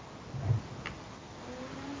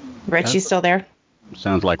 Rich, you still there?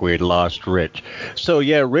 Sounds like we had lost Rich. So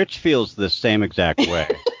yeah, Rich feels the same exact way.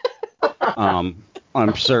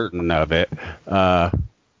 I'm certain of it. It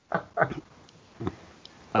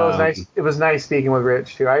was nice. It was nice speaking with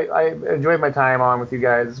Rich too. I enjoyed my time on with you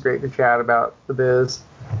guys. It's great to chat about the biz.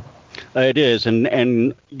 It is,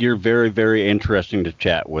 and you're very, very interesting to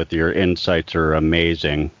chat with. Your insights are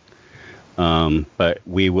amazing. But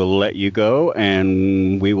we will let you go,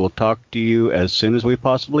 and we will talk to you as soon as we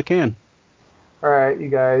possibly can. All right, you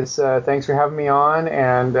guys. Thanks for having me on,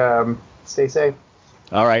 and stay safe.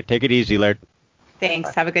 All right, take it easy, Laird. Thanks.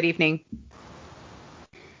 Bye. Have a good evening.